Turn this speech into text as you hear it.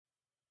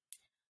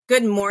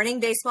Good morning,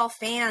 baseball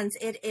fans.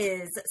 It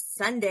is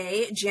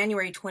Sunday,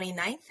 January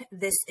 29th.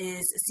 This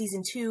is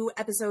season 2,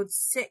 episode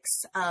 6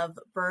 of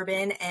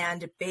Bourbon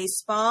and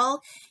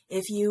Baseball.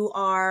 If you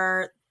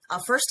are a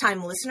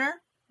first-time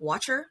listener,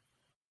 watcher,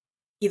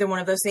 either one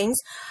of those things,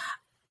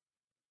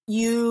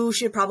 you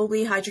should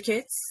probably hide your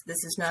kids.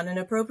 This is not an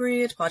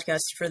appropriate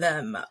podcast for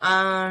them.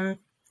 I'm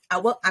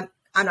not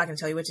going to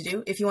tell you what to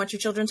do. If you want your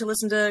children to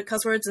listen to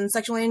cuss words and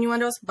sexual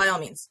innuendos, by all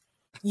means,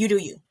 you do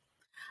you.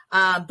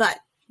 But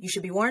you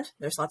should be warned,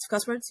 there's lots of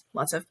cuss words,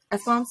 lots of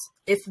F-bombs.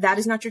 If that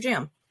is not your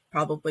jam,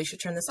 probably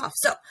should turn this off.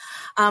 So,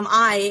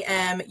 I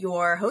am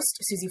your host,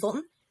 Susie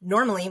Fulton.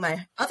 Normally,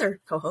 my other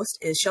co-host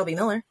is Shelby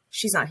Miller.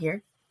 She's not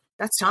here.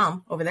 That's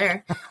Tom over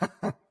there.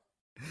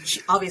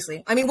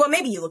 Obviously. I mean, well,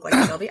 maybe you look like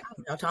a Shelby. I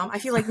don't know, Tom. I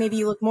feel like maybe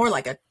you look more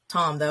like a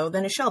Tom, though,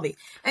 than a Shelby.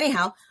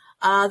 Anyhow,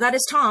 that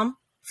is Tom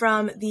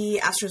from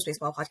the Astros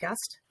Baseball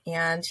Podcast.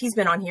 And he's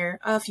been on here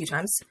a few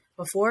times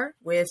before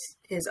with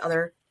his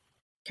other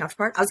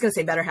counterpart. I was going to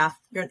say better half.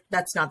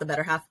 That's not the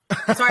better half.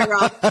 Sorry,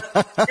 Rob.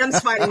 I'm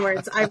fighting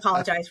words. I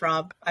apologize,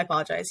 Rob. I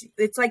apologize.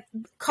 It's like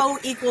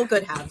co-equal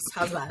good halves.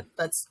 How's that?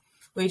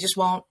 We just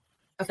won't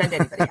offend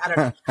anybody. I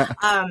don't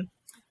know.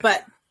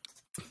 But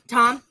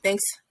Tom,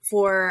 thanks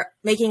for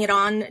making it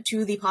on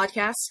to the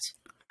podcast.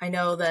 I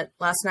know that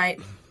last night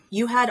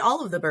you had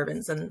all of the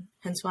bourbons, and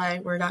hence why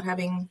we're not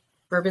having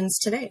bourbons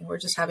today. We're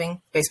just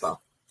having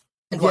baseball.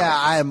 Yeah,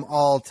 I am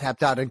all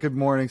tapped out. And good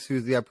morning,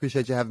 Susie. I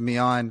appreciate you having me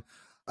on.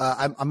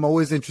 I'm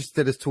always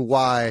interested as to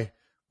why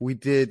we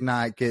did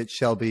not get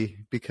Shelby,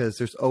 because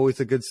there's always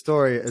a good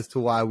story as to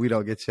why we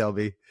don't get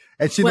Shelby.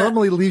 And she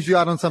normally leaves you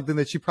out on something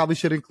that she probably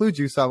should include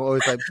you. So I'm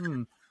always like,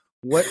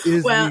 what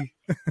is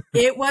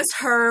It was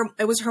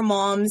her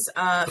mom's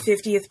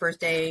 50th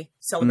birthday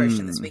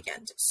celebration this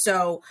weekend.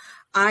 So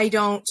I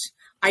don't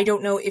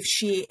know if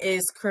she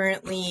is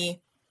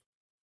currently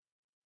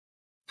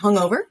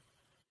hungover.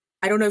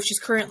 I don't know if she's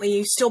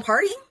currently still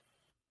partying.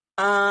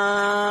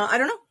 I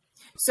don't know.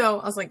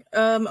 So I was like,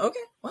 okay,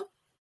 well.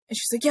 And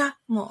she's like, yeah,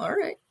 well, all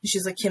right. And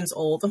she's like, Kim's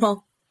old.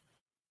 Well,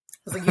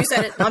 I was like, you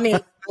said it, not me.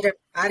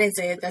 I didn't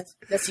say it.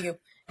 That's you.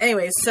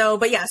 Anyways, so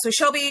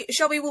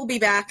Shelby will be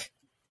back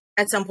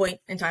at some point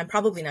in time,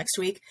 probably next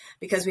week,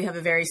 because we have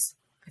a very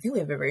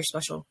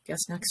special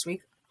guest next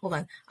week. Hold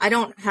on. I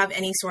don't have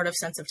any sort of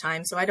sense of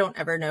time, so I don't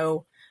ever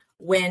know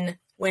when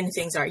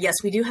things are. Yes,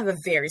 we do have a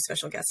very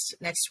special guest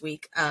next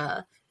week,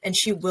 and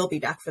she will be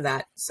back for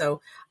that. So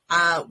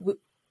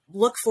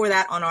look for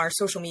that on our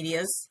social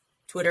medias,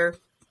 Twitter,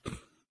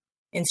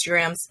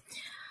 Instagrams,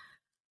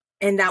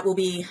 and that will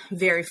be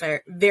very,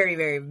 very,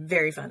 very,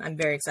 very fun. I'm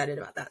very excited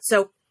about that.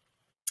 So,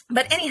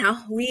 but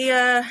anyhow,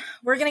 we're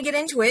going to get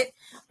into it.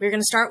 We're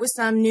going to start with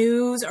some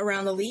news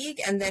around the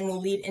league, and then we'll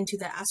lead into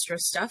the Astros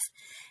stuff.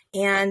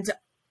 And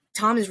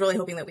Tom is really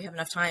hoping that we have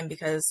enough time,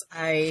 because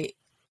I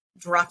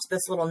dropped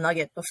this little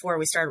nugget before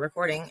we started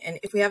recording. And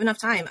if we have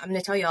enough time, I'm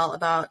going to tell you all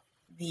about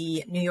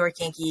the New York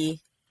Yankee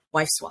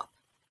wife swap.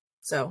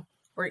 So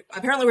we're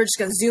just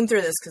going to zoom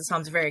through this because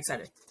Tom's very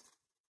excited.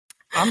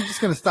 I'm just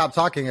going to stop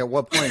talking at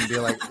what point and be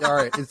like, all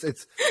right,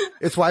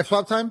 it's wife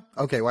swap time?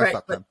 Okay, wife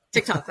swap time.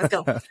 TikTok, let's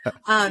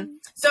go.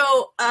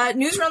 So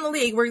news around the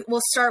league,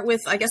 we'll start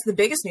with, I guess, the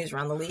biggest news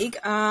around the league,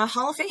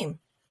 Hall of Fame.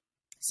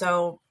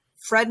 So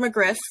Fred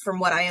McGriff, from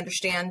what I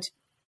understand,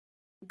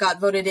 got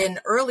voted in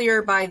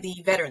earlier by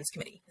the Veterans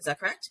Committee. Is that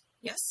correct?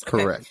 Yes.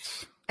 Okay.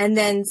 Correct. And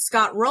then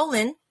Scott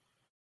Rowland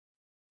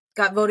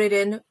got voted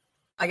in,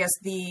 I guess,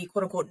 the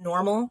quote-unquote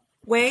normal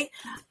way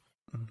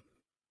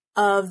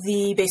of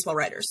the baseball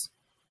writers.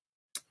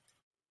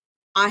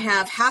 I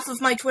have half of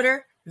my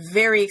Twitter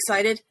very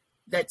excited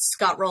that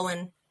Scott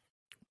Rowland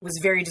was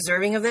very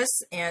deserving of this.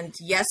 And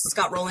yes,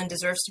 Scott Rowland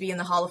deserves to be in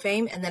the Hall of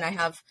Fame. And then I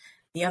have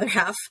the other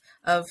half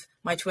of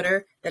my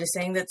Twitter that is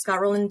saying that Scott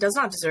Rowland does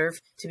not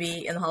deserve to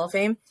be in the Hall of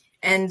Fame.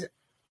 And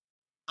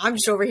I'm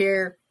just over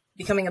here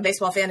becoming a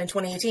baseball fan in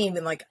 2018,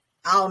 being like,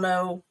 I don't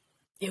know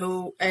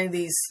who any of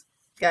these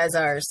guys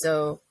are.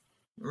 So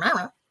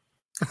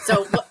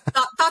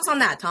thoughts on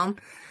that, Tom?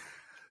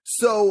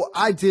 So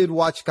I did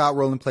watch Scott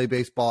Rowland play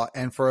baseball,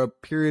 and for a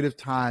period of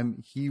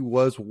time, he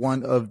was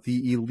one of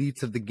the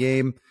elites of the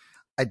game.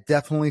 I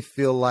definitely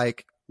feel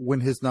like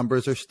when his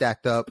numbers are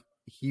stacked up,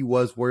 he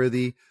was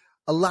worthy.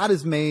 A lot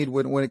is made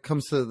when it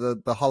comes to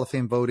the Hall of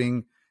Fame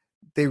voting.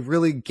 They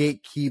really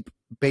gatekeep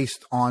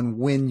based on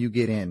when you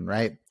get in,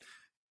 right?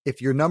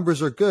 If your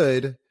numbers are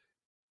good,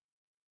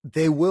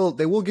 they will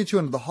get you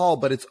into the Hall,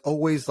 but it's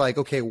always like,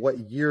 okay, what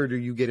year do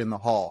you get in the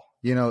Hall?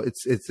 You know,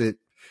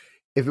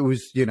 if it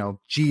was,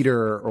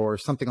 Jeter or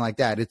something like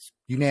that, it's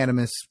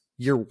unanimous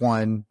year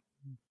one,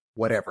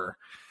 whatever.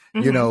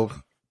 Mm-hmm.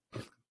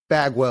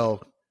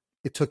 Bagwell,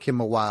 it took him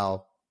a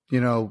while.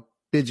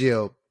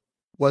 Biggio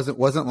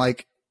wasn't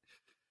like,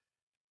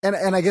 and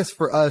I guess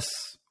for us,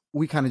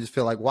 we kind of just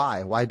feel like,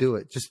 why do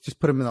it? Just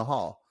put him in the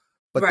Hall.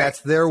 But right.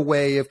 That's their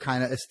way of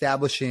kind of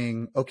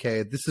establishing,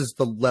 okay, this is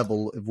the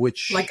level of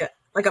which, like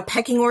a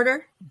pecking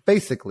order,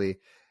 basically.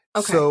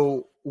 Okay.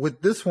 So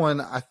with this one,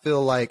 I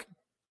feel like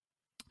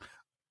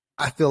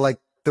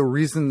the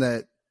reason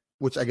that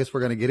which I guess we're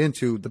going to get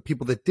into, the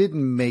people that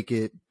didn't make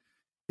it,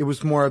 it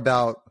was more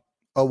about,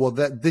 oh, well,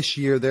 that this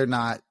year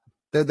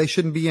they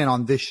shouldn't be in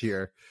on this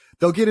year.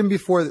 They'll get in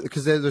before,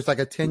 because there's like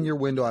a 10-year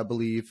window, I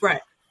believe,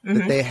 right,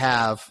 that they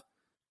have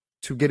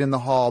to get in the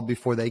hall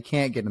before they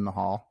can't get in the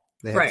hall.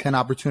 They have 10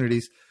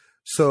 opportunities.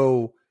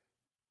 So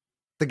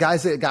the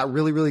guys that got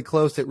really, really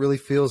close, it really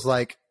feels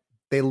like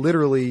they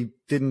literally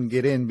didn't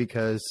get in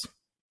because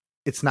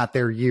it's not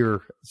their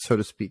year, so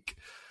to speak.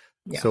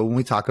 Yeah. So when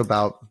we talk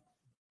about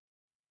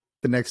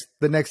the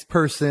next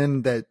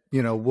person that,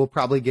 will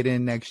probably get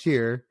in next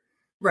year.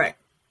 Right.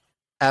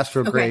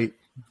 Astro Great.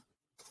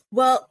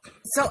 Well,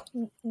 so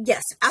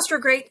yes, Astro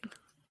Great,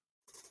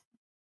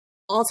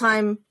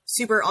 all-time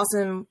super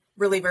awesome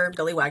reliever,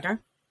 Billy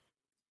Wagner.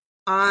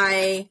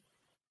 I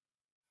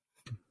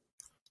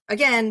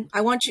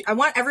want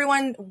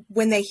everyone,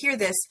 when they hear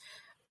this,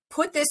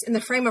 put this in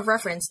the frame of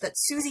reference that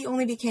Susie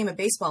only became a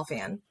baseball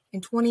fan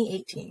in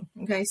 2018.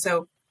 Okay.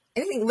 So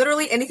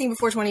literally anything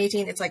before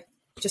 2018, it's like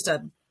just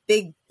a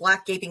big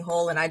black gaping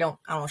hole, and I don't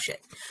know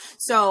shit.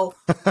 So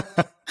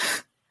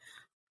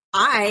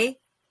I,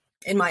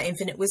 in my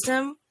infinite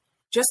wisdom,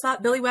 just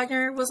thought Billy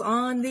Wagner was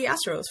on the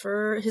Astros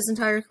for his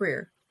entire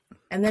career.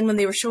 And then when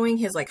they were showing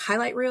his like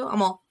highlight reel,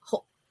 I'm all,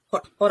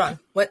 hold on.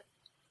 What?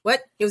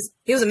 He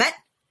was a Met?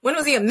 When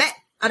was he a Met?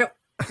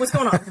 What's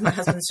going on? And my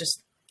husband's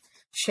just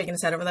shaking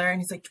his head over there, and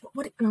he's like,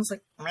 what? And I was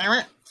like,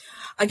 meh.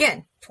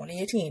 Again,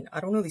 2018. I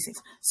don't know these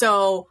things.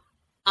 So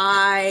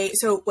he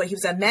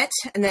was a Met,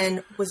 and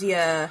then was he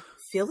a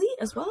Philly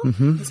as well?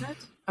 Mm-hmm. Was that?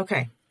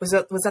 Okay. Was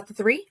that the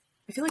three?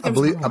 I feel like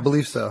I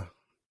believe so.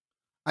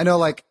 I know,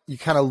 like, you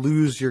kind of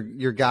lose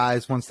your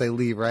guys once they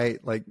leave, right?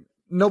 Like,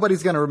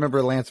 nobody's going to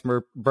remember Lance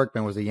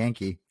Berkman was a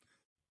Yankee.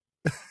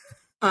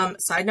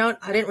 Side note,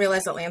 I didn't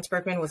realize that Lance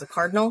Berkman was a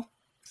Cardinal.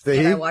 See?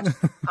 And I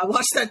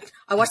watched that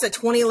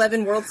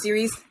 2011 World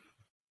Series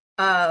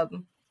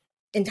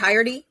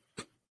entirety.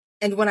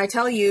 And when I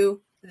tell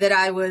you that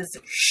I was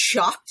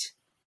shocked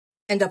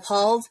and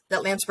appalled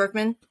that Lance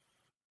Berkman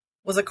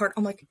was a Cardinal,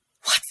 I'm like,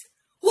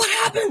 what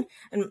happened?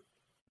 And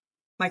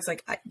Mike's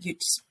like,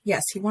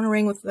 yes, he won a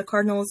ring with the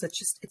Cardinals.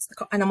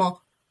 And I'm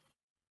all,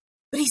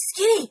 but he's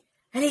skinny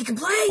and he can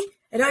play.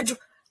 And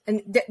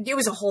it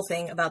was a whole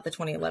thing about the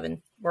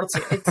 2011 World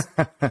Series.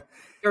 There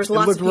was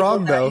lots of people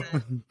wrong though.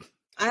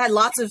 I had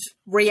lots of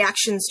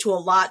reactions to a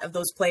lot of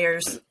those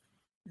players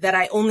that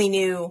I only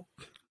knew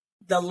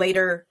the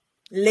later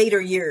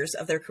years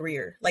of their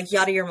career, like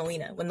Yadier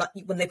Molina.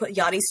 When they put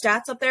Yadi's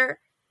stats up there,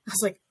 I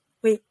was like,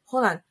 wait,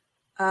 hold on.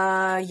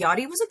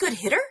 Yadi was a good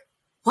hitter?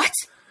 What?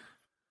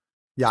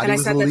 Yadi and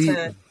was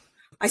elite.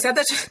 I said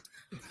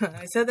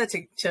that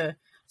to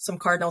some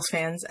Cardinals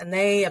fans, and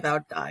they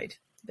about died.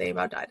 And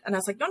I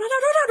was like, no.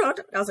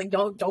 I was like,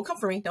 don't come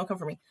for me. Don't come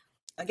for me.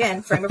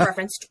 Again, frame of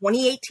reference,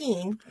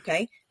 2018.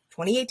 Okay.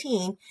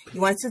 2018.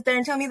 You want to sit there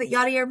and tell me that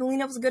Yadier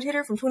Molina was a good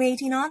hitter from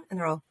 2018 on? And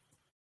they're all,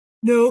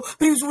 no,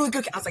 but he was really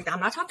good. I was like, I'm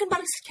not talking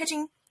about his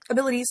catching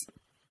abilities.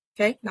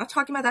 Okay. Not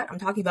talking about that. I'm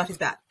talking about his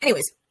bat.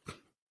 Anyways,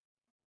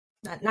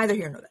 neither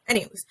here nor there.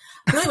 Anyways,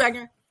 Billy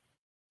Wagner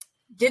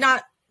did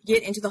not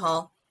get into the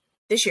Hall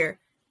this year,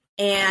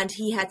 and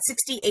he had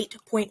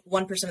 68.1%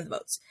 of the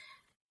votes.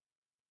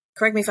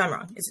 Correct me if I'm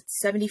wrong. Is it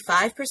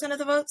 75% of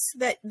the votes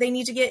that they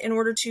need to get in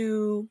order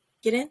to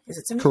get in? Is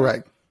it 75?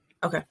 Correct.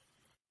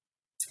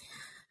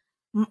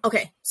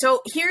 Okay.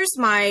 So here's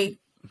my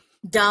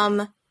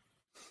dumb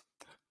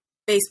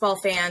baseball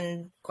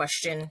fan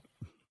question.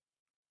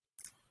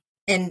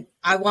 And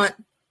I want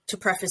to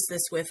preface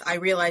this with, I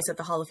realize that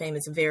the Hall of Fame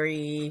is a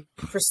very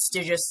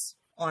prestigious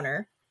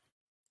honor.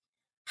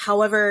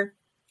 However,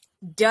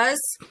 does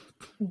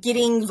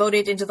getting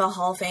voted into the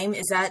Hall of Fame,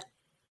 is that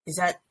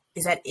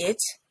it?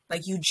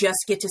 Like, you just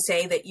get to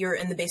say that you're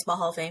in the Baseball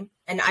Hall of Fame?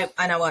 And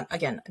I want,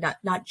 again,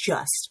 not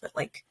just, but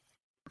like,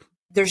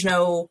 there's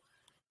no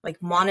like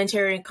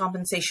monetary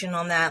compensation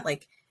on that.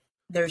 Like,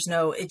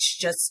 it's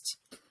just,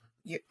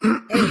 you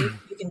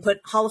can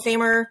put Hall of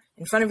Famer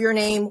in front of your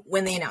name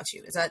when they announce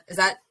you. Is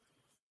that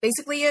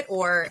basically it,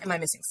 or am I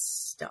missing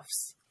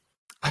stuffs?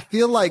 I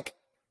feel like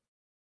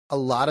a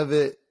lot of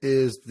it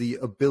is the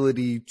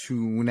ability to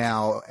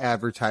now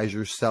advertise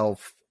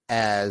yourself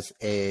as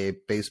a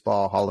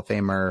Baseball Hall of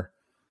Famer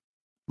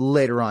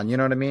later on. You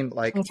know what I mean?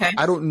 Like, okay.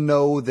 I don't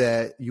know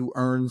that you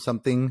earn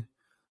something.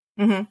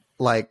 Mm-hmm.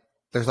 Like,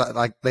 there's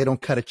like, they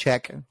don't cut a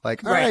check.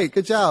 Like, all right,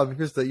 good job.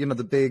 Here's the,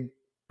 the big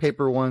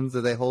paper ones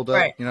that they hold up.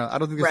 Right. I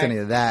don't think there's any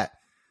of that.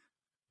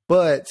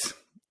 But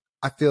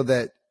I feel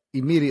that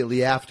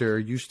immediately after,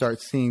 you start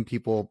seeing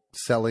people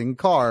selling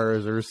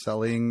cars or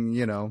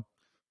selling,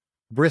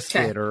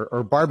 brisket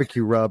or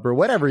barbecue rub or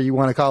whatever you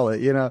want to call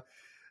it,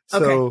 So,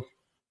 okay.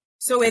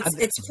 So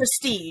it's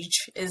prestige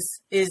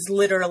is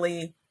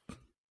literally,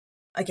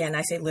 again,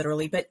 I say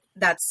literally, but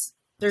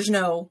there's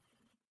no,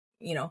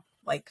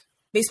 like,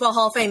 Baseball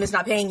Hall of Fame is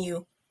not paying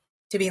you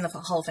to be in the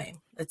Hall of Fame.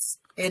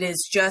 It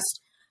is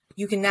just,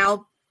 you can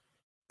now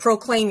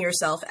proclaim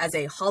yourself as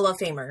a Hall of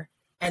Famer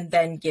and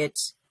then get,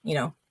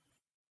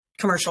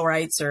 commercial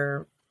rights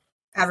or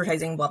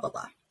advertising, blah, blah,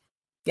 blah.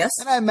 Yes.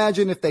 And I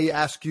imagine if they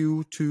ask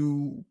you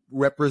to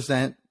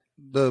represent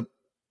the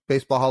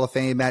Baseball Hall of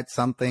Fame at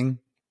something,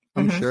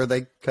 I'm sure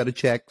they cut a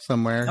check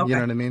somewhere. Okay. You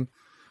know what I mean?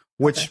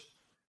 Which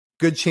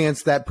good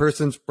chance that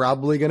person's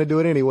probably going to do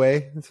it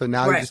anyway. So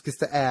now he just gets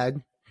to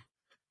add,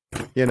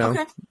 you know.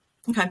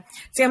 Okay.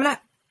 See, I'm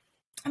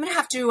gonna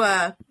have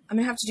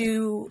to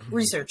do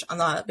research on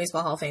the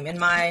Baseball Hall of Fame in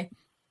my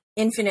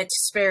infinite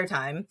spare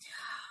time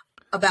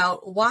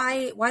about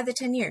why the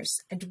 10 years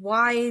and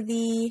why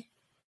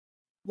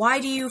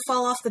do you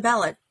fall off the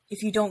ballot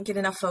if you don't get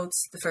enough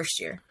votes the first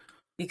year?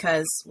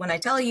 Because when I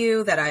tell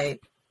you that I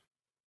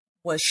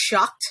was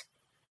shocked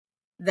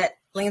that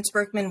Lance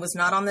Berkman was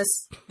not on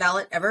this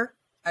ballot ever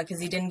because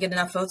he didn't get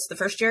enough votes the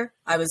first year,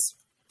 I was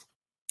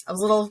a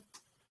little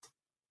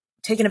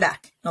taken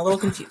aback and a little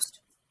confused.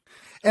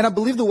 And I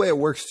believe the way it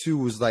works too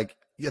was like,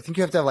 I think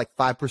you have to have like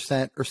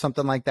 5% or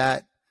something like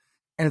that.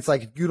 And it's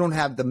like, if you don't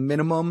have the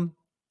minimum,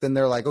 then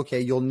they're like,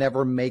 okay, you'll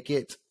never make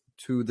it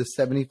to the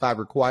 75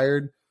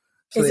 required.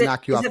 So they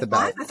knock you off the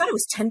ballot. I thought it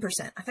was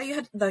 10%. I thought you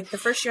had the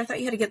first year. I thought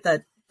you had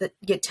to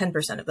get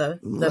 10% of the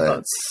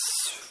votes.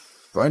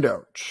 Find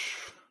out.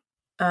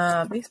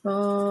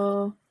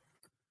 Baseball.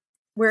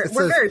 It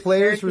says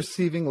players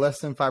receiving less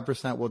than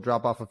 5% will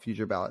drop off of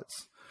future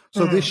ballots.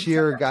 So this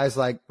year, guys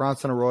like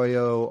Bronson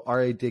Arroyo,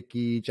 R.A.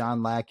 Dickey,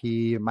 John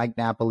Lackey, Mike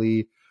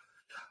Napoli,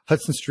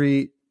 Hudson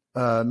Street,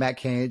 Matt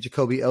Cain,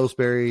 Jacoby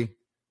Ellsbury,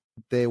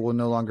 they will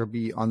no longer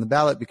be on the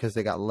ballot because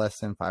they got less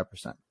than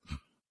 5%.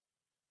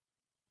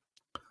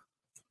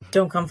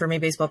 Don't come for me,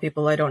 baseball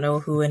people. I don't know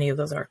who any of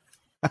those are.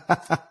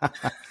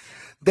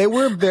 They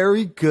were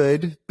very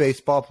good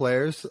baseball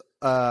players.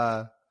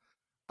 I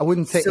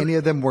wouldn't say any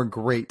of them were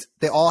great.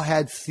 They all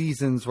had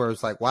seasons where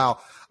it's like, wow.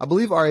 I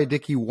believe R.A.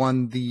 Dickey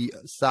won the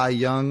Cy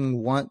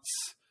Young once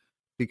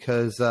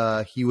because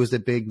he was a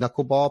big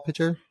knuckleball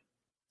pitcher.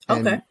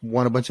 And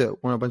won a bunch of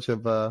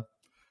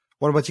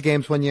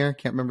games one year.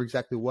 Can't remember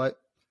exactly what.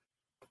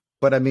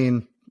 But I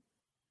mean,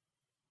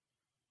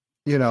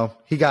 you know,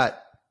 he got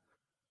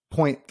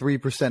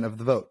 0.3% of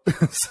the vote.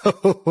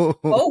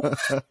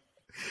 So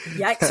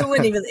yeah, so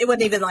it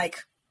wasn't even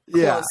like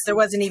close. Yeah. There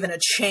wasn't even a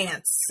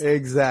chance.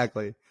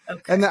 Exactly.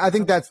 Okay. And I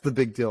think that's the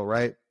big deal,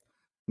 right?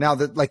 Now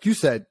that, like you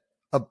said,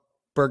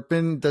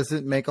 Berkman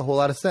doesn't make a whole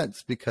lot of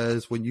sense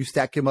because when you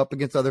stack him up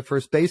against other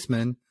first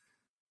basemen,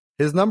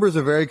 his numbers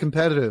are very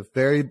competitive,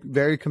 very,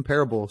 very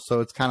comparable.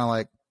 So it's kind of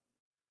like,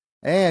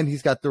 and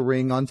he's got the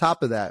ring on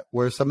top of that,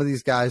 where some of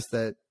these guys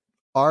that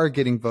are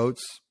getting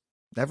votes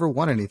never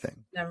won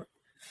anything. Never.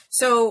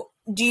 So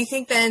do you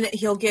think then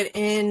he'll get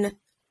in,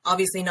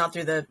 obviously not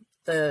through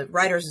the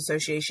Writers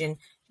Association,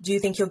 do you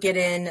think he'll get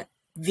in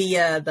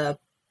via the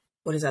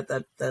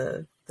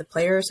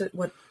players?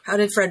 How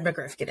did Fred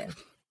McGriff get in?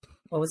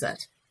 What was that?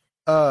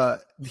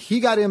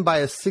 He got in by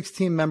a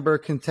 16-member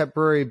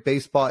contemporary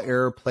baseball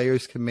era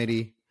players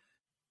committee.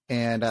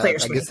 And I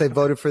guess they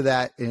voted for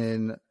that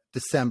in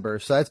December.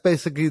 So that's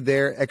basically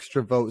their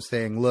extra vote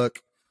saying,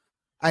 look,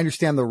 I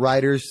understand the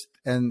writers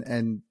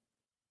and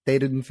they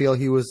didn't feel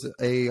he was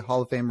a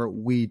Hall of Famer.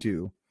 We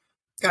do.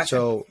 Gotcha.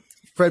 So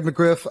Fred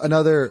McGriff,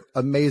 another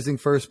amazing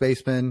first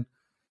baseman.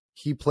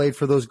 He played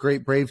for those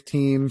great Brave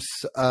teams,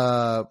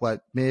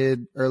 early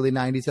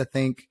 90s, I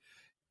think.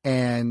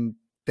 And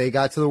they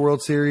got to the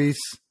World Series.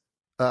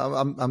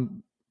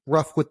 I'm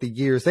rough with the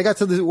years. They got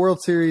to the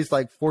World Series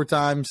like 4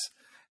 times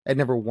and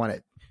never won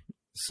it.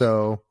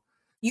 So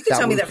you could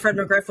tell me that Fred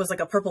McGriff was like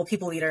a purple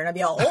people eater, and I'd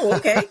be all, oh,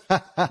 okay.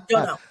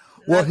 Don't know.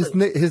 Well,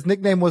 his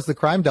nickname was the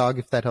Crime Dog,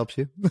 if that helps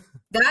you.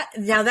 That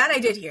I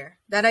did hear.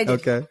 That I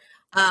did. Okay.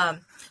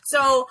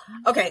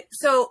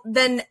 So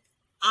then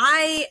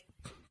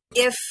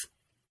if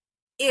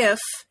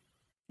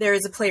there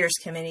is a players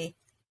committee,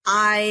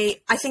 I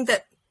think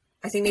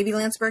maybe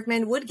Lance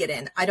Berkman would get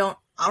in. I don't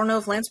know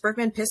if Lance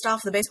Berkman pissed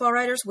off the baseball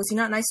writers. Was he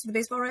not nice to the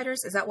baseball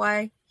writers? Is that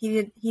why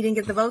he didn't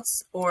get the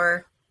votes,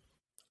 or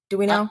do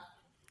we know?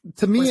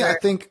 To me, I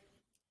think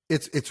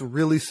it's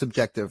really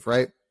subjective,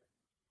 right?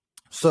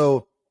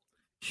 So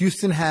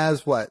Houston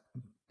has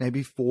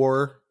maybe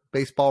 4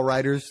 baseball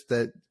writers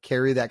that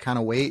carry that kind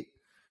of weight.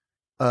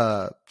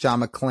 John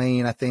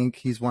McClain, I think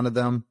he's one of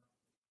them.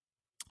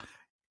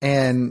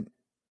 And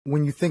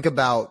when you think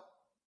about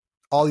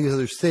all these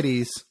other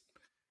cities,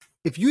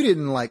 if you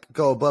didn't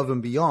go above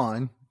and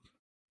beyond,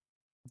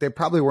 they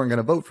probably weren't going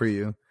to vote for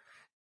you.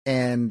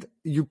 And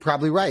you're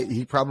probably right.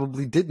 He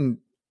probably didn't,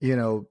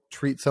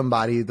 treat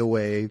somebody the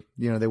way,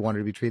 they wanted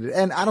to be treated.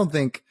 And I don't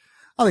think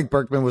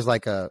Berkman was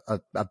like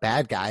a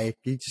bad guy.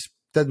 He just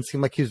doesn't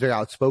seem like he was very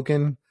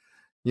outspoken.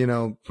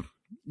 When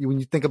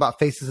you think about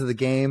faces of the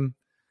game,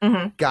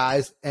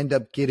 guys end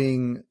up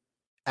getting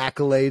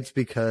accolades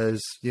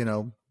because,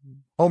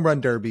 home run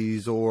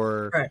derbies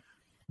or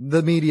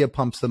the media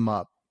pumps them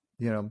up,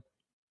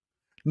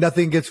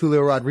 Nothing against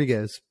Julio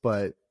Rodriguez,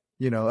 but,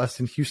 us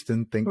in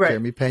Houston think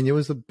Jeremy Pena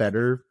was a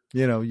better,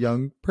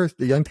 young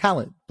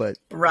talent, but.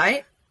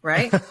 Right.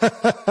 But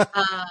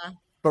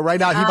right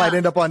now, he might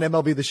end up on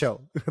MLB The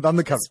Show on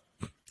the cover.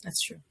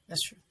 That's true.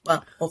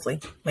 Well, hopefully,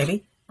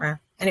 maybe.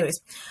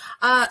 Anyways,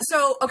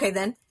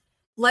 then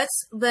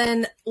let's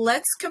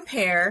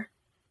compare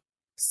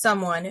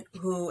someone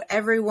who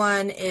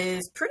everyone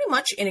is pretty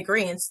much in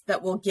agreement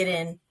that will get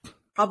in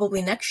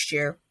probably next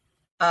year.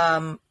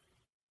 And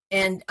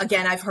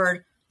again, I've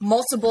heard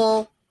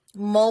multiple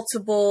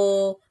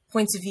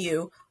points of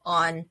view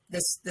on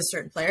this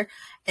certain player,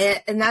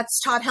 and that's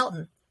Todd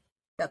Helton,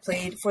 that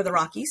played for the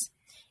Rockies.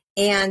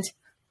 And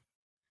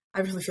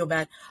I really feel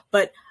bad,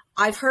 but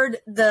I've heard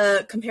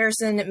the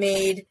comparison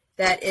made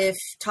that if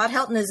Todd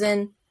Helton is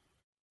in,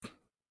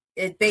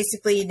 it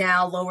basically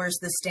now lowers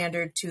the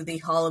standard to the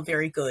Hall of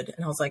Very Good.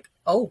 And I was like,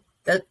 oh,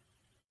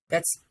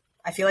 that's,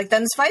 I feel like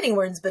them's fighting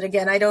words, but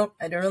again, I don't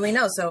really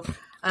know. So,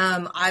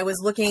 I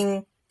was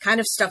looking kind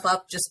of stuff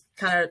up just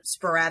kind of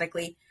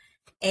sporadically.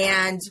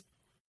 And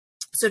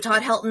so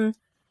Todd Helton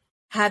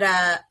had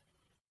a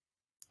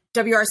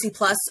WRC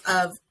plus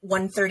of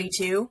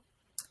 132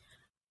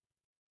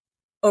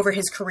 over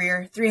his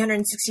career,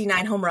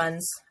 369 home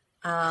runs,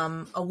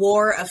 a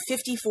WAR of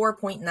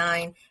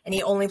 54.9, and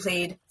he only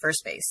played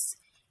first base.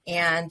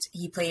 And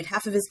he played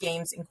half of his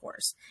games in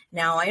Coors.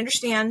 Now, I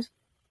understand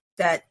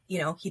that,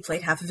 he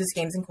played half of his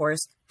games in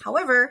Coors.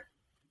 However,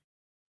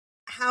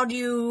 how do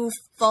you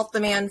fault the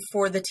man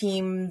for the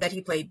team that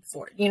he played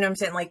for? You know what I'm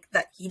saying? Like,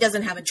 that he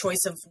doesn't have a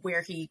choice of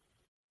where he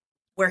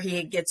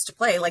gets to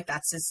play. Like,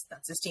 that's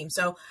his team.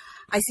 So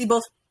I see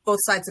both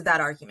sides of that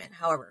argument.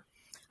 However,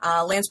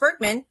 Lance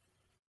Berkman,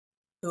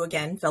 who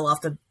again fell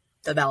off the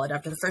ballot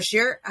after the first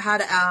year,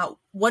 had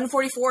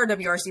 144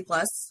 WRC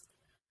plus,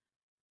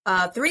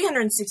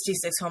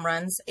 366 home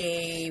runs,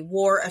 a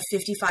WAR of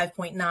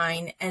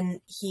 55.9,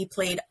 and he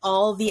played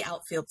all the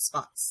outfield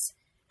spots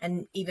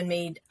and even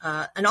made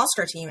an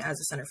all-star team as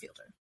a center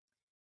fielder.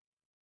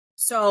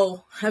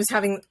 So I was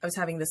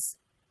having this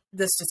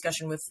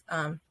discussion with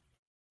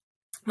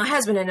my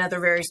husband and other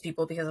various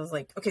people, because I was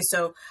like, okay,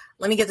 so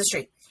let me get this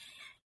straight.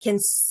 Can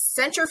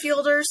center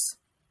fielders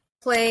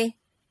play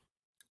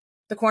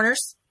the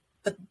corners,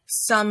 but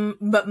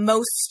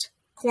most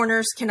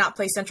corners cannot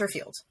play center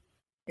field?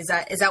 Is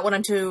that what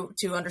I'm to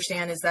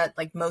understand? Is that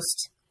like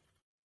most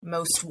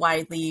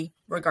widely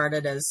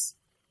regarded as,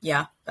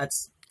 yeah,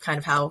 that's kind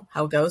of how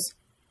it goes?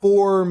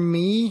 For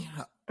me,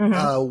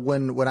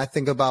 when I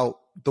think about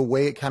the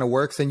way it kind of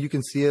works, and you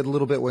can see it a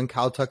little bit when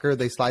Kyle Tucker,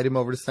 they slide him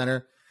over to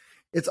center.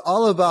 It's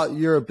all about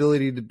your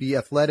ability to be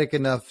athletic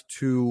enough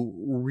to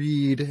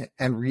read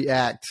and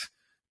react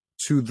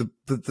to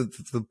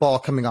the ball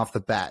coming off the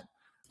bat.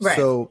 Right.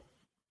 So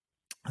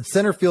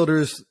center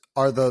fielders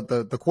are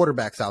the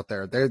quarterbacks out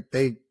there.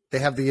 They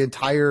have the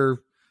entire,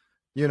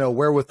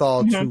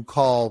 wherewithal to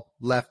call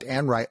left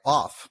and right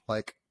off.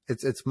 Like,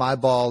 it's my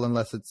ball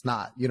unless it's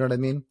not. You know what I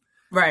mean?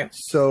 Right.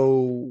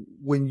 So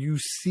when you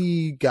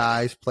see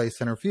guys play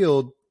center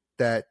field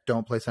that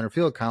don't play center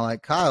field, kind of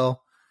like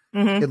Kyle,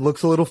 it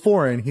looks a little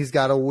foreign. He's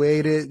got to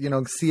wait it,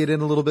 see it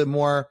in a little bit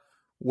more,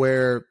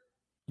 where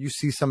you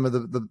see some of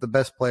the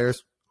best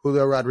players,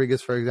 Julio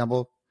Rodriguez, for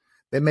example,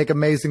 they make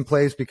amazing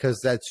plays because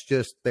that's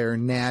just their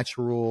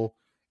natural.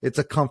 It's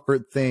a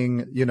comfort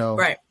thing,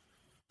 Right.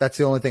 That's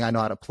the only thing I know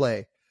how to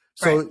play.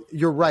 So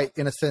You're right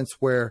in a sense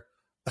where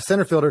a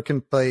center fielder can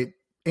play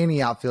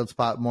any outfield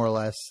spot, more or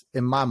less,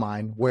 in my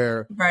mind,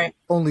 where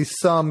only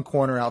some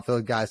corner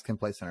outfield guys can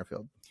play center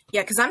field.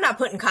 Yeah, because I'm not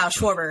putting Kyle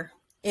Schwarber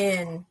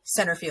in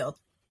center field.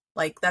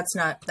 Like, that's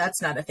not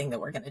a thing that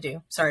we're going to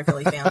do. Sorry,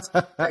 Philly fans.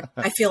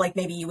 I feel like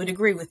maybe you would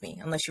agree with me,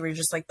 unless you were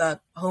just like the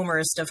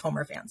homerist of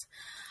Homer fans.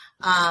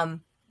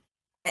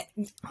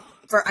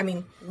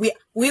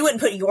 We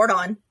wouldn't put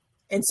Yordan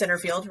in center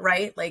field,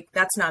 right? Like,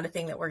 that's not a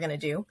thing that we're going to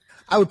do.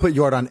 I would put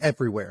Yordan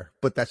everywhere,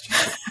 but that's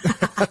just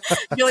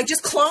You're like,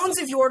 just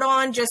clones of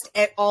Yordan, just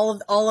at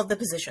all of the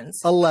positions.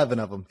 11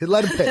 of them.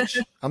 Let him pitch.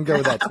 I'm good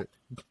with that too.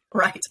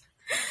 Right.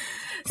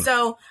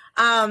 So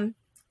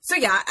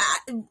yeah,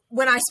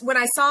 when I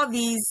saw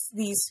these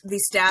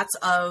stats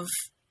of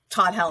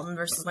Todd Helton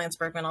versus Lance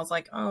Berkman, I was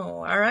like,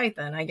 oh, all right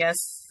then. I guess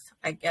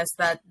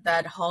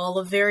that Hall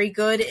of Very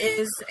Good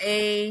is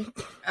a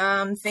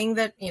thing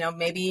that,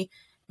 maybe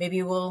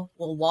we'll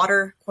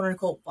water, quote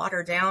unquote,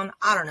 water down.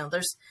 I don't know.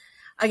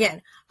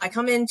 Again, I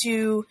come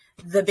into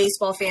the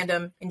baseball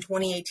fandom in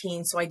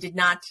 2018, so I did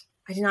not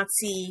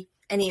see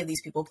any of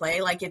these people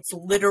play. Like, it's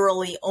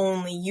literally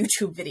only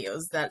YouTube videos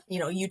that,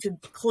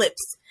 YouTube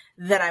clips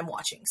that I'm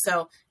watching.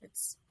 So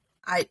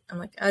I'm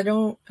like, I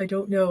don't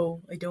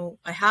know. I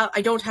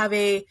don't have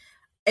a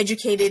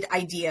educated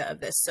idea of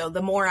this. So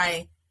the more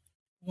I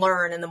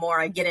learn and the more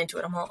I get into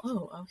it, I'm like,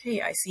 oh,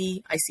 okay, I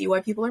see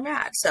why people are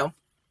mad. So,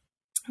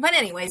 but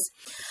anyways,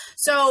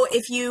 so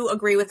if you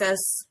agree with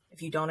us,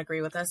 if you don't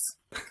agree with us,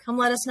 come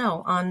let us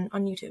know on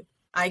YouTube.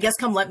 I guess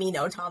come let me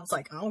know. Tom's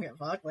like, I don't give a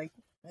fuck. Like,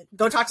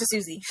 go talk to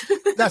Susie.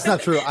 That's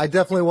not true. I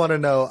definitely want to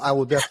know. I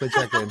will definitely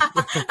check in.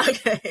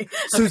 Okay.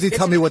 Susie,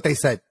 tell me what they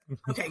said.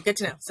 Okay, good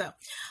to know. So,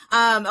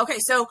 okay,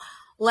 so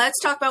let's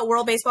talk about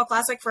World Baseball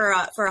Classic for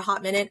a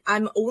hot minute.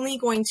 I'm only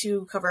going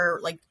to cover,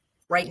 like,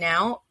 right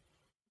now,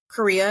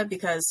 Korea,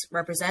 because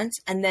represent,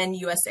 and then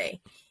USA.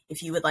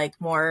 If you would like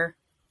more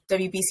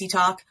WBC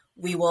talk,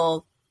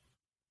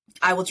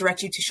 I will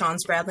direct you to Sean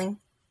Spradling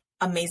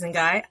amazing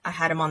guy. I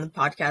had him on the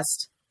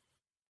podcast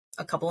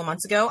a couple of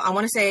months ago. I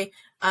want to say,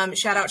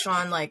 shout out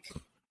Sean. Like,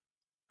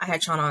 I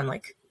had Sean on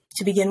like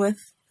to begin with,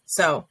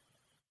 so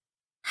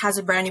has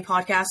a brand new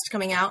podcast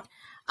coming out.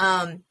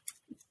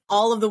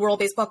 All of the World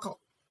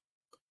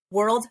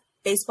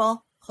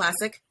Baseball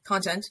Classic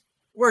content.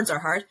 Words are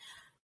hard.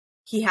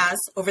 He has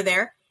over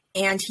there,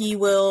 and he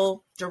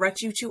will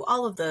direct you to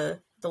all of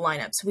the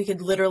lineups. We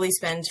could literally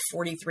spend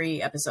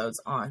 43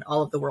 episodes on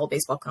all of the World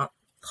Baseball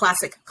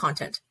Classic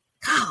content.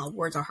 God,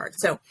 words are hard.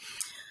 So,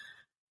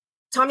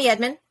 Tommy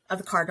Edman of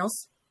the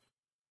Cardinals.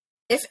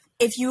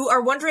 If you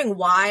are wondering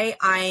why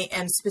I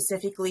am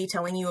specifically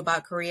telling you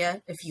about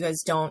Korea, if you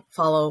guys don't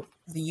follow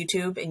the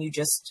YouTube and you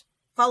just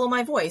follow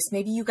my voice,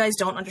 maybe you guys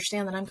don't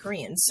understand that I'm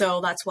Korean.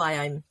 So that's why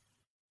I'm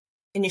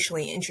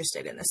initially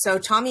interested in this. So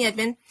Tommy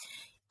Edman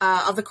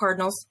of the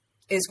Cardinals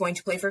is going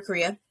to play for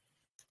Korea.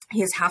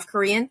 He is half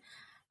Korean.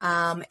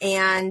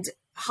 And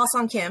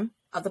Ha-Seong Kim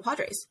of the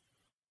Padres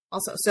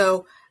also.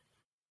 So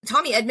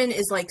Tommy Edman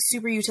is like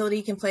super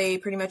utility, can play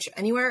pretty much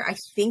anywhere. I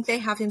think they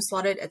have him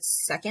slotted at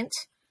second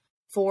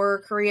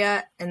for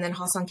Korea. And then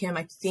Ha-Seong Kim,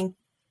 I think,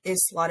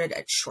 is slotted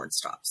at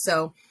shortstop.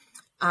 So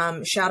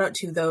shout out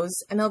to those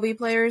MLB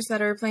players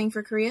that are playing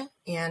for Korea.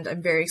 And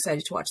I'm very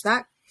excited to watch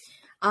that.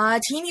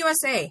 Team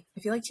USA. I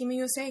feel like Team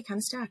USA kind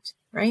of stacked,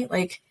 right?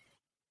 Like,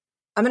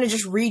 I'm going to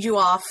just read you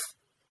off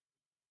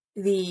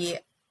the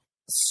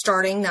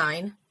starting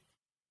 9.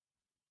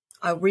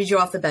 I'll read you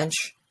off the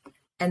bench,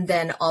 and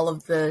then all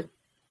of the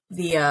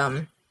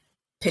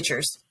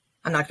pitchers.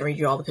 I'm not going to read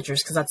you all the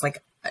pitchers because that's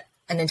like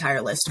an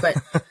entire list, but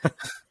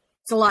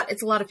it's a lot.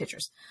 It's a lot of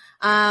pitchers.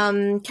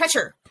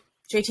 Catcher,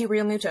 JT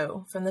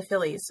Realmuto from the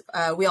Phillies.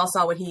 We all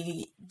saw what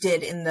he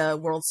did in the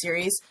World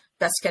Series.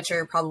 Best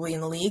catcher probably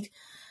in the league.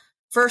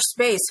 First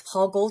base,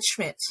 Paul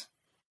Goldschmidt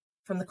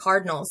from the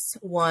Cardinals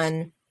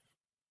won.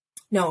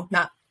 No,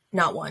 not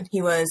one.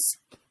 He was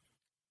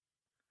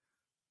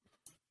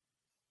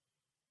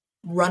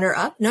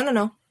runner-up.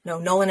 No.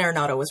 Nolan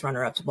Arenado was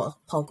runner-up to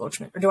Paul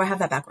Goldschmidt. Or do I have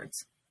that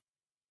backwards?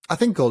 I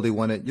think Goldie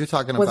won it. You're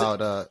talking about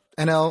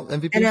NL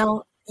MVP?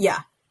 NL,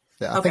 yeah.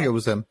 Yeah, I think it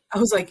was him. I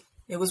was like,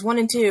 it was 1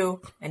 and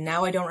 2, and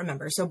now I don't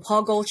remember. So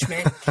Paul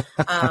Goldschmidt,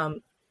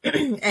 NL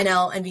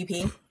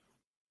MVP.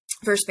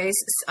 First base.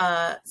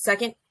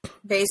 Second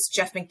base,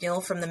 Jeff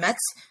McNeil from the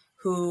Mets,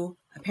 who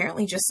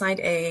apparently just signed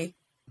a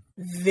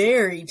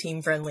very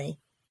team-friendly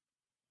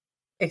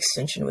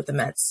extension with the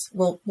Mets.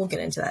 We'll get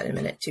into that in a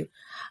minute, too.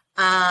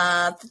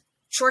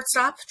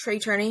 Shortstop, Trey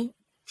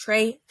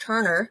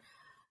Turner,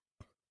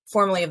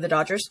 formerly of the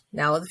Dodgers,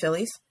 now of the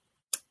Phillies.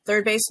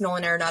 Third base,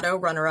 Nolan Arenado,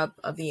 runner-up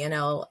of the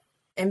NL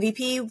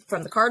MVP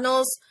from the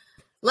Cardinals.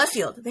 Left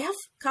field, they have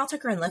Kyle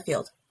Tucker in left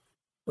field,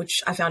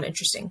 which I found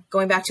interesting.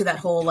 Going back to that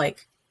whole,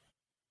 like,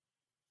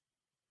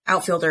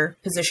 outfielder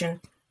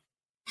position,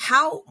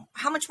 how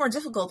much more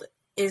difficult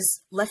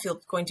is left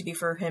field going to be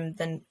for him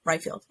than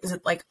right field? Is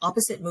it, like,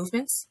 opposite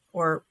movements,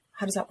 or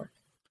how does that work?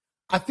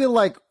 I feel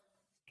like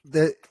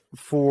that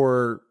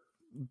for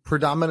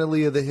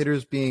predominantly of the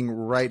hitters being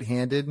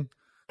right-handed,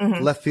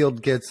 left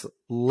field gets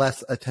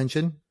less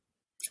attention.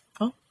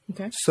 Oh,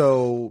 okay.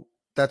 So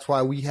that's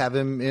why we have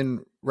him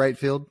in right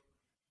field,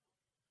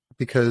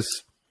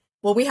 because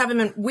we have him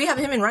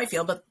in right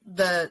field, but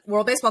the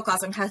World Baseball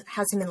Classic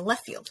has him in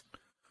left field.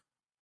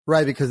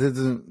 Right, because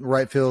isn't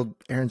right field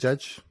Aaron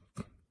Judge?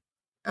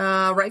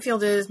 Right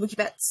field is Mookie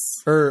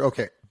Betts.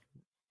 Okay,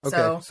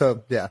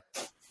 so yeah.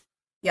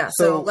 Yeah,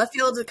 so left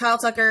field is Kyle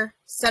Tucker,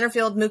 center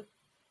field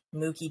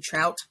Mookie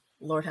Trout,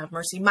 Lord have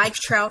mercy, Mike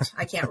Trout,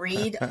 I can't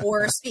read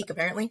or speak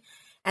apparently,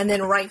 and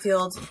then right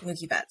field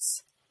Mookie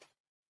Betts.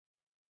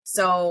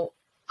 So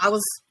I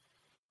was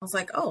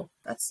like, oh,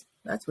 that's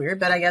weird,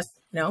 but I guess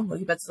no,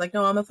 Mookie Betts is like,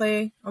 no, I'm gonna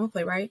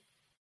play right.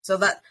 So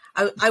that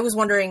I was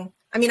wondering.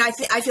 I mean, I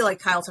feel like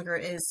Kyle Tucker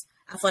is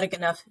athletic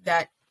enough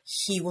that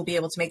he will be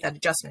able to make that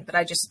adjustment, but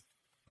I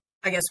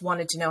guess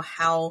wanted to know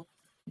how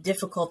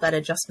difficult that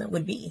adjustment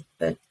would be,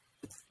 but.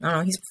 I don't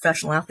know. He's a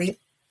professional athlete.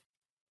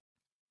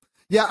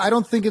 Yeah, I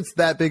don't think it's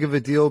that big of a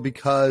deal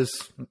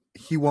because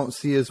he won't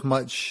see as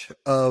much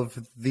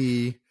of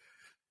the,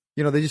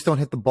 they just don't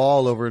hit the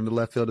ball over into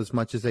left field as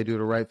much as they do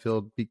to right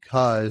field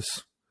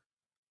because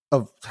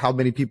of how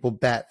many people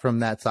bat from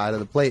that side of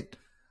the plate.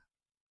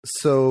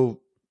 So,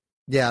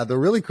 yeah, the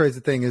really crazy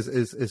thing is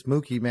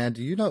Mookie, man.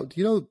 Do you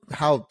know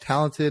how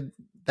talented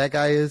that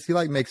guy is? He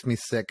like makes me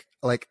sick.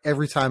 Like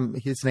every time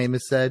his name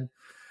is said.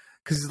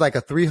 Because he's like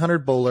a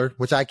 300 bowler,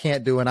 which I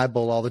can't do, and I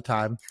bowl all the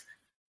time.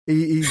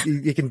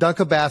 He can dunk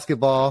a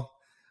basketball,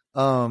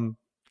 and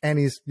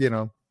he's,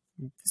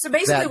 So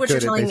basically what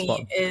you're telling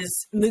me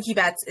is Mookie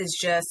Betts is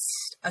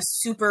just a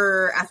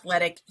super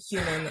athletic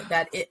human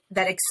that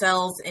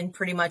excels in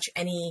pretty much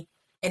anything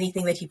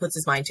that he puts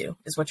his mind to,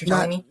 is what you're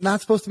telling me?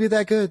 Not supposed to be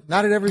that good.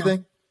 Not at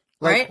everything.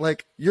 No. Right?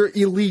 Like you're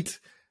elite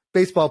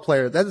baseball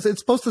player. It's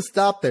supposed to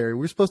stop there.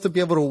 We're supposed to be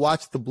able to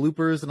watch the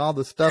bloopers and all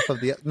the stuff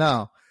of the –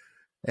 no.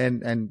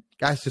 And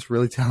guy's just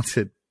really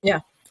talented.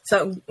 Yeah.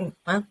 So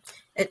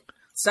it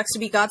sucks to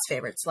be God's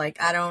favorites. Like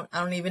I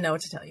don't even know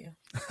what to tell you.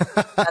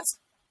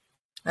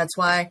 That's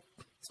why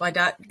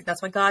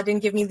That's why God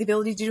didn't give me the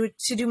ability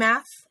to do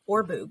math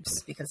or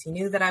boobs, because he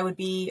knew that I would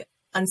be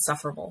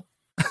unsufferable.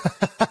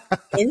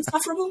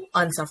 Insufferable?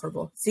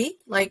 Unsufferable. See?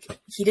 Like,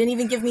 he didn't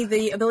even give me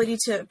the ability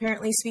to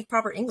apparently speak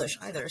proper English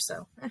either,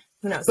 so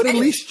who knows? But at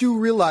least you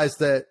realize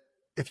that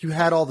if you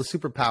had all the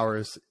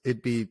superpowers,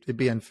 it'd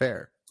be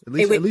unfair. At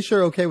least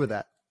you're okay with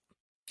that.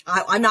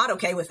 I'm not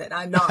okay with it.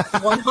 I'm not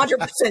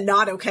 100%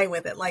 not okay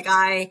with it. Like,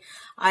 I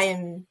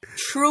am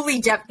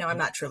truly no, I'm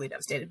not truly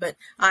devastated, but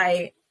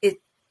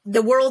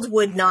the world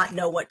would not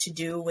know what to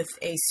do with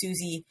a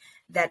Susie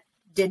that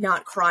did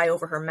not cry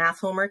over her math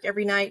homework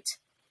every night.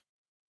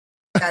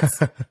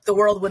 The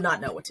world would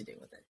not know what to do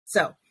with it.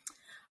 So,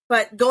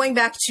 but going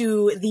back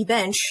to the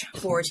bench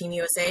for Team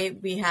USA,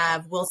 we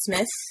have Will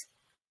Smith,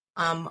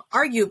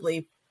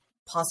 arguably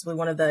possibly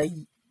one of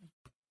the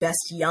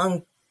best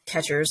young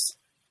catchers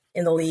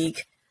in the league.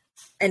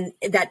 And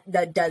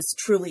that does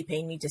truly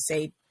pain me to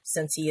say,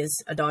 since he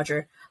is a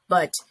Dodger,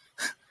 but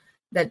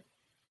that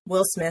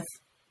Will Smith,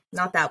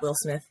 not that Will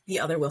Smith, the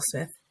other Will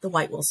Smith, the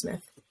white Will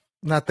Smith.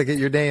 Not to get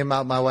your name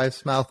out my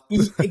wife's mouth.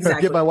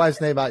 Exactly. Get my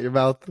wife's name out your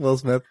mouth, Will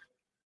Smith.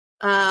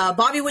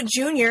 Bobby Witt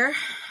Jr.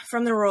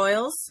 from the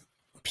Royals,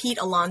 Pete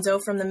Alonso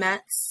from the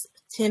Mets,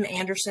 Tim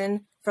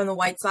Anderson from the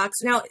White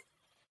Sox. Now,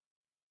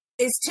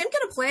 is Tim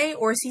going to play,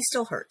 or is he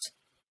still hurt?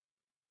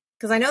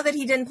 Because I know that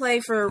he didn't play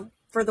for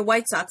the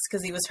White Sox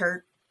because he was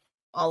hurt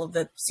all of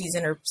the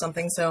season or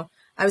something. So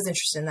I was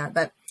interested in that.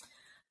 But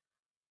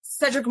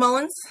Cedric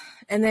Mullins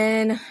and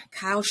then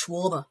Kyle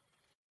Schwarber.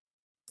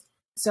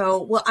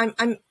 So, well,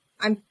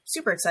 I'm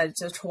super excited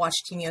to watch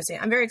Team USA.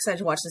 I'm very excited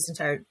to watch this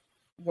entire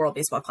World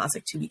Baseball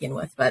Classic to begin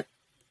with. But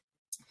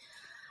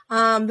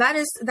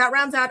that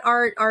rounds out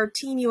our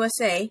Team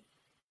USA.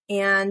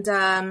 And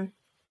I'm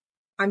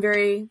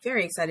very,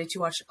 very excited to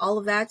watch all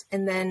of that,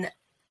 and then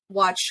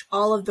watch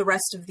all of the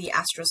rest of the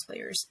Astros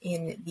players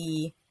in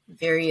the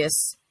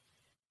various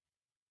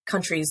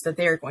countries that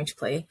they're going to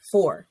play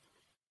for.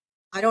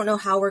 I don't know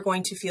how we're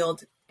going to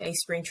field a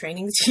spring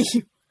training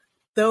team,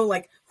 though.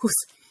 Like,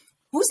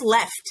 who's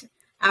left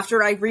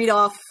after I read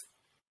off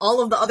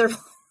all of the other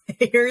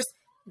players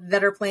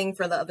that are playing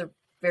for the other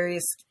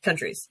various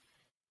countries?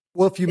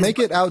 Well, if you make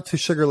it out to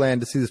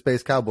Sugarland to see the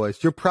Space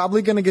Cowboys, you're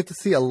probably going to get to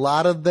see a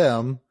lot of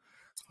them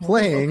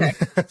playing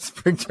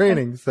spring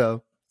training.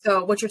 So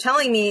what you're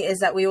telling me is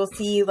that we will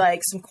see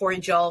like some Corey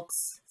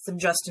Julks, some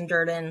Justin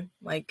Durden,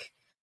 like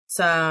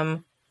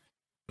some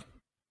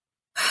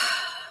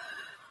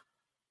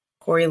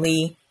Corey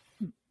Lee,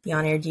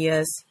 Yonir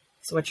Diaz.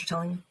 So what you're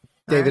telling me?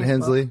 David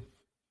Hensley.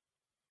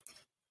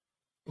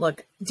 Well,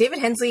 look, David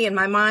Hensley, in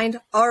my mind,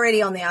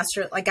 already on the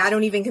Astros. Like, I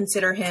don't even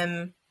consider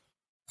him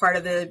part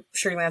of the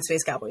Sugarland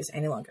Space Cowboys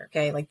any longer.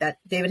 Okay, like that.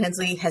 David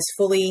Hensley has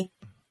fully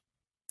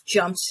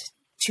jumped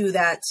to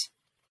that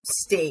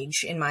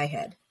stage in my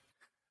head.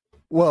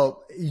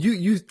 Well,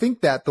 you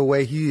think that the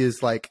way he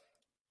is like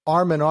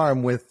arm in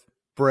arm with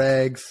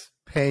Breggs,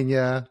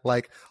 Pena,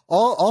 like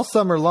all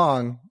summer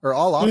long or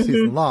all off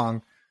season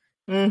long,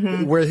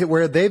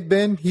 where they've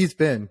been, he's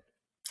been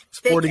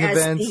sporting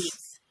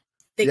events.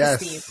 Thick as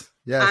Steve.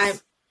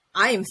 Yes.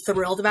 I am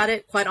thrilled about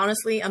it. Quite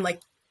honestly, I'm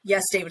like,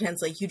 yes, David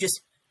Hensley, you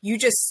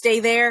just stay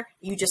there.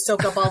 You just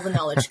soak up all the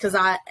knowledge, because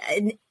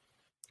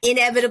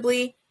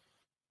inevitably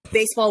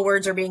baseball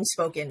words are being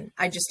spoken.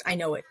 I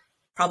know it.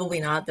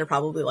 Probably not. They're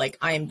probably like,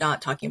 I am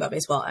not talking about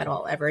baseball at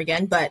all ever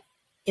again. But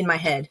in my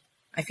head,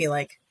 I feel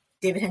like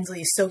David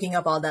Hensley is soaking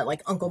up all that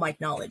like Uncle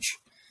Mike knowledge.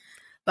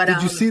 But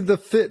did you see the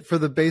fit for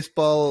the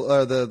baseball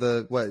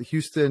the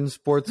Houston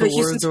Sports Awards?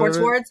 Houston Sports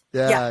Awards?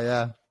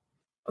 Yeah.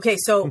 Okay,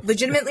 so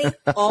legitimately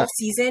all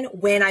season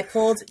when I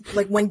pulled,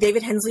 like when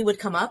David Hensley would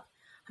come up,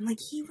 I'm like,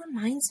 he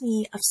reminds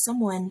me of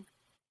someone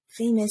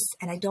famous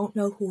and I don't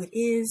know who it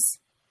is.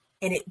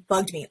 And it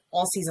bugged me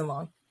all season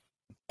long.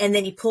 And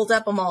then he pulled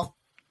up, I'm all,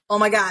 oh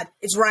my God,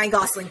 it's Ryan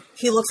Gosling.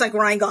 He looks like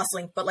Ryan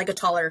Gosling, but like a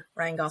taller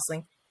Ryan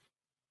Gosling.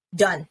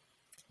 Done.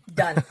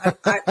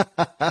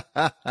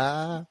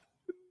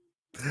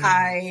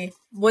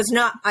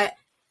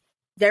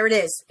 There it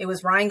is. It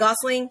was Ryan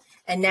Gosling,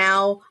 and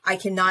now I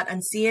cannot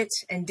unsee it.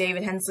 And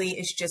David Hensley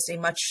is just a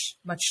much,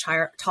 much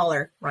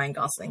taller Ryan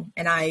Gosling.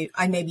 And I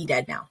may be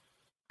dead now.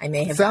 I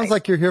may have Sounds died.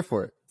 like you're here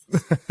for it.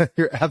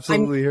 You're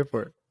absolutely here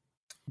for it.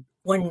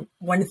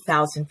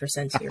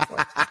 1,000% here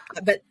for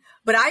it.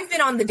 But I've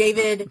been on the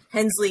David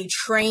Hensley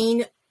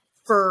train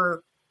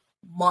for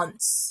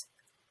months.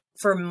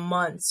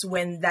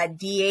 When that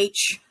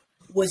DH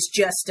was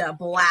just a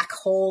black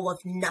hole of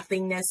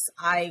nothingness.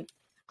 I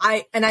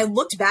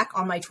looked back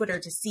on my Twitter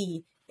to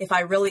see if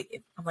I'm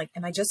like,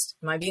 am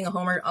I being a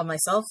homer of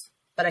myself?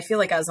 But I feel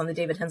like I was on the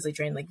David Hensley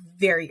train like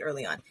very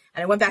early on.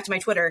 And I went back to my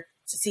Twitter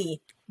to see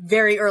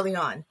very early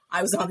on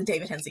I was on the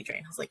David Hensley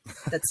train. I was like,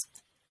 that's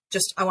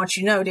just, I want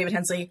you to know, David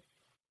Hensley,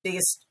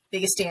 biggest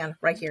stan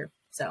right here.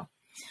 So,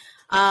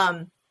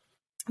 I'm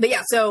very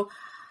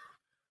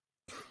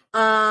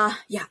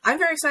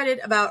excited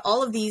about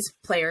all of these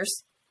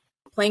players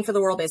playing for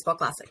the World Baseball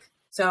Classic.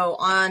 So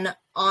on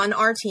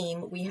our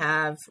team, we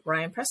have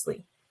Ryan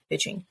Presley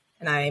pitching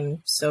And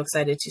I'm so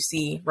excited to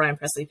see Ryan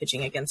Presley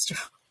pitching against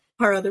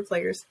our other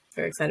players.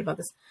 Very excited about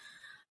this.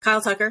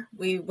 Kyle Tucker,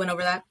 we went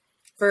over that.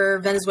 For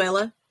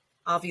Venezuela,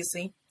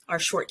 obviously, our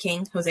short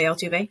king, Jose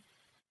Altuve.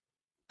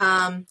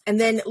 And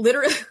then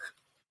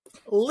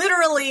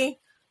literally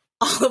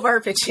all of our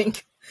pitching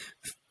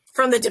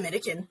from the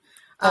Dominican.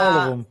 All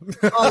of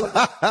them. All of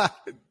them.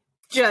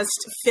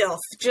 Just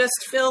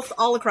filth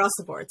all across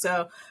the board.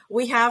 So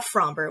we have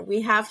Fromber,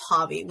 we have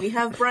Javi, we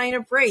have Brian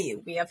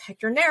Abreu, we have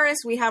Hector Neris,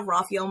 we have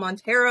Rafael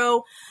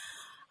Montero,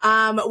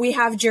 we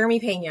have Jeremy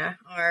Pena,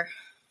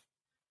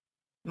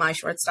 my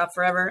shortstop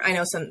forever. I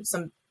know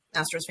some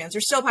Astros fans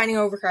are still pining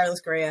over Carlos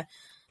Correa.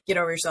 Get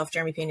over yourself.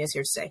 Jeremy Pena is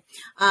here to stay.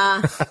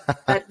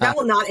 But that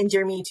will not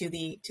endear me to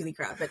the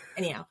crowd. But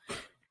anyhow,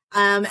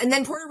 and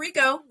then Puerto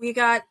Rico, we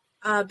got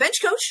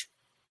bench coach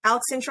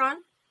Alex Cintron,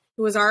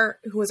 who was our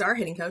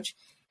hitting coach,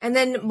 and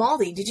then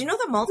Maldi. Did you know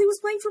that Maldi was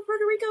playing for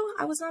Puerto Rico?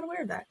 I was not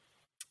aware of that.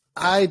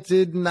 I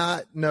did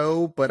not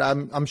know, but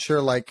I'm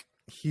sure like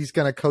he's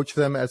going to coach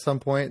them at some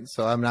point,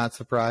 so I'm not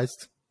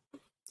surprised.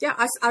 Yeah,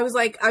 I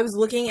was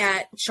looking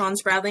at Sean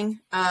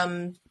Spradling,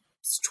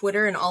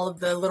 Twitter and all of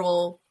the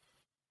little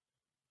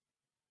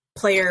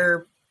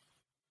player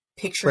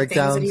picture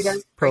breakdowns, things that he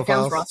does,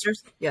 breakdowns,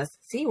 rosters. Yes,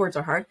 see, words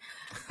are hard.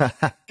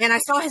 And I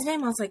saw his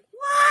name. I was like,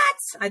 what?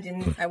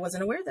 I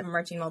wasn't aware that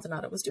Martin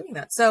Maldonado was doing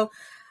that. So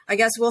I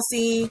guess we'll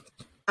see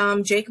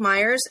Jake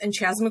Myers and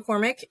Chas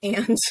McCormick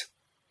and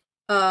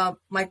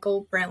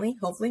Michael Brantley,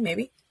 hopefully,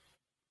 maybe.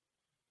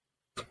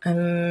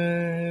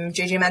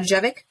 JJ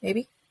Matijevic,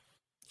 maybe.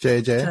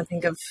 JJ. I'm trying to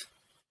think of.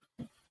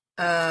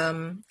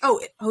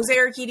 Jose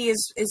Urquidy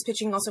is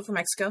pitching also for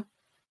Mexico.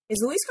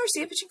 Is Luis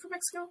Garcia pitching for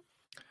Mexico?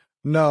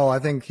 No, I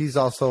think he's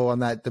also on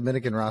that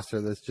Dominican roster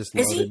that's just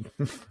loaded.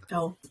 Is he?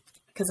 Oh,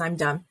 because I'm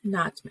dumb.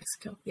 Not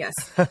Mexico. Yes.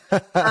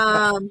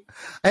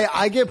 Hey,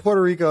 I get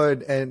Puerto Rico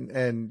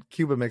and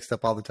Cuba mixed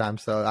up all the time,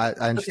 so I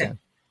understand. Okay.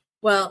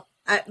 Well,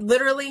 I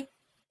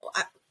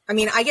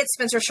get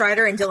Spencer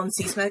Strider and Dylan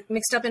Cease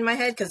mixed up in my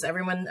head because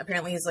everyone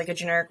apparently is like a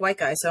generic white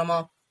guy. So I'm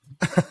all,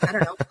 I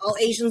don't know. All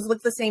Asians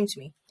look the same to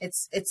me. It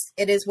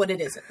is what it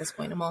is at this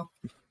point. I'm all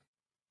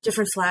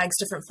different flags.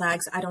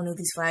 I don't know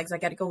these flags. I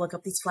got to go look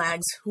up these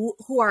flags.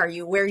 Who are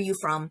you? Where are you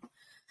from?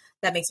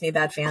 That makes me a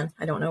bad fan.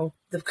 I don't know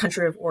the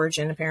country of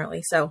origin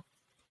apparently. So,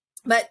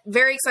 but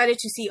very excited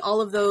to see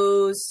all of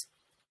those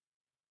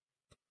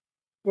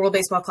World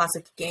Baseball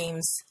Classic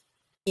games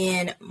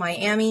in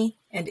Miami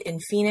and in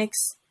Phoenix,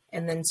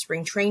 and then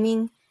spring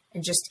training,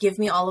 and just give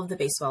me all of the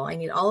baseball. I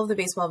need all of the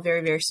baseball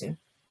very, very soon.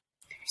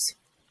 Very soon.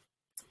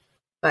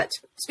 But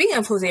speaking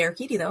of Jose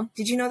Urquidy, though,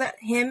 did you know that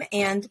him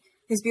and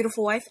his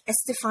beautiful wife,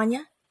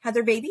 Estefania, had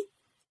their baby?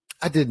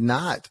 I did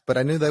not, but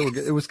I knew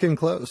it was getting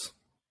close.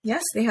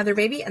 Yes, they had their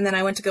baby, and then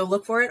I went to go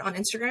look for it on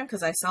Instagram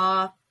because I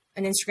saw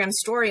an Instagram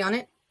story on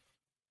it,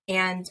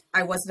 and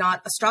I was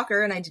not a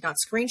stalker, and I did not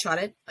screenshot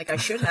it like I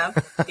should have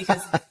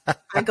because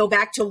I go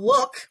back to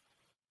look,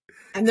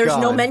 and there's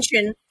no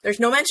mention. There's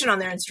no mention on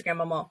their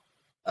Instagram. I'm all,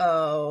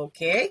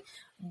 okay,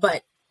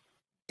 but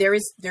there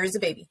is a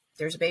baby.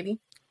 There's a baby.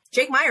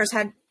 Jake Myers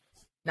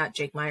not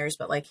Jake Myers,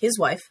 but like his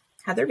wife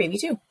had their baby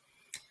too.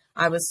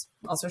 I was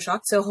also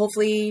shocked. So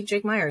hopefully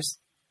Jake Myers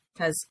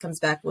comes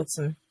back with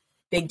some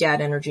big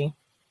dad energy.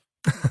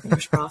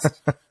 Fingers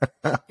crossed.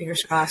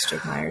 Fingers crossed,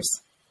 Jake Myers.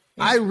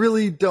 Yeah. I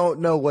really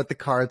don't know what the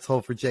cards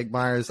hold for Jake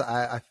Myers.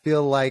 I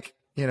feel like,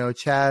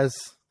 Chasmania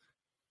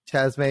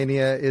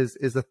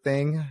is a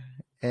thing,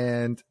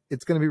 and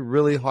it's going to be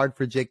really hard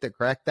for Jake to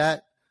crack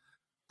that.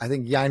 I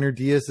think Yainer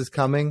Diaz is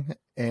coming,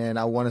 and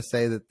I want to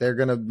say that they're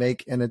going to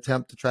make an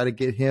attempt to try to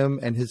get him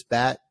and his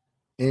bat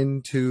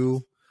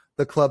into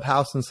the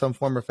clubhouse in some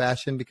form or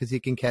fashion because he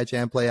can catch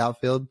and play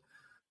outfield.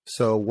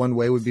 So one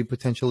way would be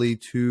potentially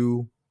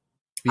to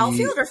be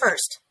outfield or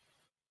first?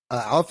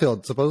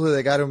 Outfield. Supposedly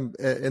they got him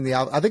in the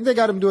out. I think they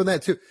got him doing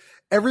that too.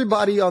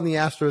 Everybody on the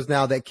Astros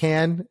now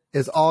that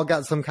is all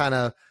got some kind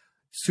of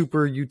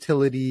super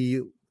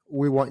utility.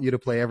 We want you to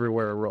play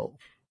everywhere role.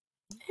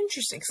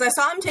 Interesting. Because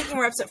I saw him taking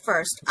reps at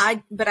first.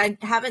 But I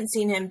haven't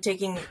seen him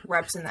taking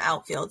reps in the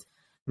outfield.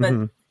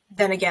 But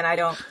then again, I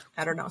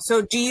don't know.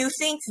 So do you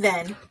think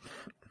then?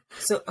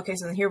 So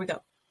then here we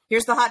go.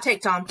 Here's the hot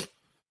take, Tom.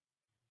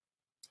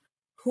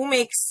 Who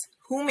makes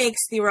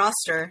the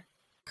roster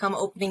come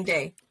opening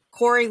day?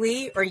 Corey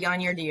Lee or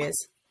Yainer Diaz?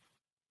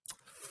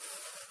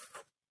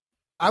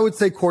 I would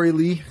say Corey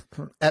Lee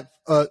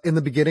in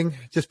the beginning,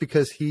 just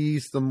because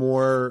he's the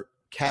more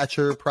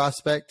catcher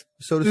prospect,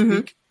 so to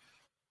speak.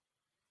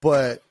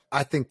 But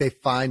I think they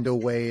find a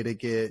way to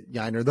get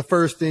Yainer. The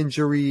first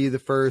injury, the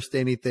first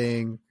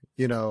anything,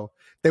 they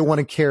want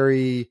to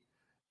carry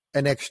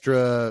an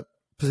extra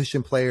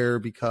position player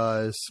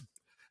because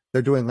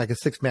they're doing like a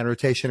 6-man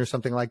rotation or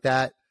something like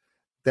that.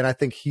 Then I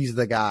think he's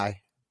the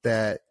guy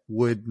that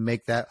would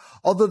make that.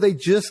 Although they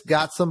just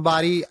got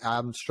somebody,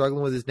 I'm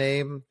struggling with his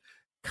name,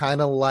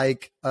 kind of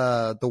like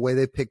the way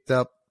they picked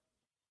up.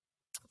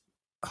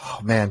 Oh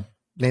man,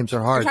 names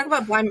are hard. Are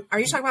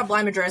you talking about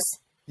Bly Madris?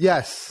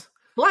 Yes.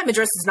 Bly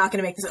Madris is not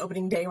going to make this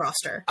opening day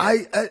roster.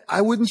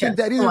 I wouldn't think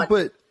that either,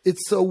 but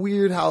it's so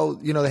weird how,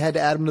 they had to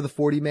add him to the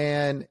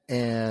 40-man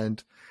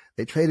and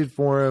they traded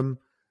for him.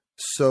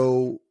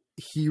 So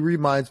he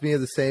reminds me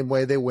of the same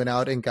way they went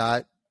out and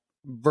got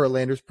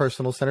Verlander's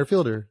personal center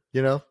fielder,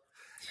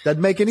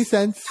 Doesn't make any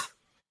sense.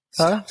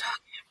 Huh?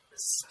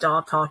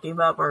 Stop talking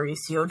about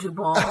Mauricio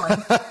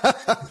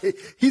Dubon.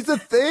 He's a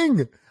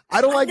thing. I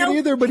don't like it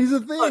either, but he's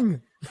a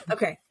thing. Look,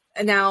 okay.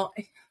 And now,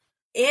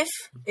 if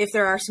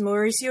there are some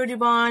Mauricio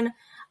Dubon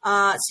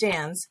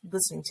stands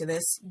listening to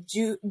this,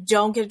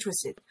 don't get it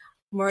twisted.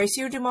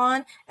 Mauricio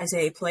Dubon as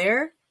a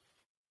player,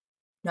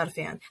 not a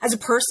fan. As a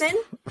person,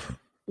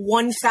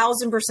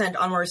 1,000%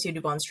 on Mauricio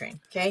Dubon's train.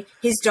 Okay,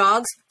 his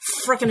dog's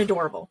freaking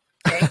adorable.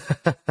 Okay,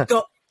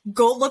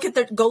 go look at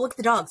the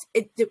dogs.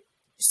 It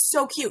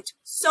so cute,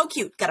 so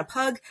cute. Got a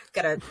pug,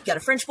 got a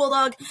French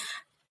bulldog.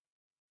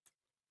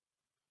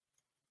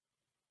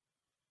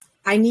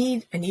 I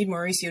need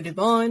Mauricio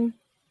Dubon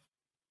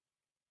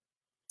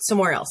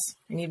somewhere else.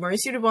 I need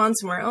Mauricio Dubon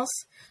somewhere else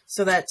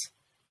so that,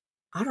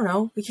 I don't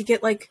know, we could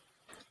get like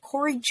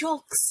Corey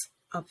Julks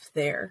up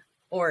there.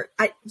 Or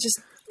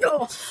Mauricio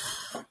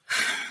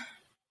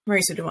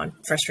Dubon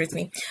frustrates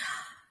me.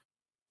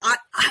 I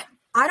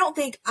don't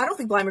think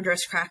Bly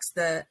Madris cracks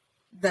the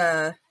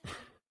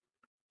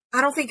I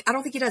don't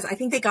think he does. I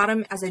think they got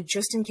him as a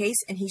just in case,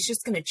 and he's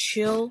just gonna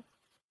chill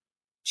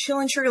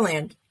in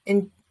Sugarland.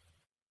 And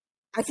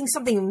I think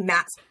something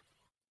massive.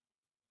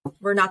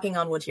 We're knocking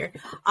on wood here.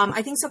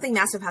 I think something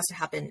massive has to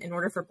happen in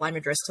order for Bly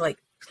Madris to like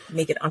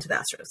make it onto the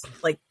Astros.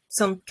 Like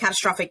some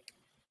catastrophic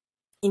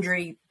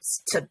injury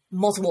to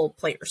multiple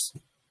players,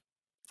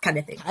 kind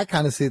of thing. I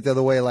kind of see it the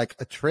other way, like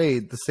a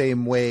trade, the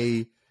same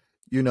way,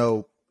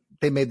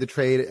 they made the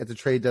trade at the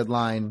trade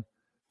deadline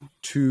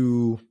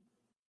to,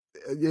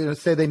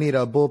 say they need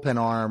a bullpen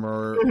arm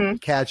or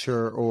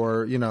catcher,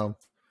 or,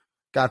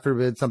 God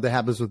forbid something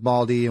happens with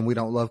Maldi and we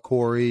don't love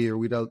Corey or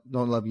we don't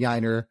love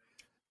Yiner,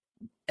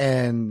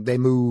 and they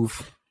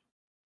move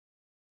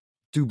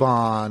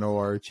Dubon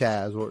or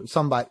Chaz or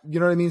somebody, you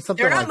know what I mean?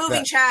 Something They're not like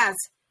moving that. Chaz.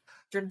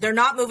 They're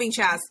not moving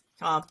Chaz.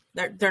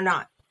 They're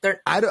not.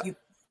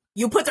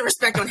 You put the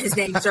respect on his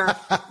name, sir.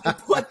 You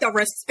put the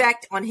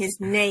respect on his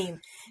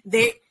name.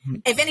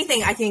 If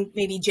anything, I think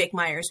maybe Jake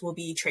Myers will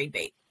be trade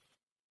bait.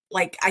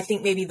 Like, I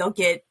think maybe they'll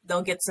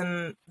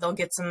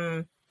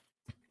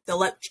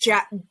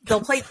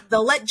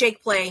let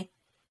Jake play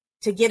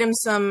to get him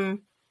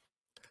some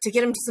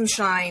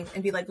shine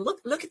and be like,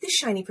 look at this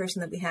shiny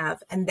person that we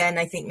have. And then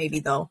I think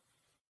maybe they'll.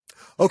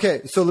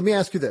 Okay. So let me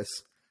ask you this.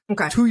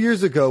 Okay. 2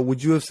 years ago,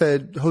 would you have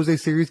said Jose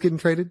Siri's getting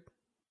traded?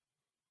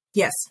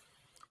 Yes.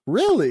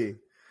 Really?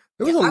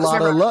 There was a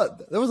lot of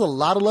love. There was a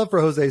lot of love for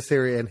Jose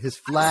Siri and his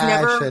flash,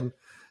 I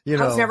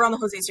was never on the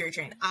Jose Siri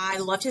train. I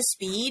loved his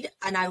speed,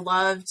 and I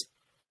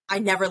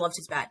never loved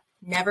his bat.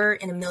 Never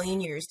in a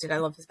million years did I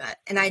love his bat.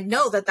 And I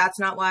know that that's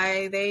not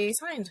why they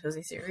signed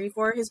Jose Siri,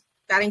 for his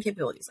batting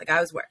capabilities. Like, I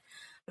was aware,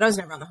 but I was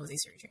never on the Jose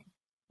Siri train.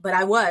 But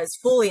I was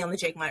fully on the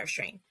Jake Myers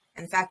train.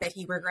 And the fact that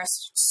he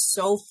regressed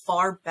so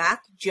far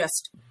back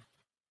just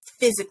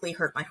physically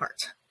hurt my heart.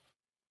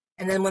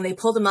 And then when they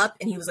pulled him up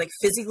and he was like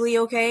physically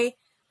okay,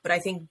 but I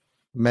think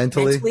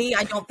mentally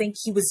I don't think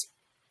he was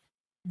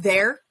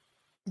there,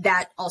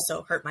 that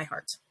also hurt my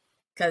heart.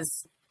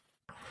 Because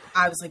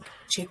I was like,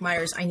 Jake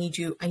Myers, I need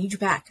you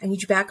back. I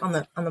need you back I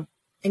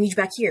need you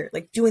back here,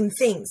 like doing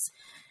things.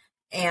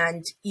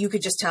 And you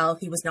could just tell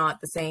he was not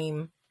the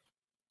same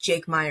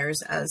Jake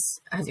Myers as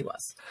he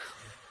was.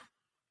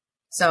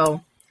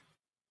 So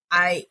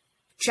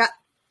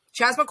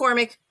Chas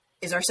McCormick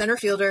is our center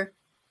fielder.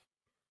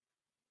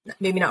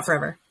 Maybe not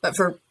forever, but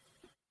for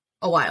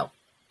a while.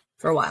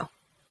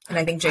 And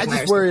I think Jake Myers.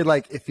 I just worry,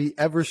 like, if he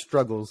ever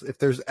struggles, if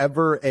there's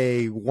ever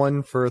a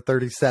 1 for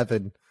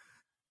 37,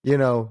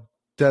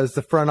 does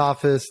the front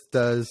office,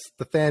 does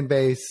the fan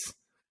base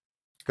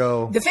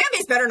go? The fan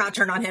base better not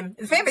turn on him.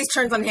 If the fan base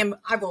turns on him,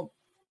 I will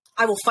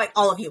fight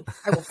all of you.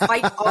 I will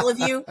fight all of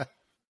you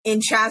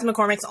in Chas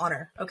McCormick's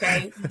honor.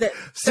 Okay.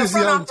 Susie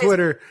on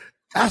Twitter,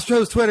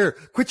 Astros Twitter,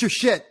 quit your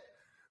shit.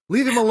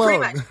 Leave him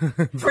alone.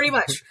 Pretty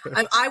much.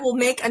 I will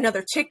make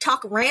another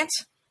TikTok rant,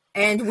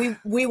 and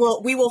we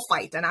will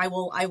fight, and I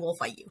will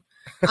fight you.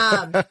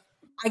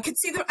 I could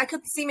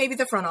see maybe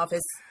the front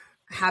office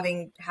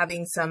having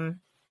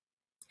some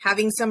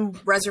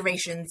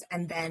reservations,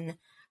 and then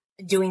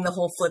doing the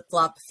whole flip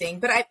flop thing.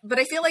 But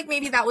I feel like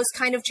maybe that was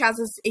kind of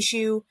Chaz's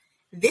issue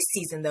this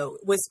season, though,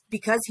 was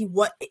because he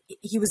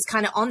was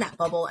kind of on that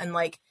bubble, and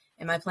like,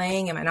 am I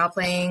playing? Am I not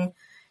playing?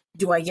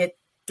 Do I get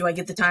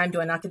the time?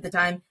 Do I not get the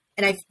time?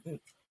 And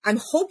I'm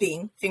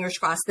hoping, fingers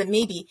crossed, that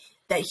maybe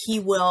that he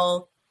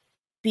will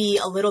be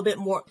a little bit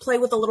more, play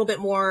with a little bit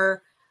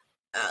more,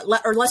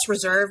 or less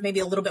reserve,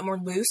 maybe a little bit more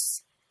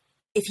loose,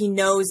 if he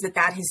knows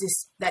that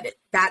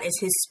is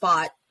his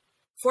spot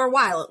for a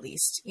while at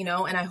least, And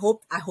I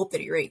hope that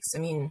he rakes. I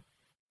mean,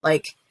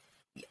 like,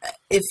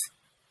 if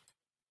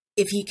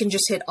he can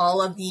just hit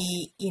all of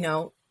the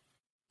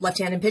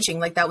left-handed pitching,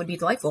 like, that would be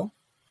delightful.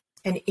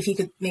 And if he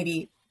could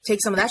maybe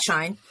take some of that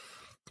shine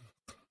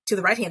to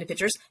the right-handed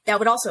pitchers, that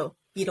would also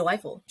be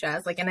delightful,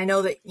 Jazz. Like, and I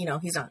know that,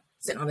 he's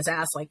sitting on his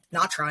ass, like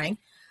not trying.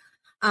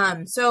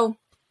 So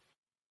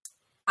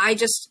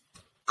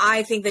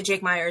I think that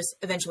Jake Myers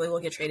eventually will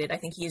get traded. I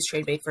think he is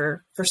trade bait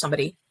for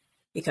somebody,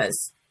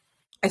 because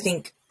I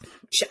think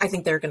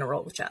they're going to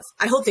roll with Chaz.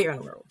 I hope they're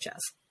going to roll with Chaz,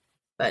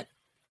 but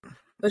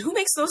who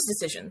makes those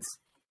decisions?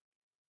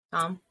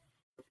 Tom?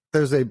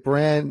 There's a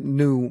brand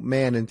new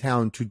man in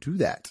town to do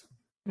that.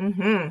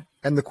 Mm-hmm.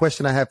 And the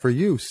question I have for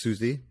you,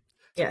 Susie,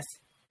 yes,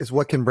 is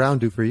what can Brown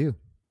do for you?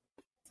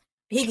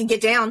 He can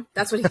get down.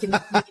 That's what he can.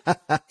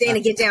 Dana,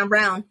 get down,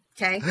 Brown.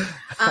 Okay.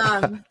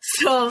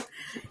 So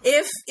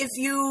if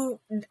you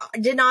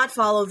did not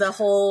follow the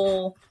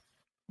whole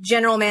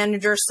general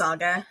manager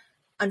saga,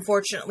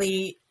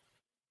 unfortunately,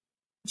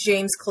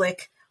 James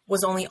Click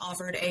was only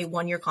offered a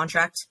 1-year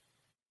contract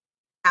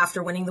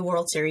after winning the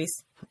World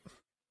Series,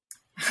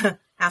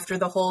 after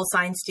the whole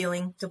sign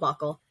stealing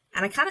debacle.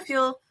 And I kind of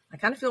feel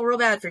real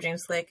bad for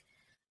James Click,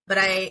 but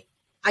I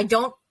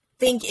don't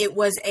think it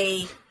was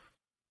a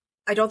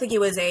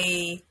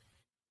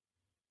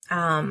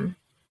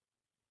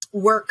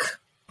work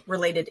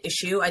related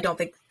issue. I don't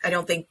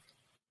think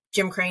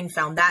Jim Crane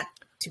found that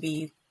to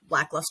be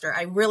lackluster.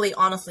 I really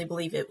honestly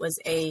believe it was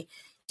a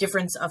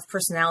difference of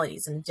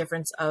personalities and a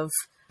difference of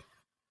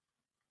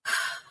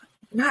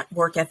not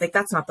work ethic.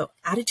 That's not the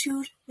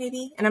attitude,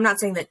 maybe. And I'm not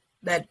saying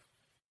that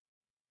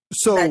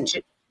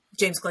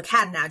James Click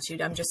had an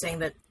attitude. I'm just saying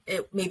that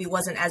it maybe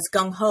wasn't as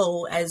gung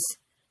ho as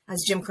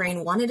Jim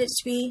Crane wanted it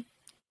to be.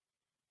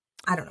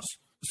 I don't know.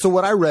 So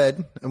what I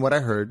read and what I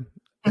heard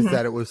is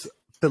that it was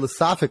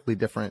philosophically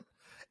different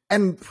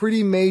and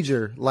pretty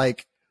major,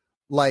 like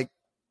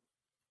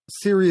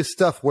serious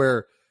stuff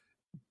where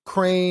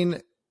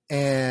Crane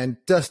and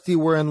Dusty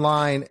were in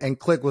line and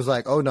Click was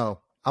like, oh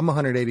no, I'm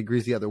 180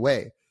 degrees the other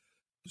way.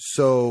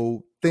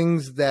 So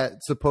things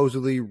that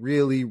supposedly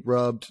really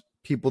rubbed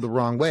people the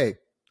wrong way.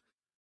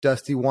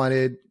 Dusty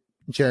wanted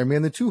Jeremy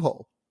in the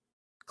 2-hole.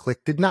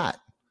 Click did not.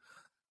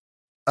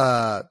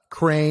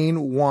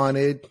 Crane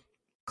wanted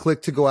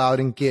Click to go out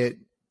and get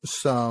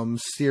some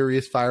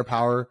serious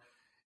firepower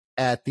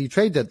at the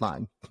trade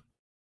deadline.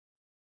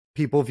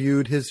 People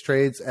viewed his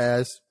trades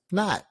as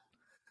not.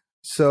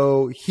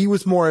 So he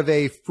was more of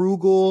a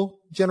frugal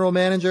general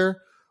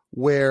manager,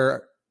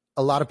 where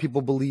a lot of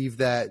people believe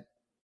that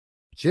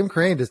Jim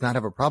Crane does not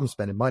have a problem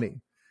spending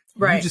money.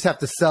 Right. You just have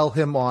to sell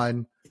him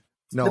on,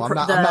 no, I'm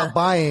not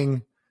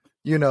buying,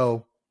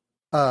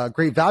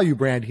 Great Value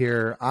brand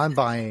here. I'm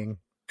buying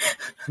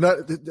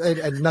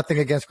and nothing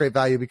against Great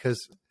Value,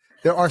 because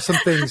there are some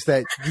things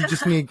that you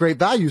just need Great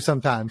Value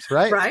sometimes,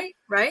 right?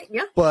 Right,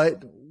 yeah.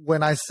 But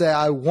when I say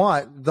I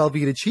want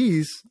Velveeta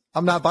cheese,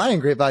 I'm not buying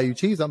Great Value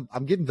cheese. I'm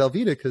getting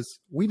Velveeta because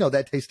we know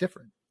that tastes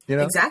different.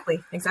 Exactly.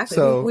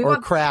 So we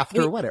want Kraft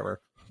or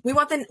whatever. We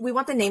want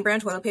the name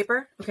brand toilet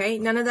paper. Okay,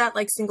 none of that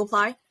like single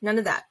ply. None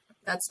of that.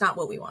 That's not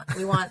what we want.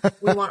 We want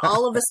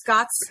all of the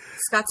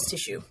Scott's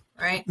tissue.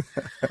 Right.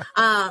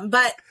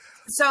 But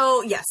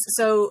so yes,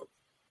 so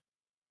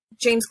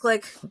James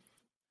Click.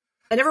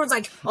 And everyone's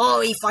like, oh,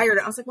 he fired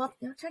it. I was like, well,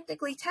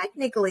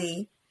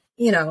 technically,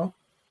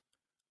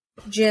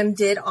 Jim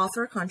did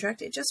offer a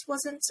contract. It just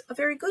wasn't a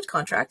very good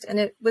contract. And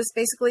it was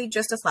basically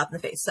just a slap in the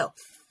face. So,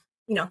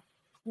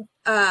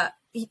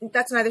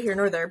 that's neither here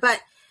nor there.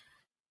 But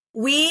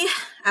we,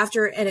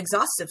 after an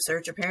exhaustive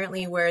search,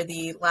 apparently, where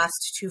the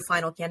last 2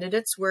 final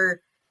candidates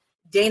were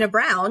Dana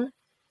Brown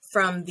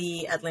from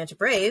the Atlanta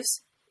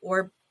Braves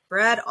or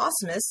Brad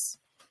Ausmus,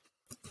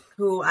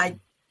 who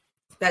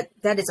that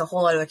is a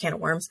whole other can of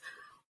worms.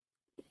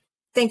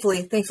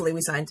 Thankfully, we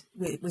signed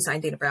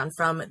Dana Brown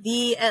from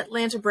the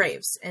Atlanta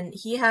Braves, and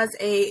he has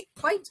a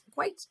quite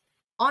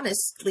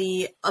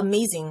honestly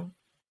amazing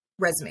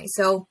resume.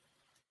 So,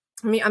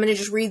 I'm going to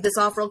just read this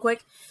off real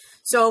quick.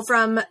 So,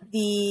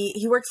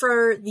 he worked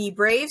for the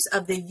Braves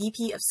of the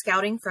VP of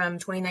Scouting from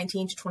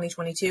 2019 to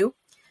 2022.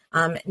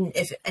 And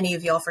if any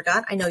of y'all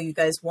forgot, I know you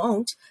guys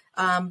won't.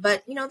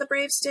 But the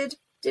Braves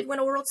did win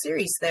a World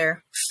Series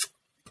there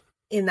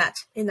in that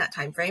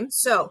time frame.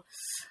 So.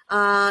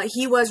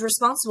 He was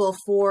responsible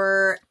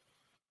for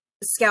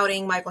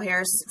scouting Michael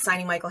Harris,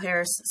 signing Michael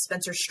Harris,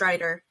 Spencer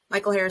Strider.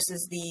 Michael Harris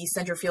is their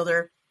center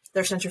fielder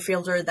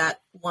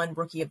that won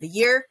Rookie of the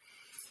Year,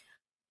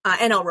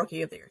 NL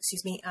Rookie of the Year,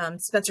 excuse me.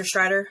 Spencer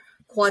Strider,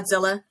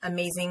 Quadzilla,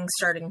 amazing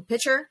starting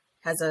pitcher,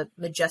 has a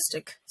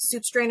majestic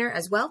soup strainer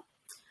as well.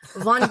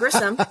 Vaughn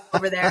Grissom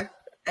over there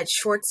at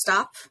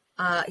shortstop.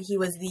 He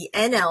was the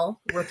NL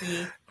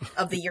Rookie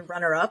of the Year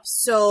runner-up.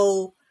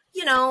 So,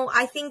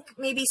 I think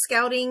maybe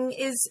scouting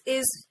is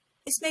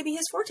maybe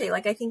his forte.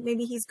 Like, I think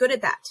maybe he's good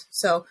at that.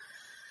 So,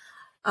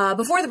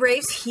 before the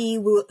Braves, he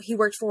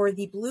worked for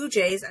the Blue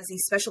Jays as a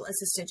special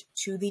assistant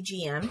to the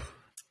GM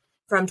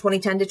from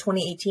 2010 to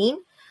 2018.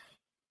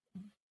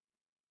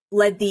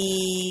 Led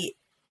the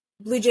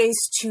Blue Jays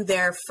to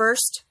their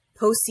first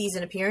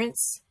postseason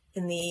appearance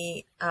since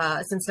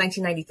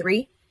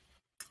 1993.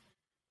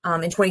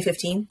 In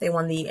 2015, they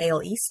won the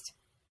AL East.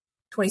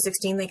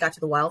 2016, they got to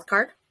the wild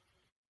card.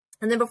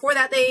 And then before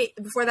that,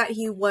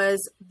 he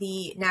was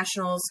the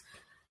Nationals,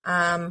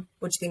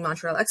 which the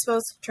Montreal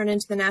Expos turned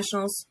into the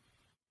Nationals.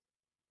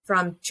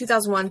 from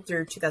 2001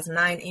 through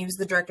 2009, and he was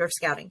the director of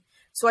scouting.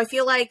 So I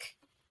feel like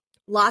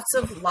lots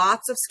of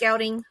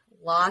scouting,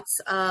 lots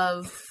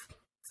of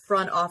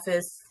front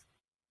office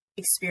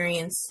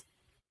experience.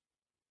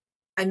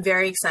 I'm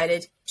very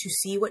excited to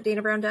see what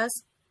Dana Brown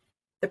does.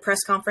 The press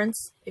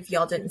conference, if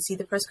y'all didn't see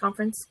the press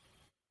conference,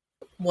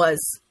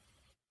 was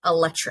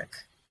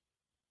electric.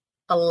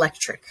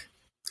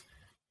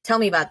 Tell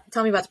me about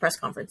the press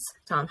conference,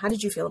 Tom. How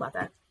did you feel about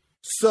that?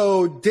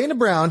 So Dana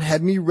Brown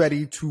had me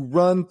ready to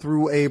run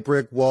through a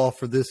brick wall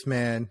for this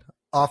man.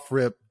 Off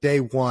rip, day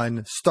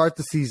one, start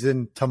the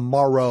season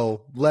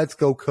tomorrow. Let's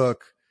go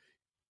cook.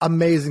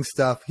 Amazing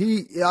stuff.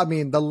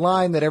 The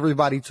line that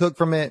everybody took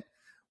from it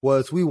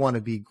was, we want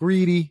to be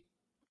greedy,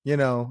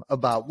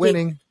 about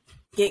winning.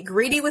 Get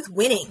greedy with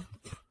winning.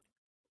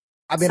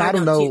 I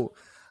don't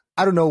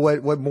know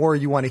what more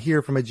you want to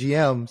hear from a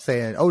GM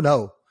saying, oh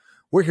no,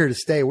 we're here to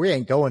stay. We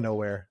ain't going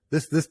nowhere.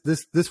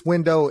 This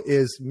window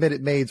is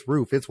Minute Maid's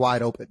roof. It's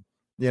wide open,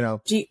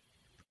 He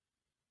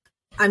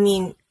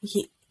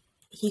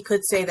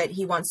could say that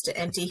he wants to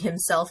empty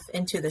himself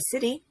into the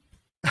city.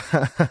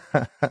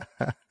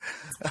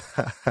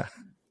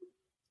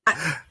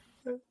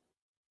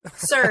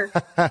 Sir,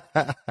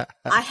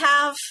 I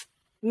have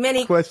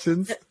many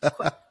questions.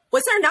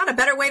 Was there not a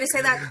better way to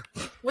say that?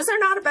 Was there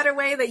not a better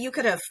way that you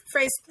could have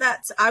phrased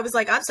that? I was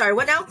like, I'm sorry,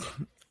 what now?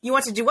 You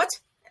want to do what?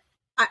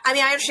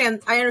 I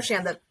understand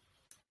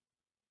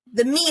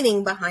the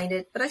meaning behind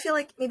it, but I feel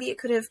like maybe it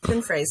could have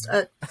been phrased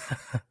a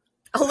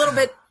little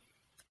bit.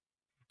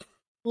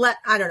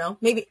 I don't know.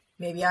 Maybe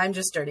I'm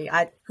just dirty.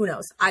 Who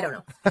knows? I don't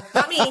know.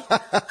 Not me.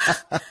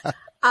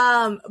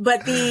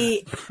 But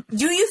do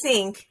you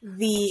think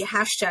the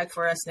hashtag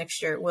for us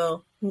next year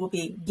will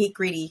be get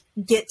greedy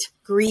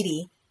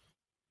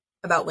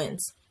about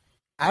wins?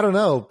 I don't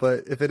know,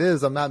 but if it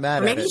is, I'm not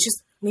mad or at it.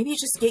 Maybe you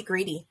just get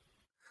greedy.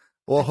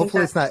 Well,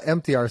 hopefully it's not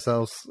empty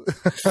ourselves.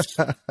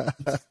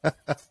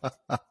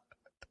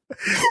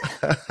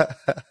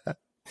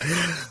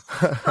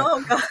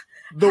 Oh God.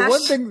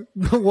 Hashtag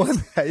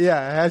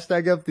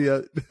empty.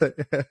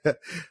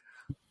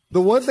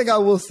 The one thing I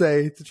will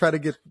say to try to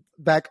get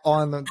back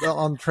on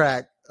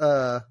track,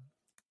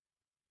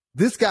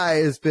 this guy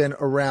has been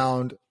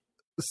around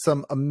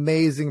some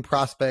amazing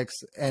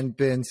prospects and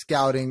been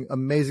scouting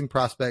amazing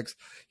prospects.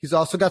 He's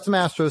also got some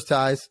Astros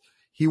ties.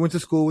 He went to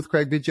school with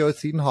Craig Biggio at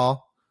Seton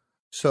Hall.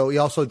 So he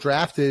also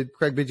drafted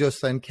Craig Biggio's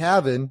son,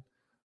 Kevin,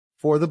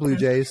 for the Blue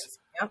Jays.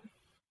 Yep.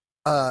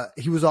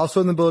 He was also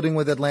in the building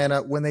with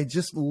Atlanta when they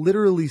just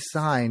literally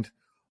signed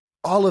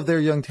all of their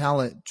young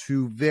talent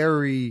to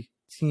very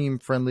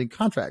team-friendly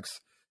contracts.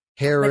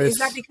 Harris. But is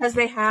that because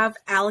they have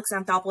Alex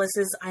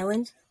Anthopoulos'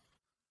 island?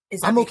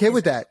 I'm okay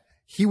with that.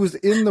 He was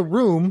in the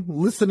room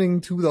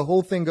listening to the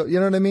whole thing go. You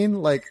know what I mean?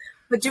 Like,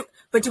 but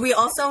do we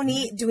also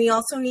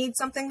need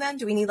something then?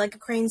 Do we need like a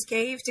Crane's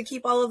Cave to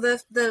keep all of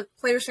the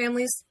players'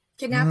 families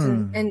kidnapped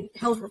and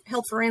held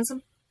for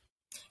ransom?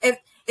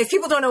 If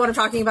people don't know what I'm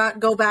talking about,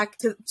 go back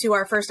to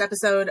our first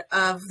episode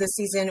of the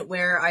season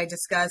where I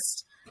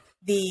discussed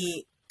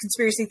the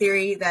conspiracy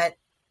theory that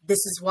this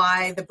is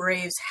why the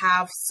Braves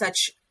have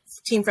such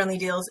team-friendly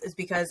deals, is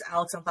because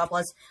Alex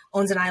Anthopoulos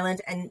owns an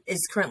island and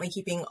is currently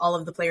keeping all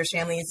of the players'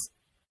 families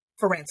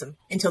for ransom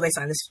until they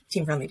sign this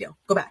team-friendly deal.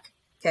 Go back.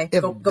 Okay.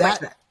 Go back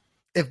to that.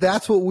 If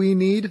that's what we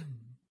need,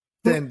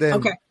 then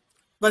okay.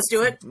 Let's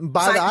do it.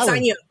 Buy the island.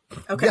 Sign you.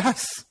 Okay.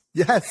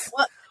 Yes.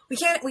 Well, we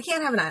can't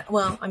have an island.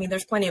 Well, I mean,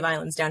 there's plenty of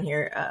islands down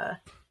here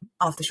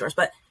off the shores,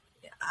 but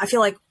I feel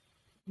like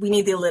we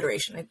need the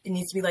alliteration. It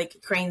needs to be like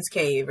Crane's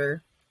Cave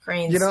or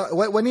Crane's. You know,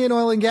 when you're an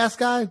oil and gas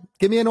guy,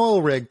 give me an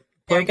oil rig.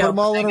 Put them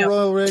all in a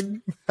oil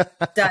rig.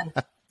 Done.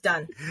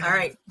 All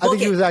right. I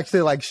think he was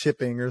actually like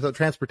shipping or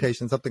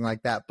transportation, something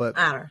like that. But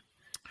I don't know.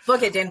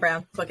 Book it, Dan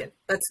Brown. Book it.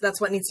 That's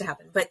what needs to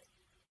happen. But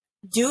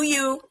do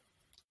you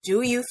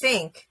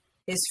think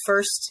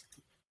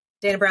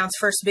Dana Brown's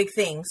first big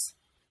things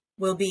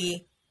will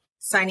be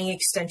signing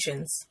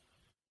extensions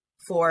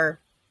for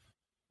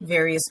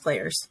various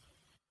players?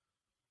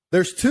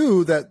 There's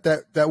two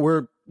that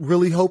we're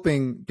really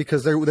hoping,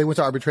 because they went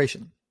to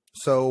arbitration.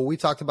 So we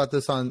talked about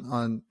this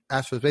on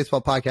Astros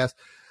Baseball Podcast.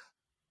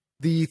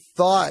 The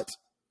thought,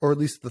 or at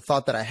least the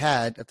thought that I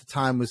had at the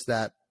time, was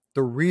that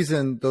the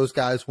reason those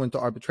guys went to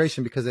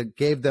arbitration because it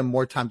gave them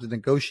more time to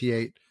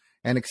negotiate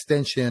an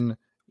extension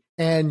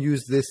and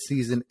use this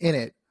season in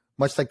it,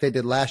 much like they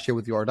did last year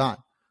with Jordan.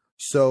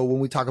 So when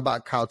we talk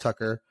about Kyle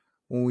Tucker,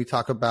 when we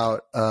talk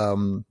about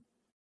Christian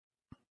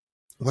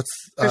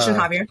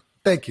Javier.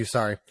 Thank you.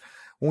 Sorry.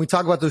 When we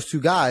talk about those two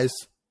guys,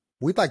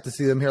 we'd like to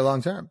see them here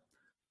long term.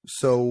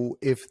 So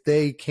if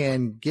they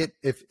can get,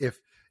 if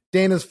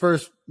Dana's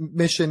first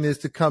mission is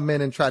to come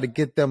in and try to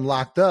get them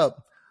locked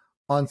up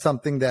on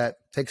something that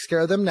takes care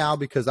of them now,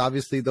 because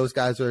obviously those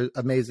guys are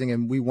amazing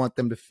and we want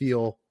them to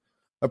feel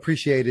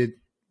appreciated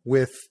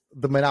with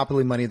the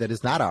monopoly money that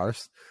is not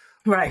ours.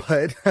 Right.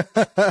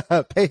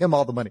 But pay him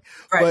all the money.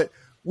 Right. But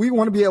we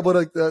want to be able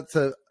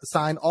to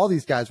sign all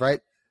these guys,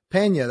 right?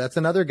 Pena, that's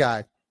another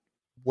guy.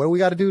 What do we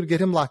got to do to get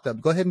him locked up?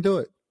 Go ahead and do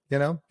it, you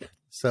know?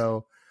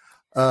 So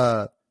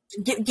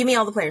Give me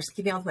all the players.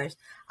 Give me all the players.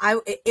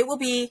 It will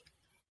be.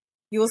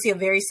 You will see a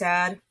very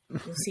sad.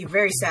 You'll see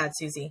very sad,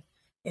 Susie,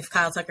 if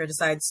Kyle Tucker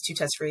decides to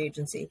test free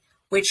agency,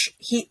 which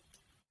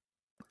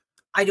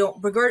I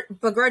don't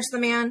begrudge the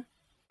man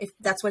if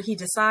that's what he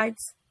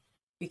decides,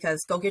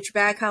 because go get your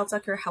bag, Kyle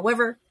Tucker.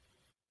 However,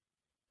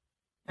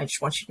 I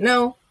just want you to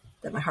know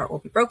that my heart will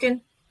be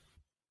broken.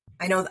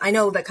 I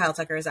know that Kyle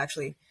Tucker is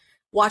actually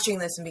watching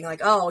this and being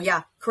like, oh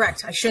yeah,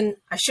 correct. I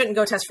shouldn't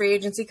go test free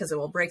agency because it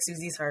will break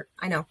Susie's heart.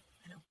 I know.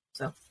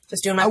 So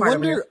just doing my part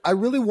over here. I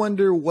really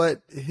wonder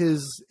what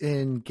his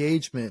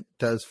engagement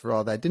does for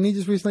all that. Didn't he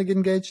just recently get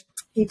engaged?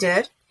 He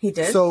did.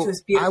 So to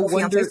his beautiful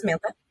fiancée,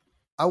 Samantha.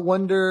 I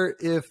wonder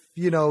if,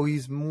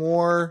 he's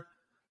more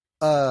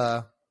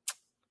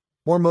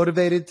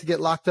motivated to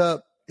get locked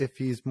up, if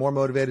he's more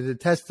motivated to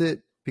test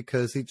it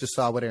because he just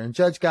saw what Aaron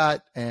Judge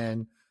got.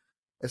 And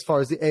as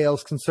far as the AL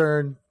is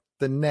concerned,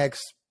 the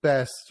next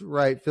best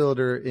right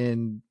fielder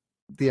in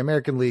the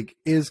American League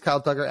is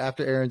Kyle Tucker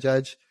after Aaron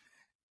Judge.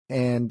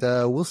 And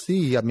we'll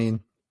see. I mean,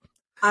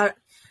 I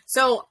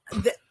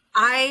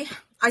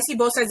see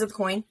both sides of the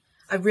coin.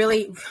 I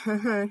really,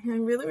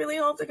 really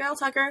hope that Kyle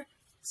Tucker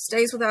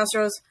stays with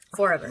Astros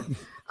forever.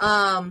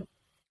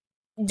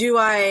 Do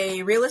I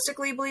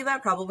realistically believe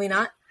that? Probably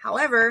not.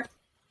 However,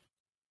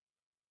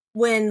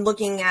 when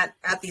looking at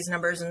these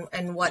numbers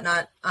and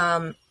whatnot,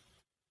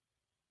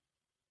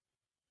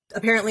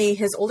 apparently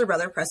his older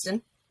brother,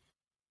 Preston,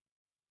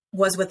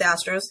 was with the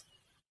Astros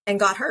and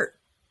got hurt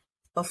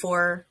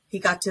before he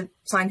got to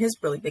sign his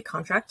really big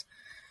contract.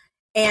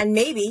 And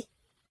maybe,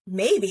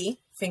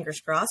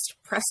 fingers crossed,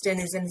 Preston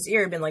is in his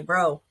ear been like,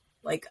 bro,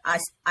 like,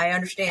 I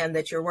understand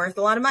that you're worth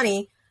a lot of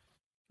money,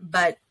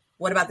 but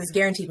what about this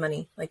guaranteed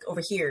money, like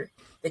over here,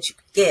 that you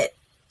could get?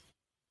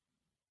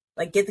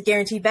 Like, get the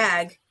guaranteed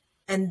bag,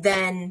 and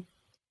then,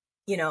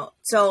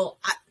 so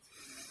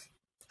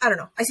I don't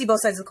know. I see both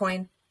sides of the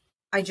coin.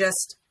 I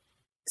just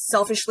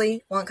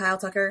selfishly want Kyle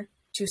Tucker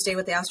to stay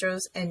with the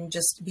Astros and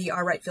just be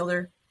our right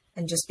fielder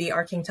and just be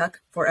our King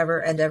Tuck forever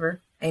and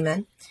ever.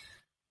 Amen.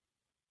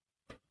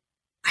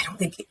 I don't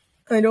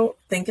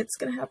think it's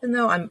going to happen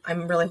though.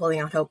 I'm really holding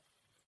out hope.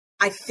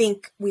 I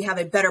think we have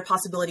a better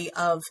possibility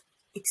of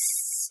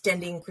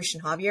extending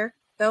Christian Javier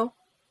though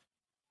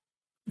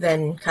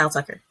than Kyle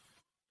Tucker.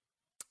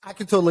 I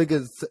could totally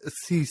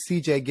see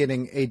CJ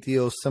getting a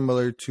deal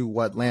similar to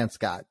what Lance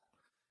got.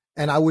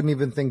 And I wouldn't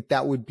even think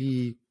that would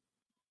be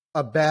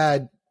a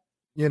bad,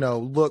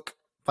 look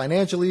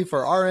financially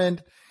for our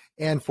end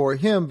and for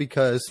him,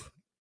 because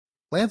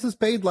Lance is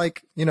paid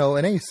like,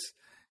 an ace.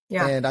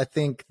 Yeah. And I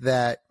think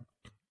that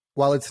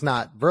while it's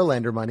not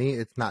Verlander money,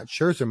 it's not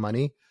Scherzer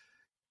money,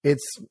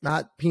 it's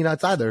not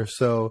peanuts either.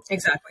 So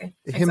exactly.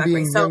 Him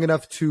being young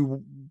enough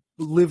to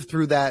live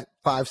through that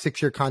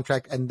 5-6 year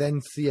contract and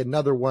then see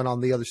another one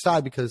on the other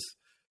side, because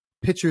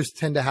pitchers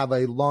tend to have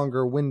a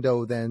longer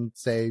window than,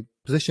 say,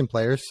 position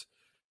players.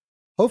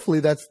 Hopefully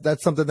that's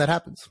something that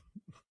happens.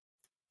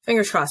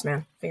 Fingers crossed,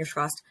 man. Fingers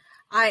crossed.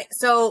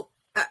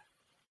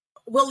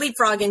 We'll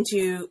leapfrog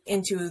into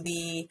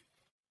the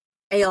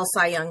AL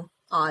Cy Young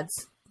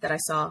odds that I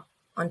saw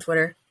on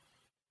Twitter.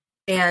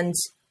 And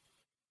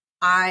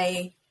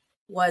I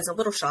was a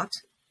little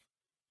shocked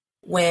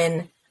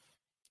when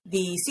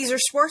the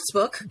Caesars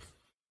Sportsbook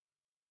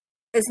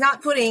is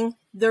not putting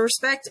the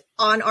respect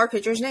on our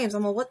pitchers' names.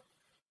 I'm like, what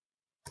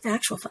the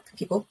actual fucking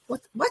people?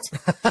 What?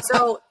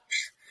 So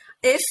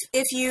if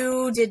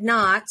you do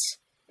not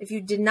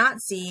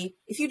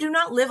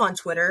live on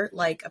Twitter,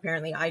 like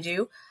apparently I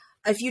do,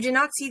 if you did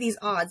not see these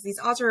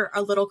odds are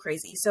a little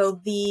crazy. So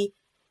the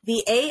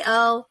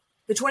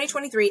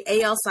 2023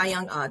 AL Cy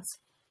Young odds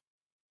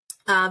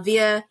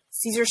via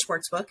Caesars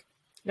Sportsbook.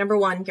 Number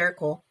 1, Garrett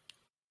Cole.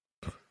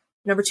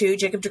 Number 2,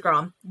 Jacob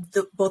deGrom.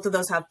 Both of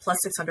those have plus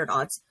 600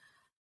 odds.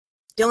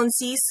 Dylan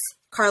Cease,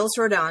 Carlos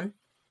Rodon,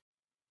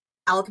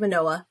 Alek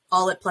Manoah,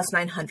 all at plus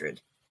 900.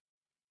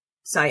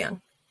 Cy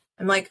Young.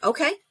 I'm like,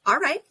 okay, all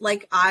right.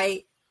 Like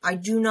I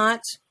do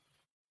not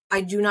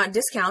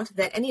discount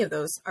that any of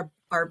those are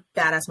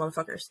badass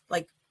motherfuckers.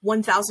 Like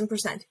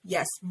 1000%.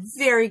 Yes.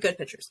 Very good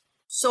pitchers.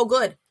 So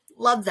good.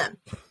 Love them.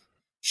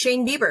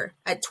 Shane Bieber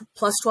at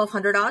plus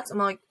 1200 odds. I'm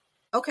like,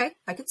 okay,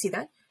 I could see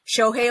that.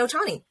 Shohei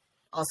Ohtani,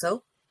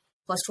 also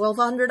plus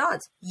 1200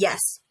 odds. Yes.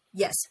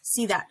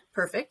 See that.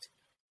 Perfect.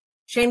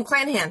 Shane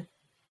McClanahan.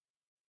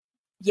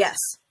 Yes.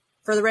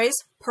 For the Rays.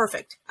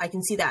 Perfect. I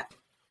can see that.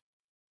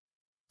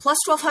 Plus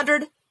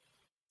 1200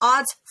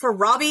 odds for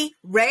Robbie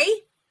Ray?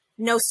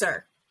 No,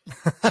 sir.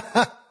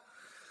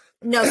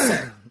 No,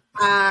 sir.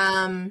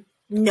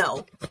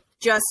 No.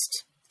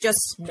 Just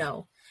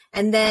no.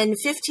 And then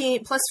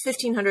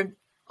 1500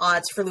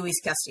 odds for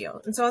Luis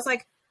Castillo. And so I was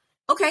like,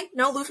 okay,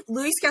 no,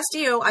 Luis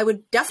Castillo, I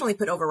would definitely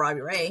put over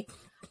Robbie Ray.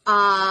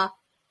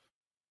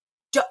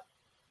 Did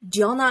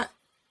y'all not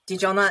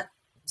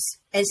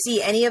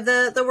see any of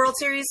the World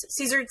Series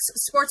Caesars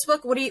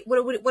Sportsbook?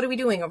 What are we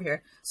doing over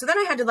here? So then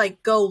I had to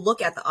go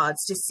look at the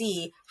odds to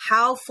see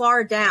how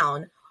far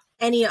down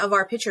any of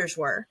our pitchers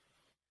were.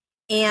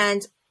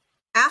 And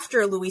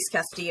after Luis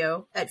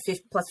Castillo at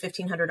plus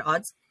 1500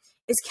 odds,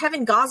 is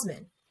Kevin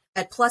Gausman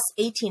at plus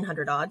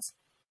 1,800 odds.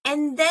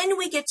 And then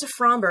we get to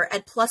Framber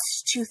at plus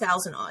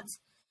 2,000 odds.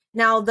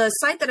 Now, the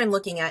site that I'm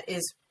looking at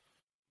is,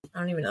 I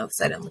don't even know the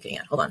site I'm looking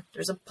at. Hold on.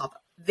 There's a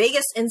pop-up.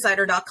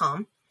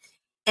 VegasInsider.com.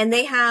 And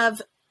they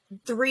have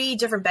 3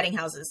 different betting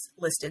houses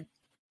listed.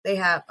 They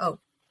have,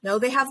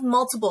 they have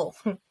multiple.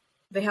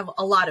 They have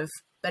a lot of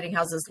betting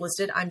houses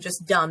listed. I'm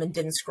just dumb and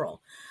didn't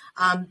scroll.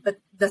 But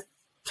the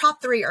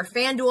top 3 are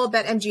FanDuel,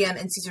 BetMGM,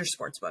 and Caesars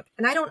Sportsbook.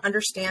 And I don't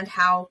understand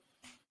how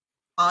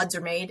odds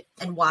are made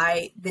and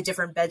why the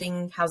different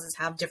betting houses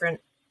have different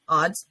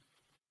odds.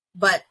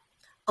 But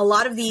a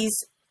lot of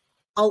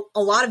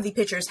the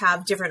pitchers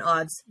have different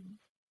odds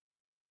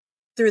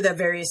through the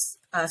various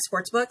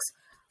sports books.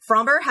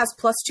 Framber has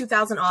plus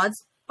 2,000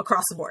 odds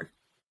across the board.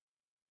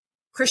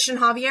 Christian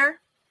Javier,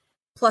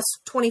 plus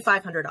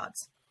 2,500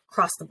 odds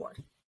across the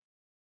board.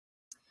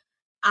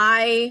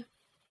 I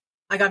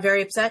got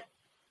very upset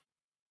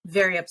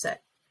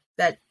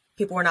that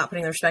people were not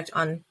putting the respect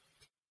on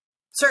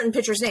certain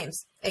pitchers'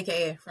 names,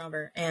 aka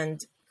Framber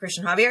and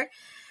Christian Javier,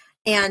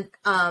 and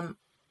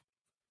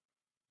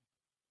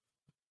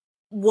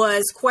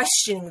was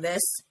questioning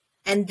this,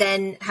 and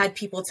then had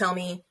people tell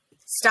me,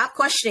 stop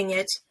questioning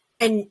it,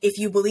 and if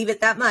you believe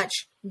it that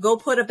much, go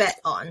put a bet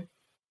on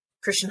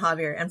Christian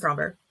Javier and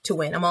Framber to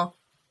win. I'm all,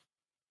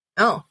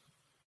 oh,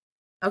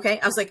 okay.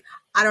 I was like,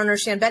 I don't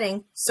understand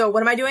betting. So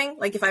what am I doing?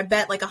 Like, if I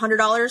bet like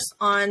 $100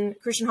 on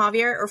Christian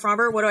Javier or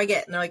Framber, what do I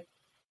get? And they're like,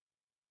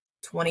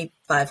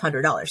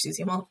 $2,500,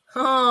 Susie. I'm all,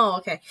 oh,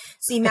 okay.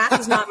 See, math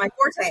is not my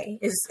forte,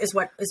 is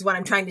what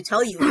I'm trying to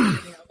tell you.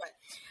 But,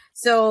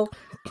 so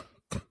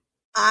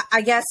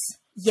I guess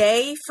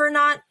yay for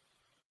not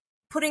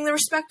putting the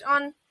respect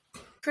on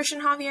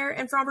Christian Javier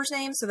and Framber's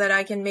name so that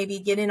I can maybe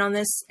get in on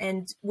this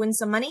and win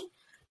some money.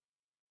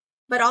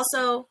 But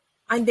also,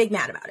 I'm big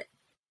mad about it.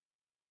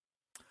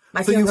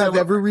 So you have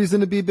every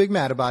reason to be big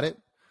mad about it.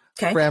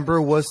 Okay.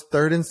 Framber was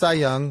 3rd in Cy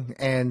Young,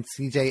 and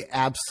CJ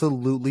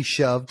absolutely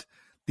shoved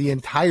the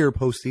entire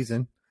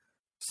postseason.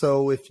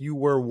 So if you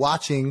were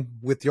watching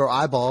with your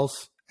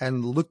eyeballs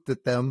and looked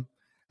at them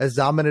as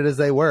dominant as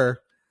they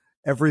were,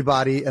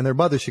 everybody and their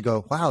mother should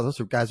go, wow, those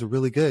guys are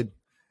really good.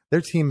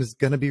 Their team is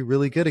going to be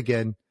really good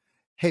again.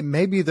 Hey,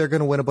 maybe they're going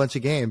to win a bunch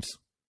of games.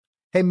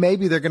 Hey,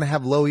 maybe they're going to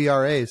have low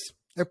ERAs.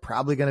 They're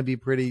probably going to be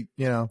probably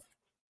going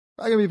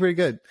to be pretty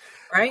good.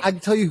 Right. I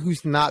can tell you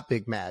who's not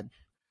big mad,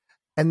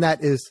 and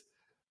that is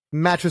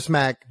Mattress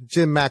Mac,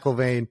 Jim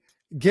McIlvaine.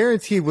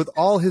 Guaranteed with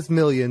all his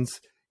millions,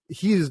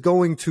 he is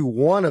going to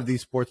one of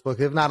these sportsbooks,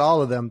 if not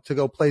all of them, to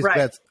go place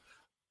bets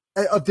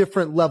of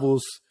different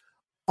levels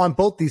on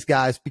both these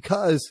guys,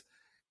 because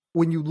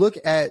when you look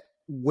at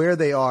where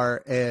they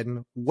are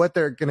and what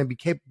they're going to be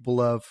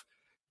capable of,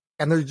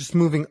 and they're just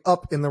moving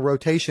up in the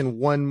rotation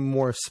one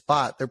more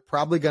spot, they're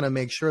probably going to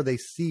make sure they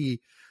see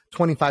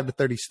 25 to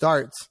 30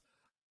 starts.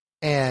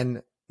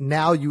 And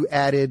now you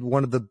added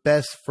one of the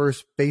best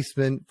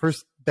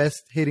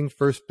best hitting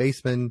first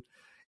baseman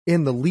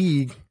in the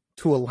league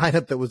to a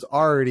lineup that was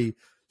already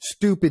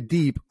stupid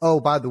deep. Oh,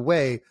 by the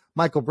way,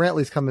 Michael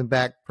Brantley's coming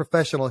back,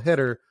 professional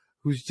hitter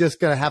who's just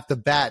going to have to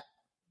bat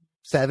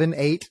 7,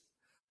 8.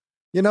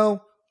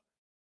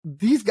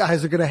 These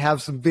guys are going to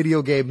have some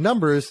video game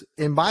numbers,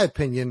 in my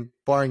opinion,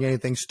 barring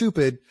anything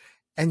stupid.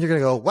 And you're going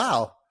to go,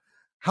 wow,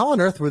 how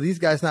on earth were these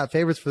guys not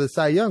favorites for the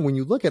Cy Young when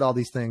you look at all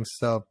these things?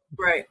 So,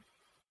 right.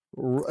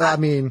 I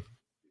mean,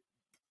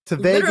 to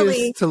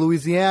Vegas, to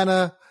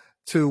Louisiana,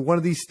 to one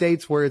of these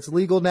states where it's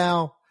legal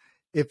now,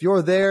 if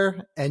you're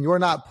there and you're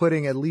not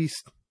putting at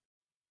least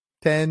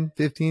 10,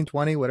 15,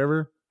 20,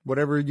 whatever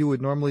you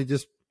would normally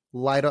just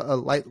light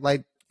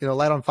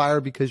on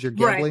fire because you're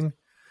gambling. Right.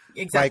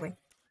 Exactly.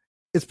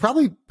 It's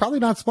probably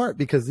not smart,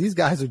 because these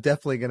guys are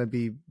definitely going to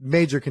be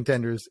major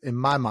contenders in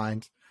my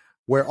mind,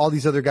 where all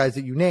these other guys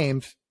that you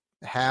named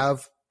have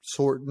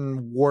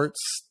certain warts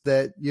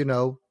that,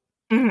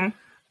 Mm-hmm.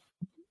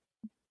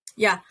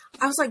 Yeah.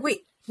 I was like,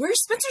 wait,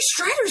 where's Spencer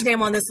Strider's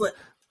name on this list?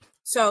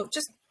 So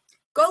just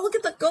go look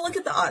at the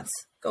odds.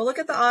 Go look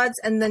at the odds,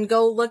 and then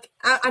go look.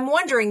 I'm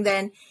wondering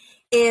then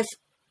if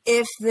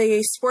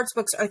the sports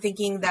books are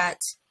thinking that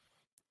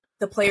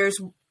the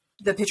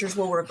pitchers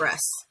will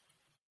regress,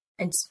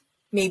 and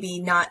maybe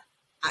not.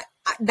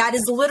 That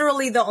is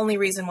literally the only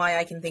reason why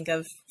I can think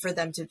of for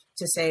them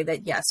to say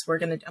that, yes, we're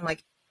going to, I'm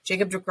like,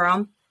 Jacob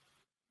deGrom,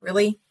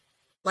 really?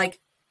 Like,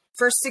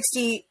 first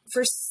 60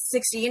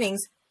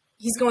 innings,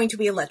 he's going to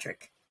be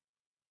electric.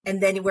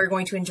 And then we're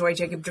going to enjoy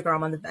Jacob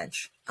deGrom on the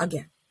bench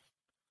again.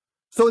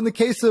 So in the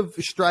case of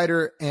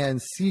Strider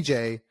and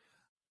CJ,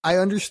 I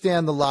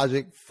understand the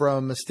logic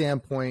from a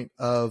standpoint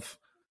of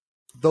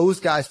those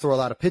guys throw a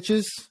lot of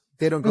pitches.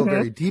 They don't go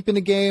very deep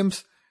into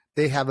games.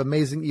 They have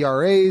amazing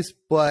ERAs,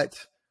 but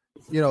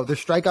their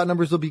strikeout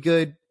numbers will be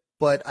good,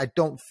 but I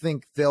don't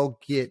think they'll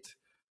get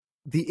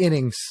the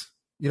innings.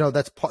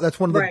 That's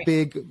one of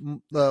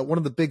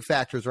the big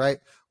factors, right?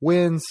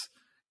 Wins,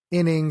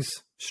 innings,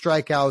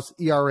 strikeouts,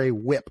 ERA,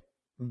 WHIP.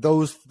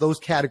 Those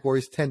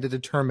categories tend to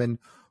determine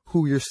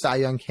who your Cy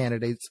Young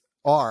candidates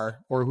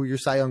are, or who your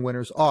Cy Young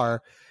winners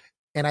are.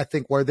 And I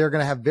think where they're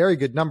going to have very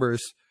good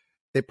numbers,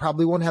 they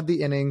probably won't have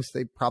the innings.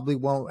 They probably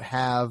won't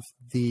have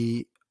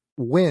the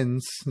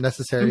wins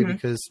necessary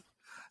because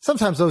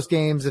sometimes those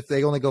games, if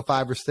they only go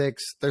 5 or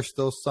 6, they're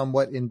still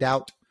somewhat in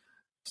doubt.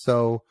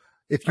 So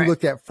if you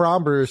looked at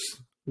Fromber's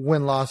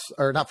win-loss,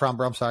 or not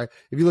Fromber, I'm sorry.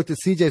 If you looked at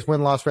CJ's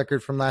win-loss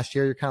record from last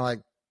year, you're kind of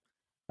like,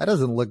 that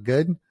doesn't look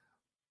good.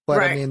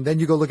 But I mean, then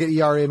you go look at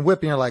ERA and WHIP,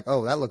 and you're like,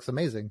 oh, that looks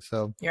amazing.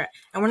 So yeah,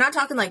 and we're not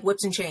talking like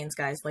whips and chains,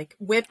 guys. Like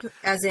WHIP,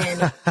 as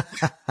in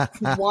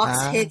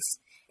walks, hits,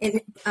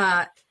 in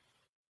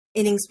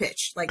innings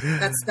pitch. Like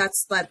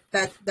that's that.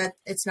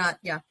 It's not.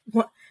 Yeah.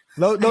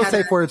 No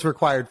safe words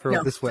required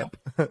for this WHIP.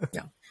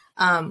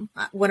 No.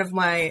 One of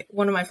my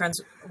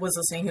friends was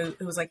listening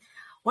who was like,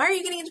 "Why are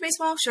you getting into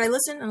baseball? Should I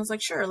listen?" And I was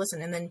like, "Sure,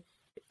 listen." And then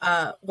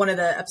one of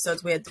the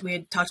episodes we had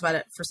talked about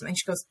it for something.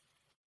 She goes,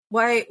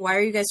 "Why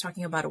are you guys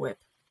talking about a WHIP?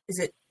 Is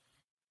it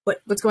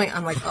what's going on?"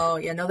 I'm like, "Oh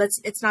yeah, no,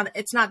 it's not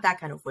that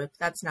kind of WHIP.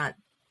 That's not.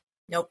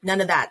 Nope,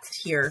 none of that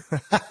here."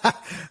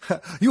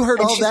 You heard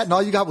all that, and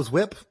all you got was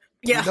WHIP.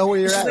 Yeah, you know where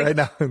you're at right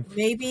now.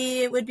 Maybe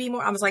it would be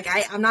more. I was like,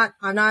 I'm not.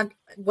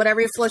 Whatever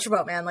you float your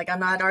boat, man. Like,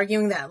 I'm not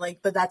arguing that. Like,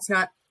 but that's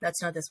not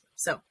this.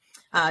 So,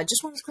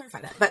 just wanted to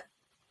clarify that. But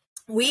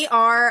we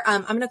are.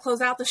 I'm going to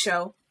close out the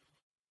show,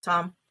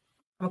 Tom.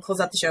 I'm going to close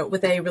out the show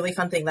with a really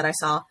fun thing that I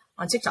saw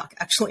on TikTok,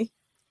 actually,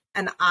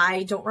 and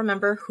I don't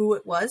remember who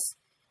it was.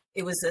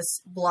 It was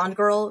this blonde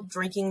girl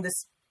drinking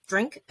this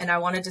drink, and I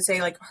wanted to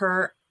say like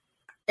her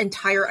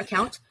entire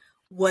account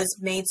was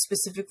made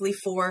specifically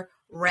for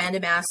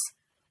random ass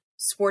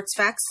sports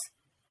facts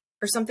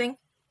or something.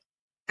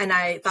 And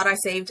I thought I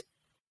saved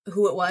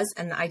who it was,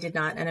 and I did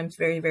not. And I'm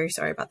very, very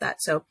sorry about that.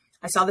 So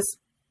I saw this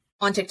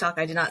on TikTok.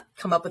 I did not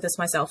come up with this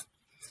myself.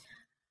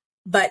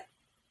 But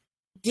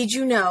did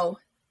you know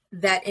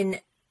that in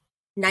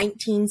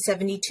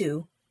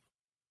 1972,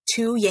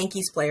 2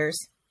 Yankees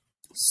players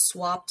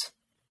swapped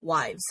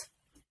wives?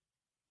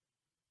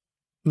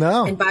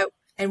 No.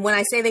 And when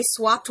I say they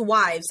swapped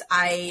wives,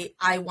 I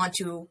want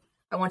to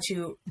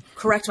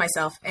correct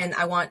myself, and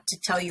I want to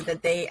tell you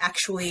that they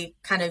actually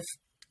kind of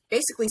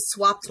basically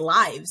swapped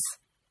lives.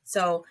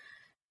 So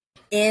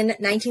in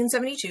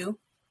 1972,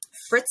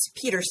 Fritz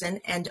Peterson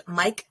and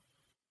Mike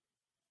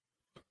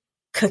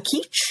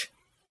Kekich,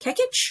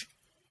 Kekich.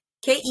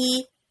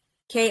 I'm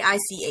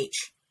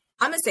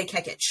going to say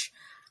Kekich.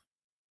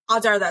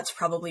 Odds are that's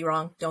probably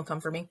wrong. Don't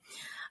come for me.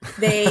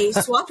 They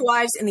swapped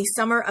wives in the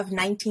summer of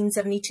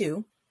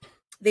 1972.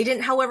 They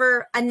didn't,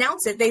 however,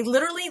 announce it. They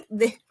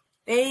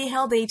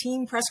held a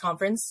team press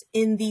conference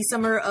in the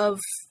summer of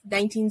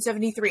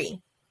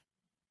 1973.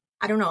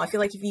 I don't know. I feel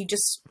like if you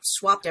just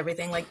swapped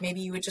everything, like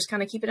maybe you would just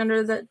kind of keep it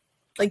under the,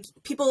 like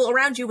people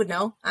around you would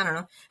know. I don't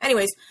know.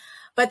 Anyways,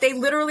 but they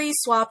literally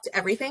swapped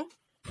everything.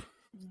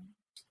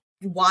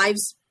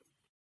 Wives,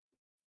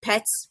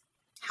 pets,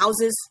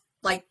 houses,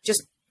 like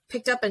just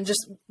picked up and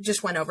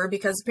just went over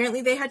because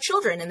apparently they had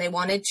children and they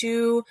wanted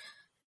to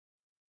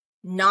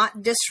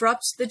not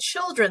disrupt the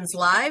children's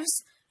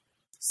lives.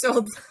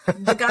 So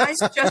the guys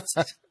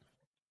just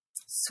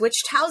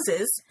switched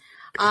houses.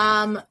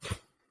 And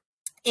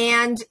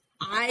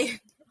I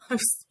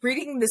was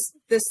reading this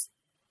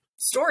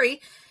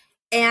story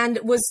and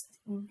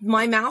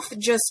my mouth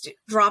just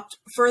dropped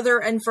further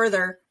and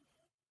further.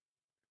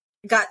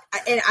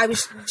 And I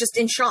was just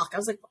in shock. I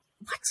was like,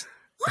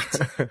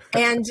 what?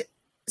 And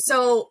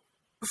so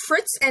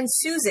Fritz and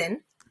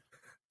Suzanne,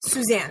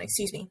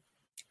 excuse me,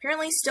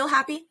 apparently still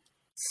happy,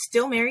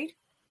 still married.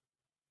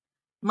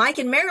 Mike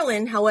and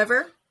Marilyn,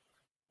 however,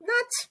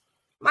 not.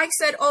 Mike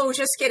said, "Oh,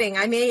 just kidding.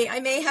 I may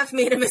have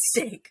made a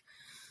mistake."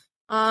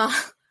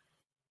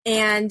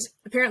 And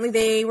apparently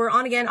they were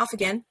on again, off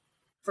again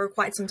for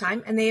quite some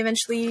time, and they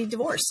eventually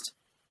divorced.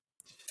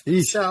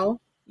 Eesh.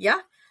 So, yeah.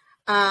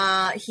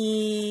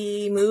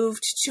 He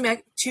moved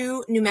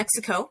to New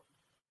Mexico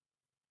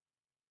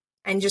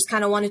and just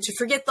kind of wanted to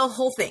forget the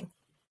whole thing.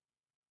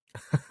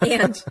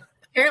 And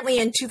apparently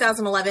in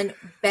 2011,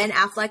 Ben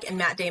Affleck and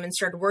Matt Damon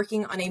started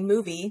working on a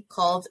movie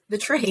called The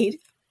Trade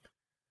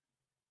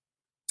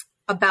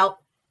about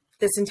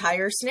this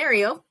entire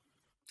scenario.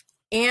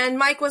 And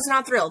Mike was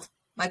not thrilled.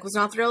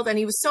 And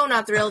he was so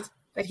not thrilled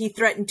that he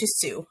threatened to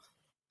sue.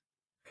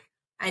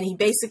 And he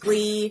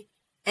basically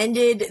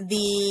ended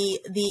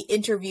the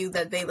interview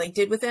that they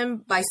did with him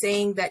by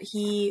saying that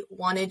he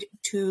wanted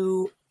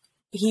to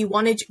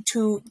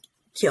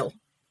kill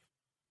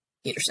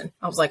Peterson.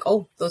 I was like,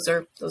 oh, those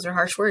are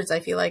harsh words. I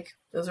feel like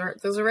those are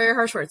very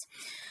harsh words.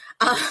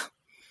 But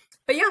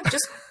yeah,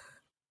 just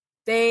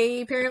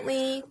they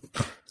apparently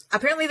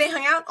they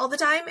hung out all the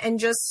time and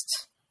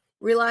just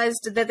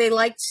realized that they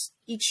liked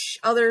each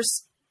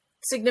other's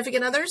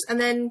significant others, and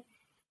then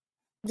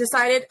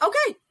decided,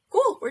 okay,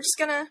 cool, we're just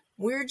gonna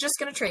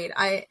trade.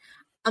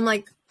 I'm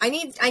like, I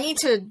need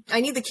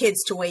the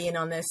kids to weigh in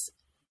on this.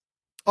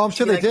 Oh, I'm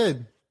sure they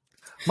did.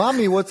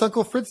 Mommy, what's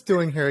Uncle Fritz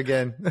doing here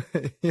again?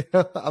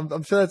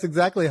 I'm sure that's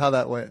exactly how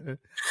that went.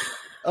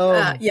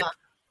 Yeah.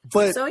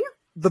 But so, yeah.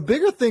 The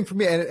bigger thing for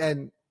me,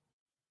 and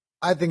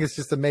I think it's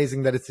just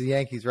amazing that it's the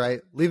Yankees,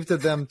 right? Leave it to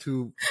them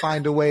to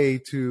find a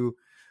way to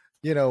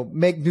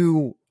make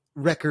new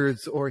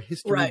records or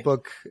history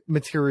book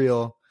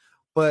material.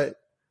 But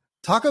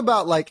talk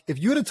about, like, if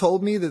you would have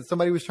told me that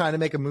somebody was trying to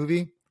make a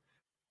movie,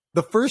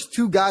 the first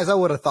two guys I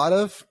would have thought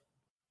of,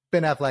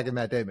 Ben Affleck and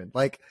Matt Damon.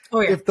 Like,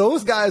 if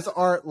those guys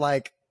aren't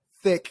like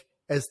thick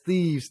as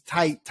thieves,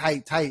 tight,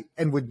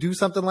 and would do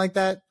something like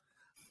that,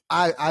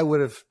 I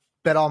would have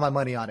bet all my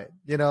money on it.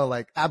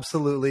 Like,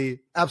 absolutely,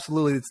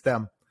 it's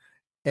them.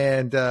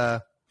 And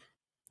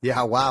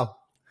yeah, wow.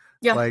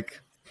 Yeah.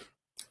 Like,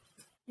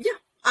 yeah.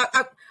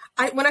 I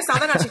when I saw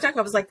that on TikTok,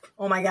 I was like,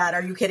 oh my God,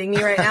 are you kidding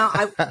me right now?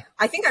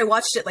 I think I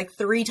watched it like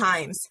 3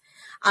 times.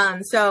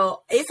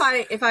 So if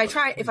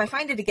I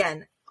find it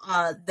again,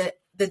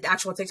 the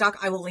actual TikTok,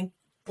 I will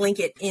link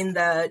it in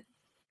the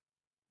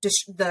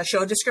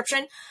show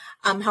description.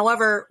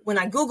 However, when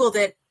I Googled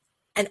it,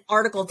 an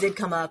article did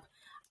come up.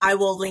 I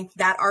will link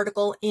that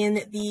article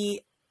in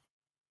the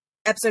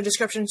episode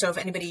description. So if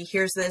anybody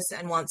hears this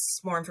and wants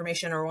more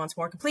information or wants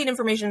more complete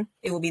information,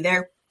 it will be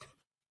there.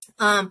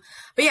 But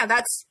yeah,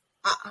 that's,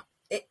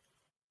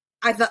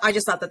 I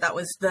just thought that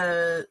was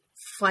the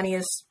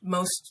funniest,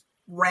 most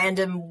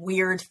random,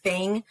 weird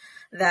thing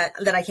that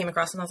I came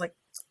across. And I was like,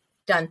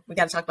 done. We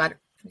got to talk about it.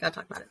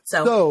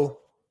 So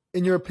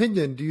in your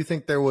opinion, do you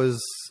think there was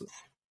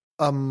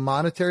a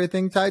monetary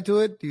thing tied to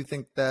it? Do you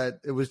think that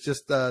it was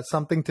just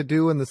something to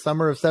do in the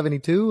summer of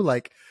 72?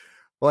 Like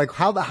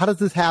how does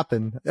this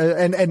happen?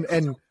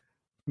 And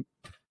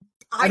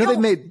I know they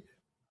made.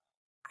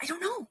 I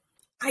don't know.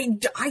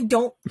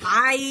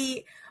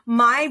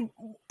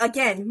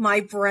 My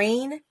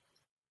brain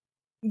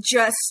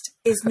just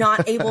is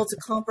not able to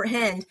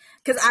comprehend,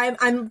 because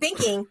I'm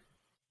thinking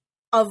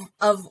of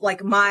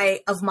like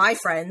my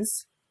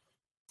friends,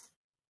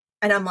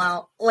 and I'm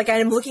like,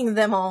 I'm looking at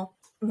them all.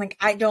 I'm like,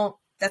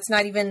 that's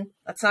not even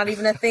a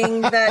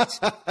thing that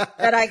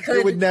I could.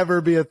 It would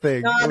never be a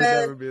thing.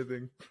 Never be a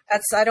thing.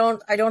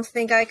 I don't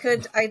think I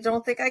could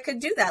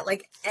do that.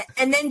 Like,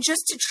 and then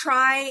just to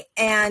try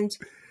and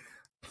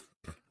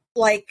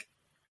like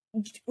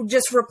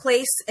just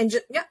replace and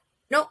just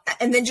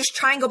and then just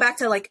try and go back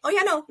to like, oh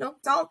yeah, no,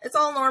 it's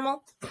all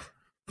normal.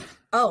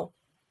 Oh,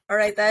 all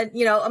right, then,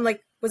 I'm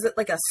like, was it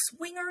like a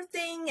swinger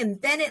thing? And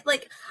then it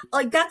like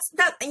that's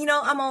that,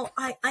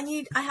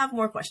 I have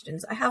more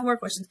questions.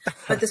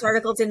 But this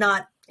article did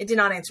not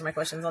answer my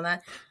questions on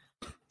that.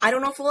 I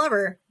don't know if we'll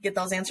ever get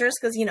those answers,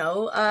 because,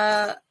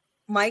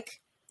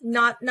 Mike,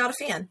 not a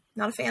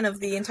fan of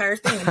the entire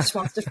thing and just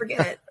wants to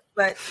forget it.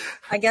 But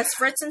I guess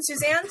Fritz and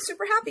Suzanne,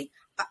 super happy.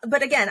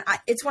 But again,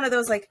 it's one of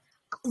those, like,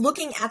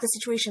 looking at the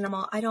situation, I'm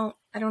all, I don't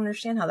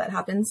understand how that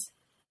happens.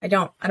 I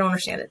don't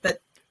understand it.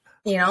 But,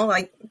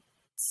 like,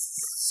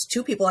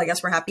 2 people, I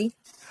guess, were happy.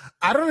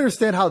 I don't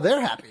understand how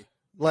they're happy.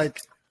 Like,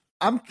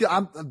 I'm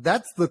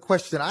that's the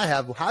question I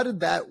have. How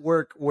did that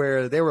work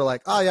where they were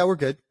like, oh yeah, we're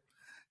good.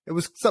 It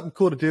was something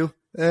cool to do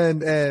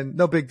and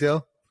no big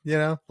deal,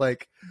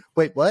 like,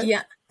 wait, what?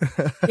 Yeah.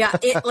 Yeah.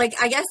 It, like,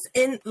 I guess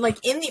in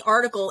the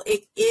article,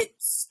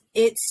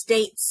 it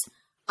states,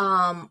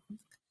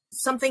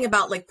 something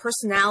about like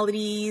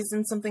personalities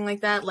and something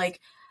like that. Like,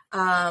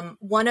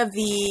 one of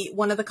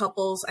the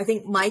couples, I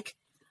think Mike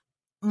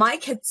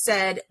had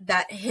said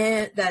that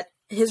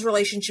his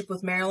relationship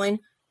with Marilyn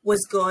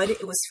was good.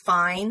 It was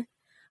fine.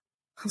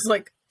 I was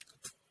like,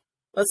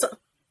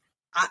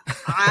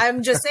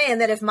 I'm just saying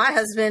that if my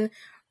husband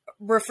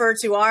referred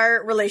to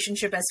our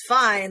relationship as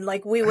fine,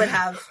 like, we would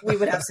have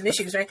some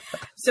issues, right?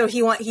 So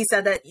he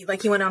said that,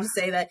 like, he went on to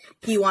say that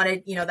he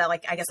wanted, that,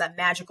 like, I guess that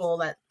magical,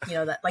 that,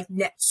 that like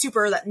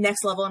that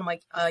next level. And I'm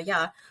like,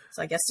 yeah.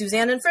 So I guess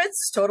Suzanne and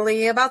Fritz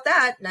totally about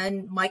that.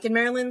 And Mike and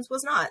Marilyn's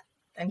was not,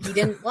 and he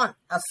didn't want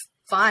a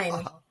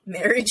fine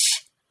marriage.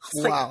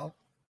 Wow.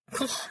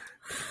 Like,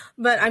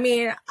 but I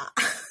mean,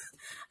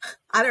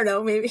 I don't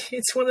know. Maybe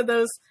it's one of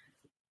those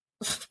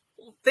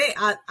things.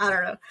 I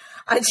don't know.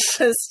 I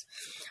was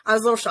a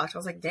little shocked. I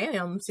was like,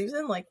 damn,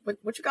 Susan, like,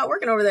 what you got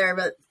working over there?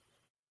 But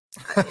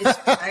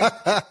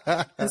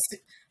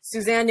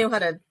Suzanne knew how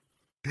to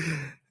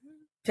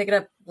pick it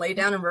up, lay it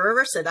down, and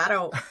reverse it. I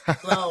don't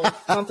know,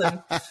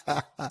 something.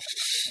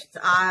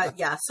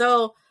 Yeah.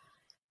 So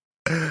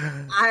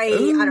I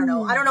don't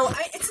know.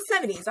 It's the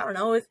 70s. I don't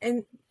know.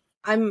 And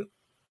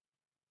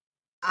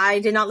I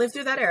did not live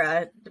through that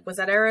era. Was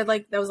that era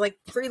like, that was like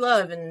free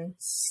love and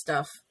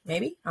stuff?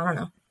 Maybe. I don't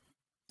know.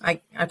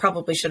 I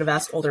probably should have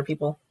asked older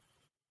people.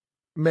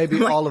 Maybe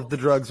like, all of the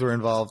drugs were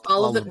involved.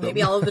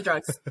 Maybe all of the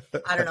drugs.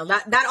 I don't know.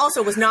 That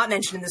also was not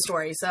mentioned in the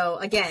story. So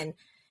again,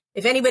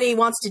 if anybody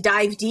wants to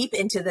dive deep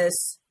into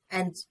this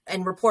and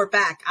report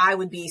back, I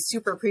would be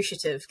super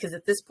appreciative, because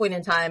at this point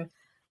in time,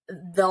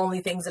 the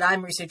only things that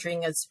I'm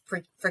researching is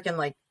freaking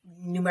like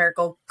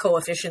numerical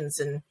coefficients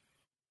and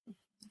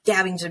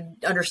having to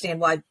understand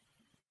why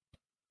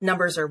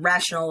numbers are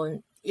rational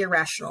and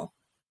irrational.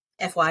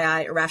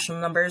 FYI, irrational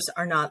numbers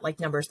are not like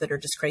numbers that are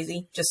just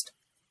crazy. Just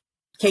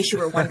in case you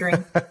were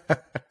wondering.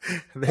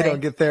 They don't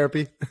get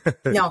therapy.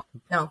 No.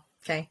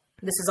 Okay.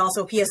 This is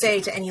also a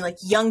PSA to any like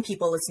young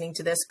people listening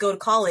to this. Go to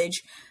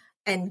college.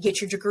 and get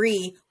your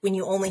degree when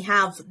you only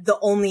have the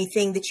only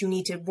thing that you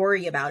need to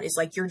worry about is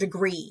like your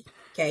degree.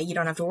 Okay. You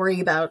don't have to worry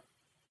about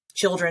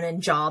children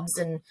and jobs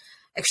and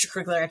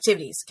extracurricular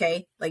activities.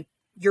 Okay. Like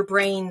your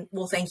brain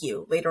will thank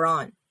you later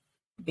on,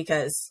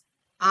 because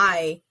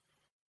I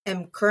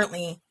am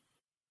currently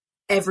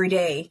every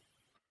day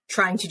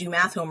trying to do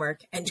math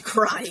homework and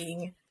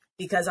crying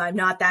because I'm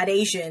not that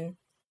Asian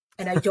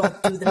and I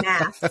don't do the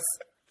maths.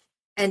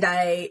 And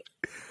I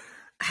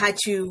had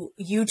to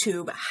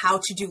YouTube how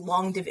to do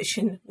long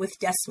division with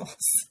decimals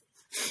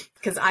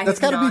because that's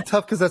got to be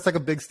tough because that's like a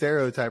big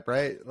stereotype,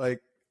 right?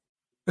 Like,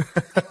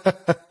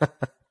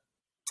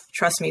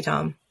 trust me,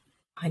 Tom,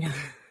 I know.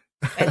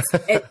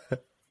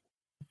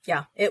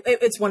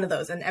 It's one of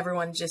those, and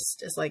everyone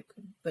just is like,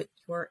 "But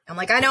I'm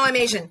like, I know I'm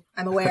Asian.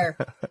 I'm aware.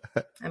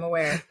 I'm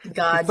aware."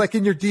 God, it's like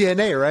in your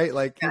DNA, right?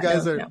 Like you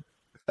guys are.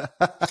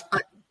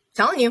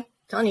 Telling you,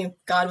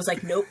 God was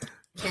like, "Nope,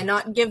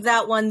 cannot give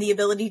that one the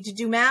ability to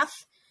do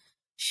math.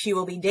 She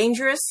will be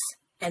dangerous,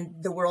 and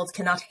the world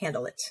cannot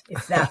handle it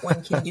if that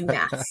one can do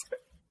math."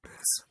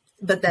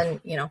 But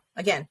then,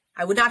 again,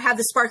 I would not have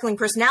the sparkling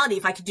personality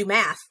if I could do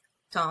math.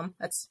 Tom,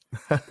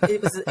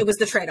 it was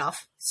the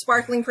trade-off: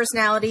 sparkling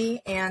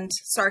personality and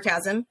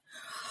sarcasm,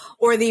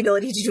 or the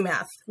ability to do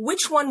math.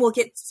 Which one will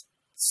get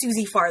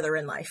Susie farther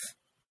in life?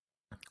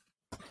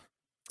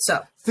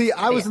 So, see,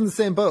 I was in the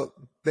same boat.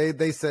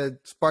 They said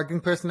sparkling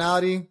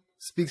personality,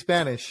 speak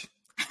Spanish.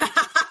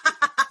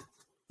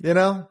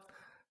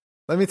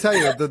 Let me tell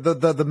you,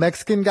 the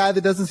Mexican guy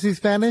that doesn't speak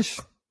Spanish,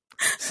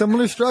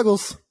 similar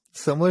struggles.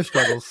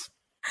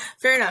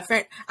 Fair enough.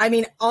 I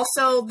mean,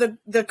 also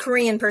the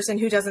Korean person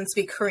who doesn't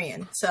speak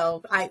Korean.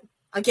 So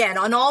again,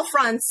 on all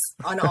fronts,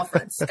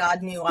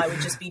 God knew I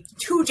would just be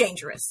too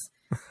dangerous.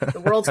 The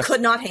world could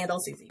not handle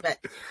Susie. But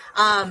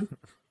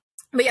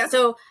yeah,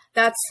 so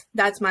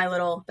that's my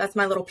little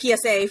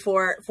PSA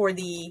for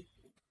the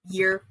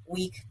year,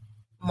 week,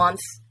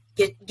 month.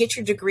 Get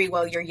your degree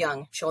while you're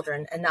young,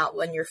 children, and not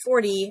when you're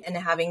 40 and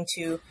having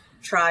to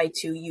try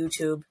to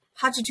YouTube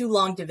how to do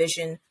long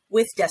division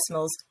with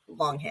decimals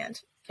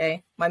longhand.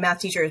 Okay. My math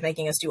teacher is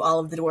making us do all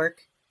of the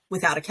work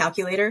without a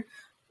calculator,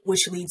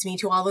 which leads me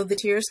to all of the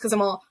tears because I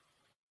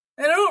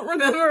don't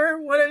remember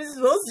what I was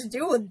supposed to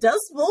do with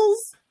decimals.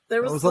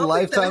 That was a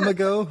lifetime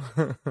ago.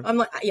 I'm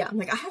like,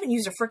 I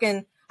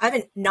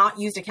haven't not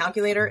used a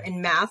calculator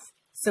in math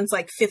since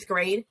like 5th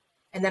grade.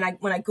 And then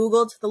when I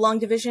Googled the long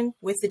division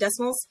with the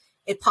decimals,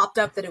 it popped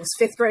up that it was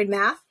 5th grade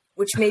math,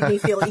 which made me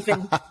feel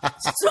even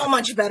so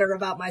much better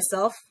about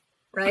myself,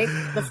 right?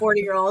 The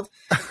 40-year-old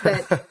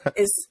that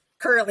is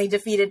currently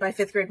defeated by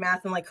 5th grade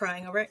math and like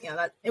crying over it.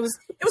 Yeah, it was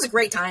a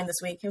great time this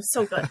week. It was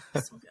so good.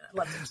 I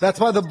loved it. That's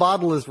why the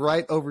bottle is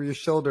right over your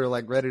shoulder,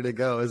 like ready to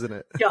go, isn't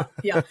it?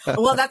 Yeah.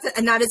 Well,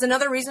 that is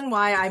another reason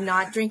why I'm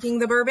not drinking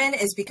the bourbon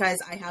is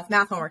because I have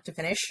math homework to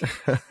finish.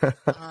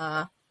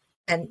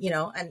 And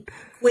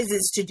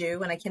quizzes to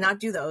do, and I cannot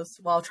do those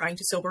while trying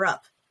to sober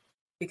up,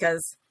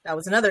 because that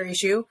was another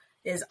issue,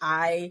 is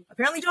I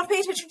apparently don't pay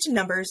attention to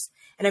numbers,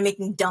 and I'm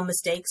making dumb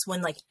mistakes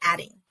when like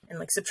adding and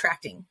like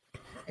subtracting.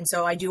 And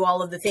so I do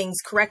all of the things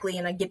correctly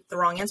and I get the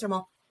wrong answer. I'm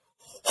all,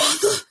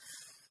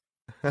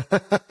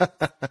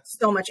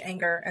 so much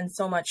anger and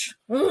so much.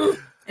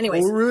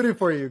 Anyways. We're rooting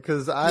for you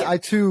because I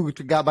too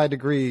got my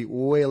degree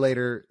way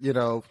later,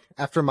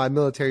 after my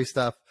military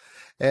stuff.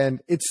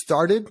 And it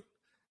started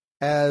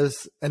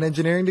as an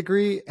engineering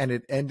degree and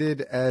it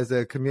ended as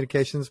a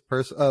communications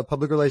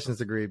public relations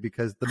degree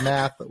because the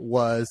math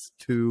was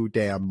too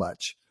damn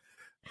much.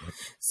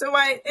 So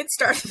it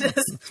started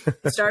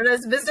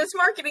as a business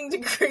marketing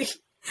degree.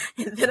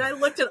 And then I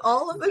looked at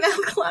all of the math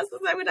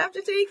classes I would have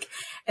to take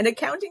and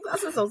accounting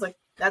classes. I was like,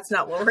 that's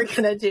not what we're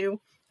going to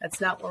do.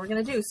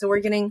 So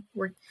we're getting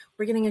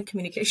a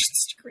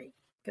communications degree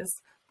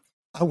because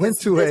I went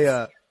to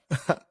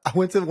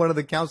one of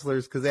the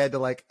counselors because they had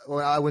to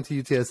I went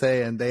to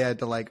UTSA and they had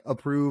to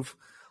approve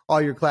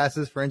all your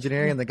classes for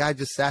engineering. Mm-hmm. And the guy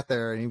just sat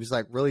there and he was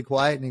really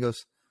quiet. And he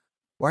goes,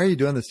 "Why are you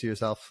doing this to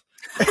yourself?"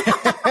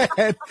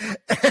 and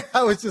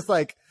I was just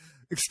like,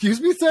 "Excuse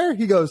me, sir?"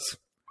 He goes,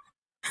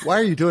 "Why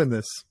are you doing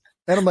this?"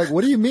 And I'm like,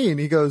 "What do you mean?"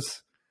 He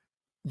goes,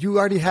 "You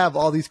already have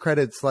all these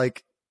credits.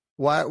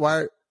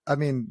 Why? I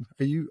mean,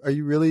 are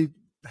you really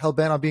hell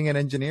bent on being an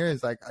engineer?"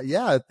 He's like,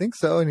 "Yeah, I think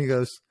so." And he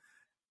goes,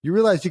 "You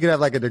realize you could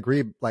have a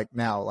degree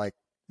now,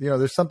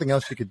 there's something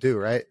else you could do,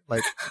 right?"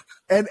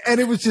 And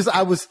it was just,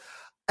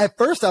 at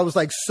first I was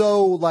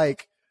so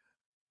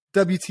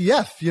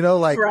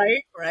WTF,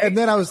 right. And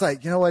then I was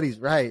like, you know what? He's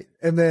right.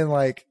 And then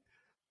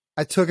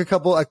I took a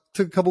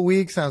couple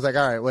weeks and I was like,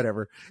 all right,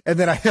 whatever. And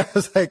then I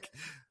was like,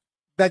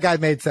 that guy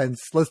made sense.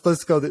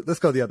 Let's go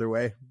the other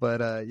way.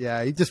 But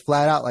yeah, he just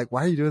flat out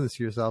why are you doing this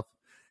to yourself?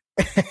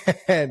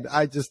 And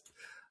I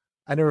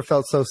never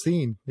felt so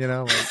seen,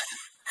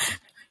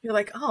 You're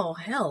like, oh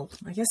hell,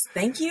 I guess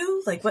thank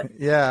you. What?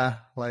 Yeah,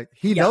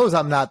 he knows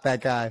I'm not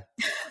that guy.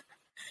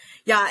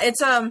 Yeah,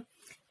 it's an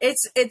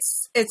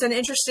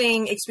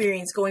interesting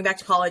experience going back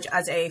to college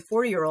as a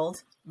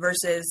 40-year-old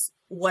versus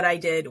what I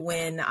did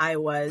when I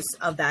was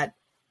of that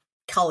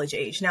college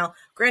age. Now,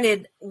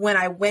 granted, when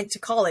I went to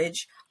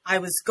college, I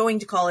was going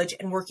to college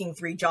and working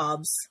 3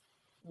 jobs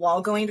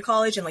while going to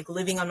college and like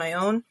living on my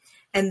own.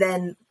 And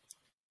then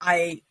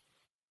I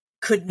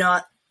could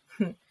not,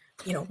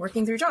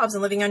 working 3 jobs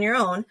and living on your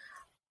own,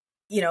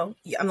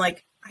 I'm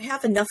like, I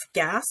have enough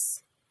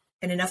gas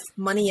and enough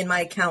money in my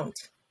account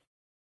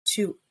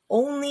to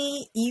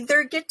only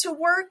either get to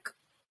work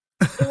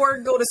or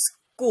go to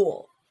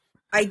school.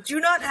 I do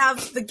not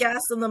have the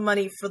gas and the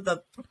money for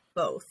the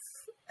both.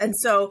 And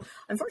so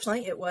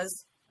unfortunately it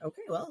was,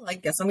 okay, well, I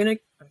guess I'm going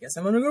to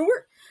go to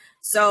work.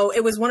 So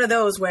it was one of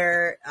those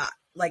where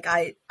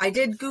I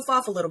did goof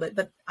off a little bit,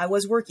 but I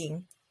was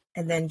working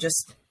and then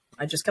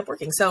I just kept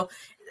working. So,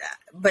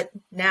 but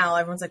now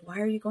everyone's like, why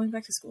are you going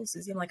back to school,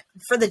 Susie? I'm like,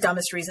 for the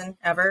dumbest reason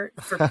ever,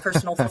 for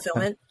personal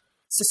fulfillment.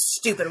 It's a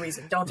stupid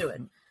reason. Don't do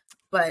it.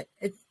 But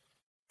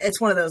it's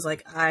one of those,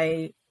 like,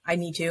 I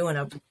need to, and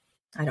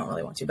I don't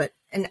really want to,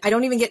 and I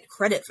don't even get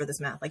credit for this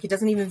math. Like, it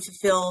doesn't even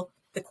fulfill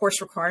the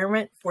course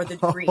requirement for the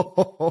degree.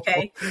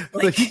 Okay.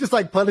 Like you just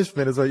like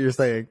punishment is what you're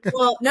saying.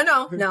 Well,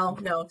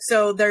 no.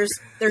 So there's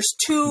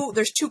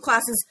two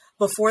classes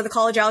before the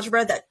college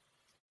algebra that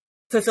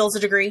fulfills a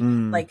degree.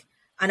 Like,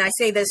 and I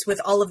say this with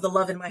all of the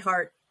love in my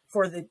heart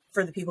for the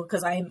people,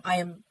 because I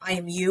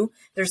am you.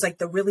 There's like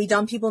the really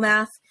dumb people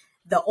math,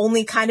 the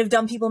only kind of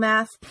dumb people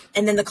math,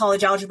 and then the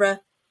college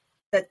algebra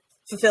that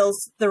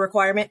fulfills the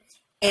requirement.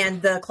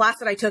 And the class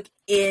that I took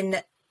in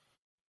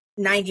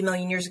 90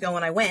 million years ago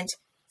when I went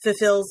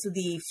fulfills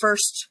the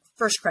first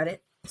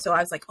credit. So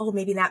I was like, oh,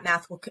 maybe that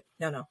math will,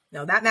 no.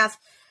 That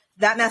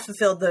math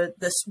fulfilled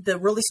the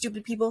really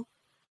stupid people.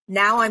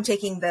 Now I'm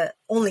taking the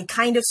only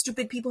kind of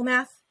stupid people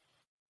math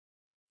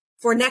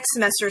for next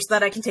semester so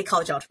that I can take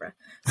college algebra.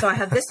 So I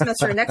have this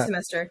semester and next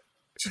semester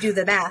to do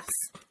the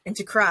maths and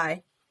to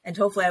cry, and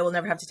hopefully I will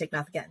never have to take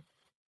math again.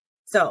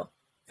 So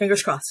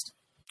fingers crossed.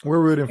 We're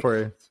rooting for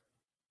you.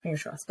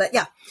 Fingers crossed. But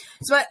yeah.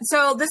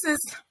 So this is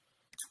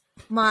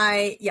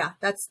my,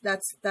 that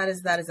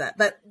is that.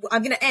 But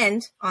I'm going to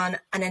end on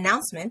an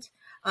announcement,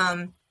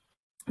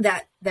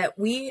 that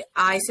we,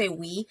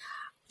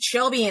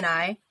 Shelby and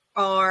I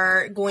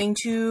are going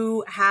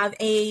to have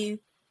a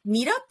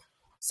meetup,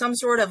 some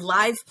sort of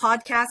live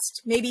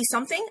podcast, maybe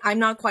something. I'm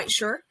not quite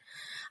sure.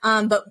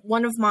 But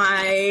one of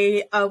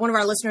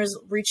our listeners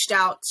reached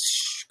out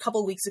a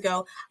couple of weeks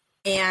ago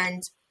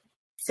and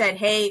said,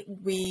 hey,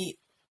 we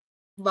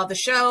love the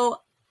show.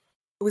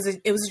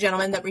 It was a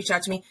gentleman that reached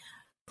out to me.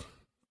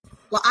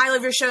 Well, I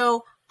love your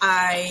show.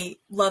 I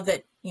love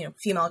that,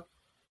 female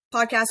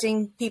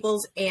podcasting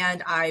peoples,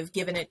 and I've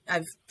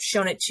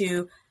shown it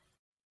to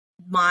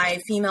my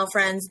female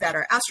friends that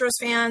are Astros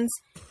fans,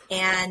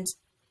 and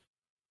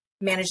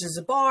manages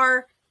a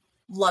bar,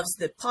 loves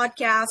the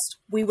podcast.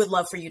 We would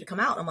love for you to come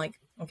out. I'm like,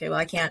 okay, well,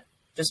 I can't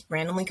just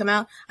randomly come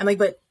out. I'm like,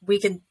 but we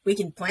can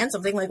plan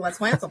something. Like, let's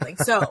plan something.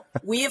 So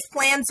we have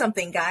planned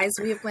something, guys.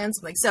 We have planned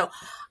something. So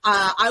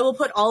I will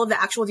put all of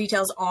the actual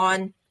details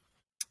on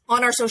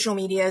our social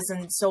medias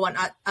and so on.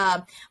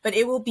 But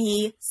it will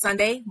be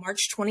Sunday, March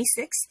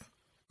 26th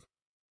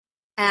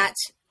at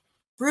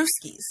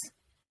Brewski's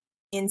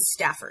in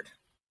Stafford,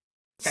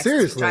 Texas.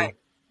 Seriously?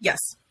 Yes.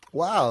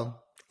 Wow.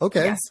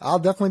 Okay. Yes. I'll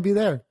definitely be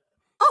there.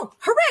 Oh,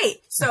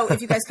 hooray. So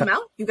if you guys come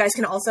out, you guys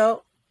can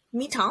also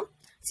meet Tom,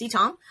 see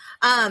Tom.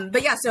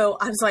 But yeah, so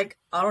I was like,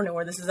 I don't know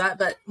where this is at,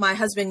 but my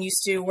husband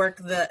used to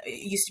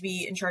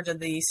be in charge of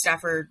the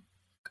Stafford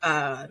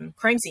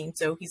crime scene.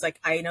 So he's like,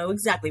 I know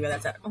exactly where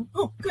that's at.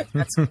 Oh, good.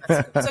 That's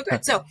so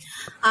good. So,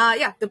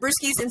 the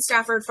Brewski's in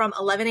Stafford from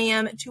 11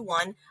 a.m. to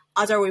 1.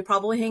 Odds are we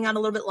probably hang out a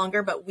little bit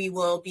longer, but we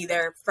will be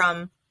there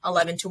from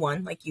 11 to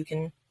 1. Like, you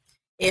can,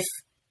 if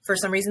for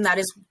some reason that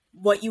is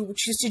what you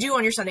choose to do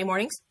on your Sunday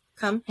mornings,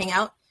 come hang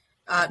out,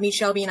 meet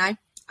Shelby and I.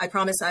 I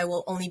promise I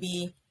will only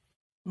be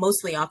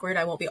mostly awkward.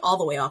 I won't be all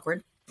the way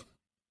awkward.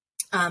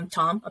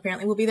 Tom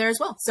apparently will be there as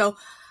well. So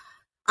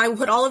I will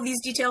put all of these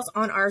details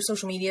on our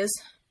social medias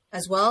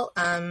as well.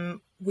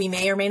 We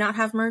may or may not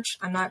have merch.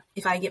 I'm not,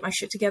 if I get my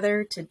shit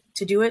together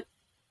to do it,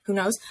 who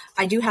knows?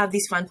 I do have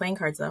these fun playing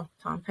cards though.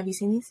 Tom, have you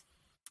seen these?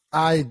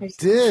 I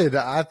did.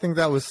 I think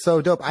that was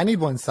so dope. I need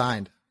one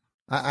signed.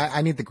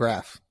 I need the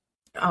graph.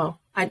 Oh,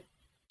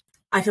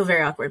 I feel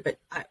very awkward, but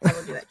I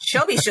will do that.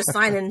 Shelby's just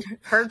signing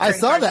her. I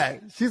saw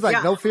that. She's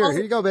like, no fear.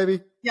 Here you go,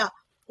 baby. Yeah.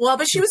 Well,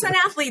 but she was an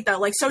athlete though.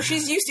 Like, so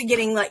she's used to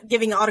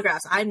giving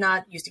autographs. I'm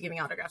not used to giving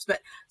autographs,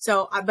 but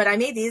I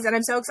made these and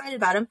I'm so excited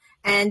about them.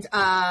 And,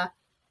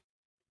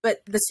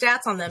 but the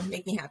stats on them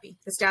make me happy.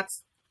 The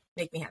stats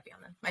make me happy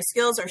on them. My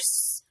skills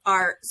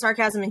are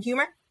sarcasm and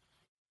humor,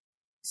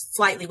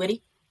 slightly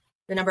witty.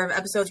 The number of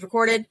episodes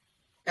recorded,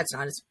 that's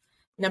not as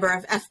number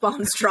of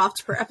F-bombs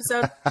dropped per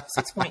episode,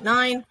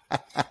 6.9.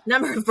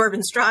 Number of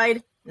bourbons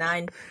tried,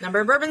 9.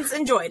 Number of bourbons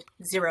enjoyed,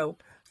 0.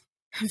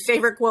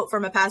 Favorite quote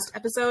from a past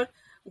episode,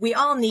 we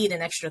all need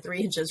an extra 3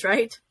 inches,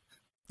 right?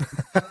 and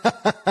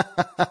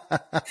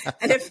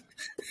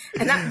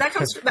that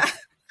comes from that.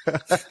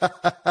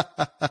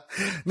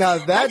 Now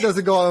that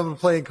doesn't go on the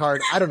playing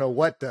card. I don't know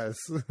what does.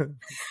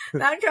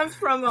 That comes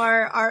from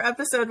our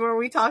episode where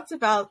we talked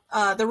about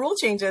the rule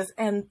changes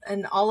and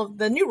all of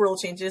the new rule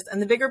changes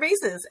and the bigger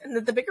bases, and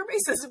that the bigger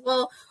bases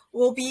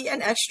will be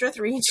an extra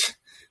 3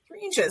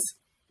 inches.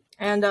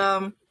 And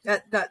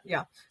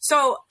yeah.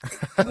 So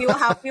we will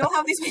have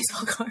these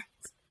baseball cards.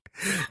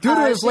 Due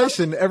to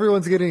inflation,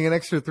 everyone's getting an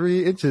extra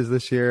 3 inches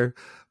this year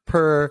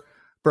per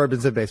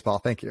Bourbons and Baseball.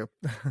 Thank you.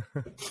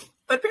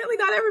 But apparently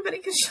not everybody,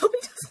 because Shelby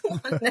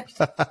doesn't want it.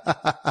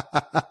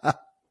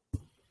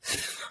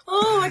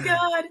 Oh my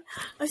God.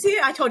 See,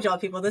 I told y'all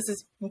people,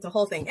 it's a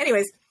whole thing.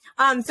 Anyways,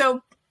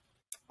 so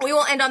we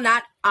will end on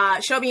that.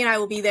 Shelby and I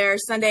will be there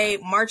Sunday,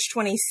 March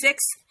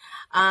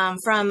 26th,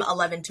 from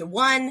 11 to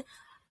 1.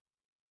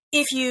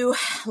 If you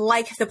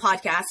like the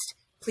podcast,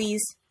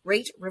 please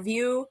rate,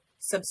 review,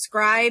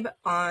 subscribe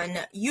on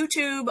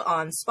YouTube,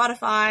 on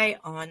Spotify,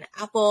 on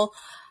Apple.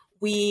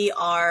 We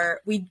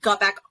got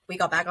back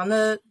on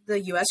the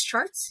US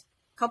charts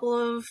a couple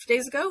of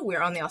days ago.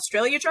 We're on the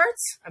Australia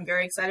charts. I'm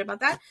very excited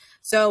about that.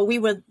 So we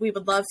would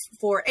love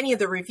for any of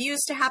the reviews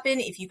to happen.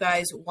 If you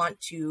guys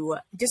want to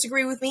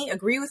disagree with me,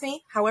 agree with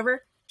me,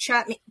 however,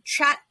 chat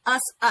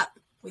us up.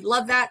 We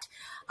love that.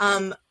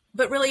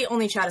 But really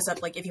only chat us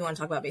up, like, if you want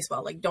to talk about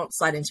baseball. Like, don't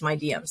slide into my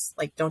DMs.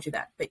 Like, don't do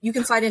that. But you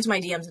can slide into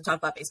my DMs and talk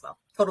about baseball.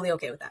 Totally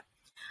okay with that.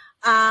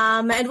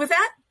 And with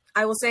that,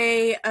 I will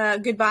say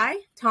goodbye.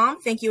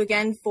 Tom, thank you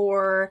again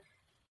for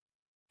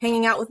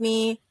hanging out with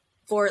me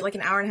for like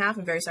an hour and a half.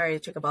 I'm very sorry I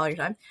took up all your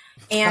time.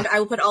 And I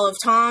will put all of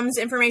Tom's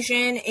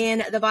information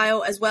in the bio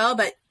as well.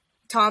 But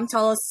Tom,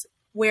 tell us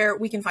where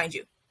we can find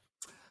you.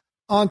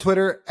 On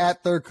Twitter,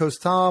 at Third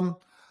Coast Tom.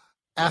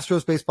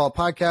 Astros Baseball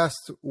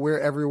Podcast. We're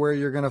everywhere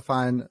you're going to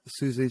find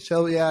Susie and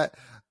Shelby at.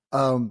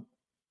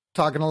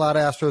 Talking a lot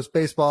of Astros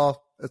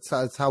baseball.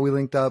 That's how we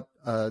linked up.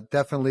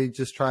 Definitely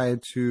just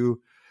trying to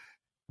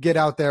get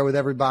out there with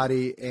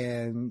everybody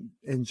and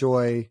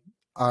enjoy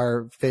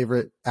our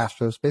favorite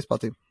Astros baseball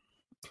team.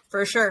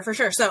 For sure.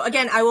 So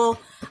again,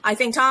 I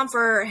thank Tom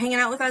for hanging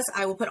out with us.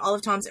 I will put all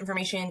of Tom's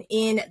information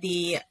in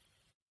the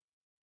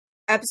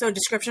episode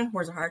description.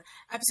 Words are hard.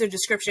 Episode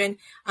description.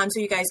 So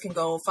you guys can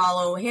go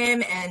follow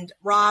him and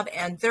Rob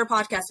and their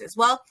podcast as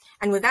well.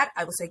 And with that,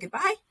 I will say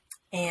goodbye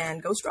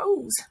and go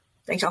Stros.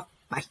 Thanks, y'all.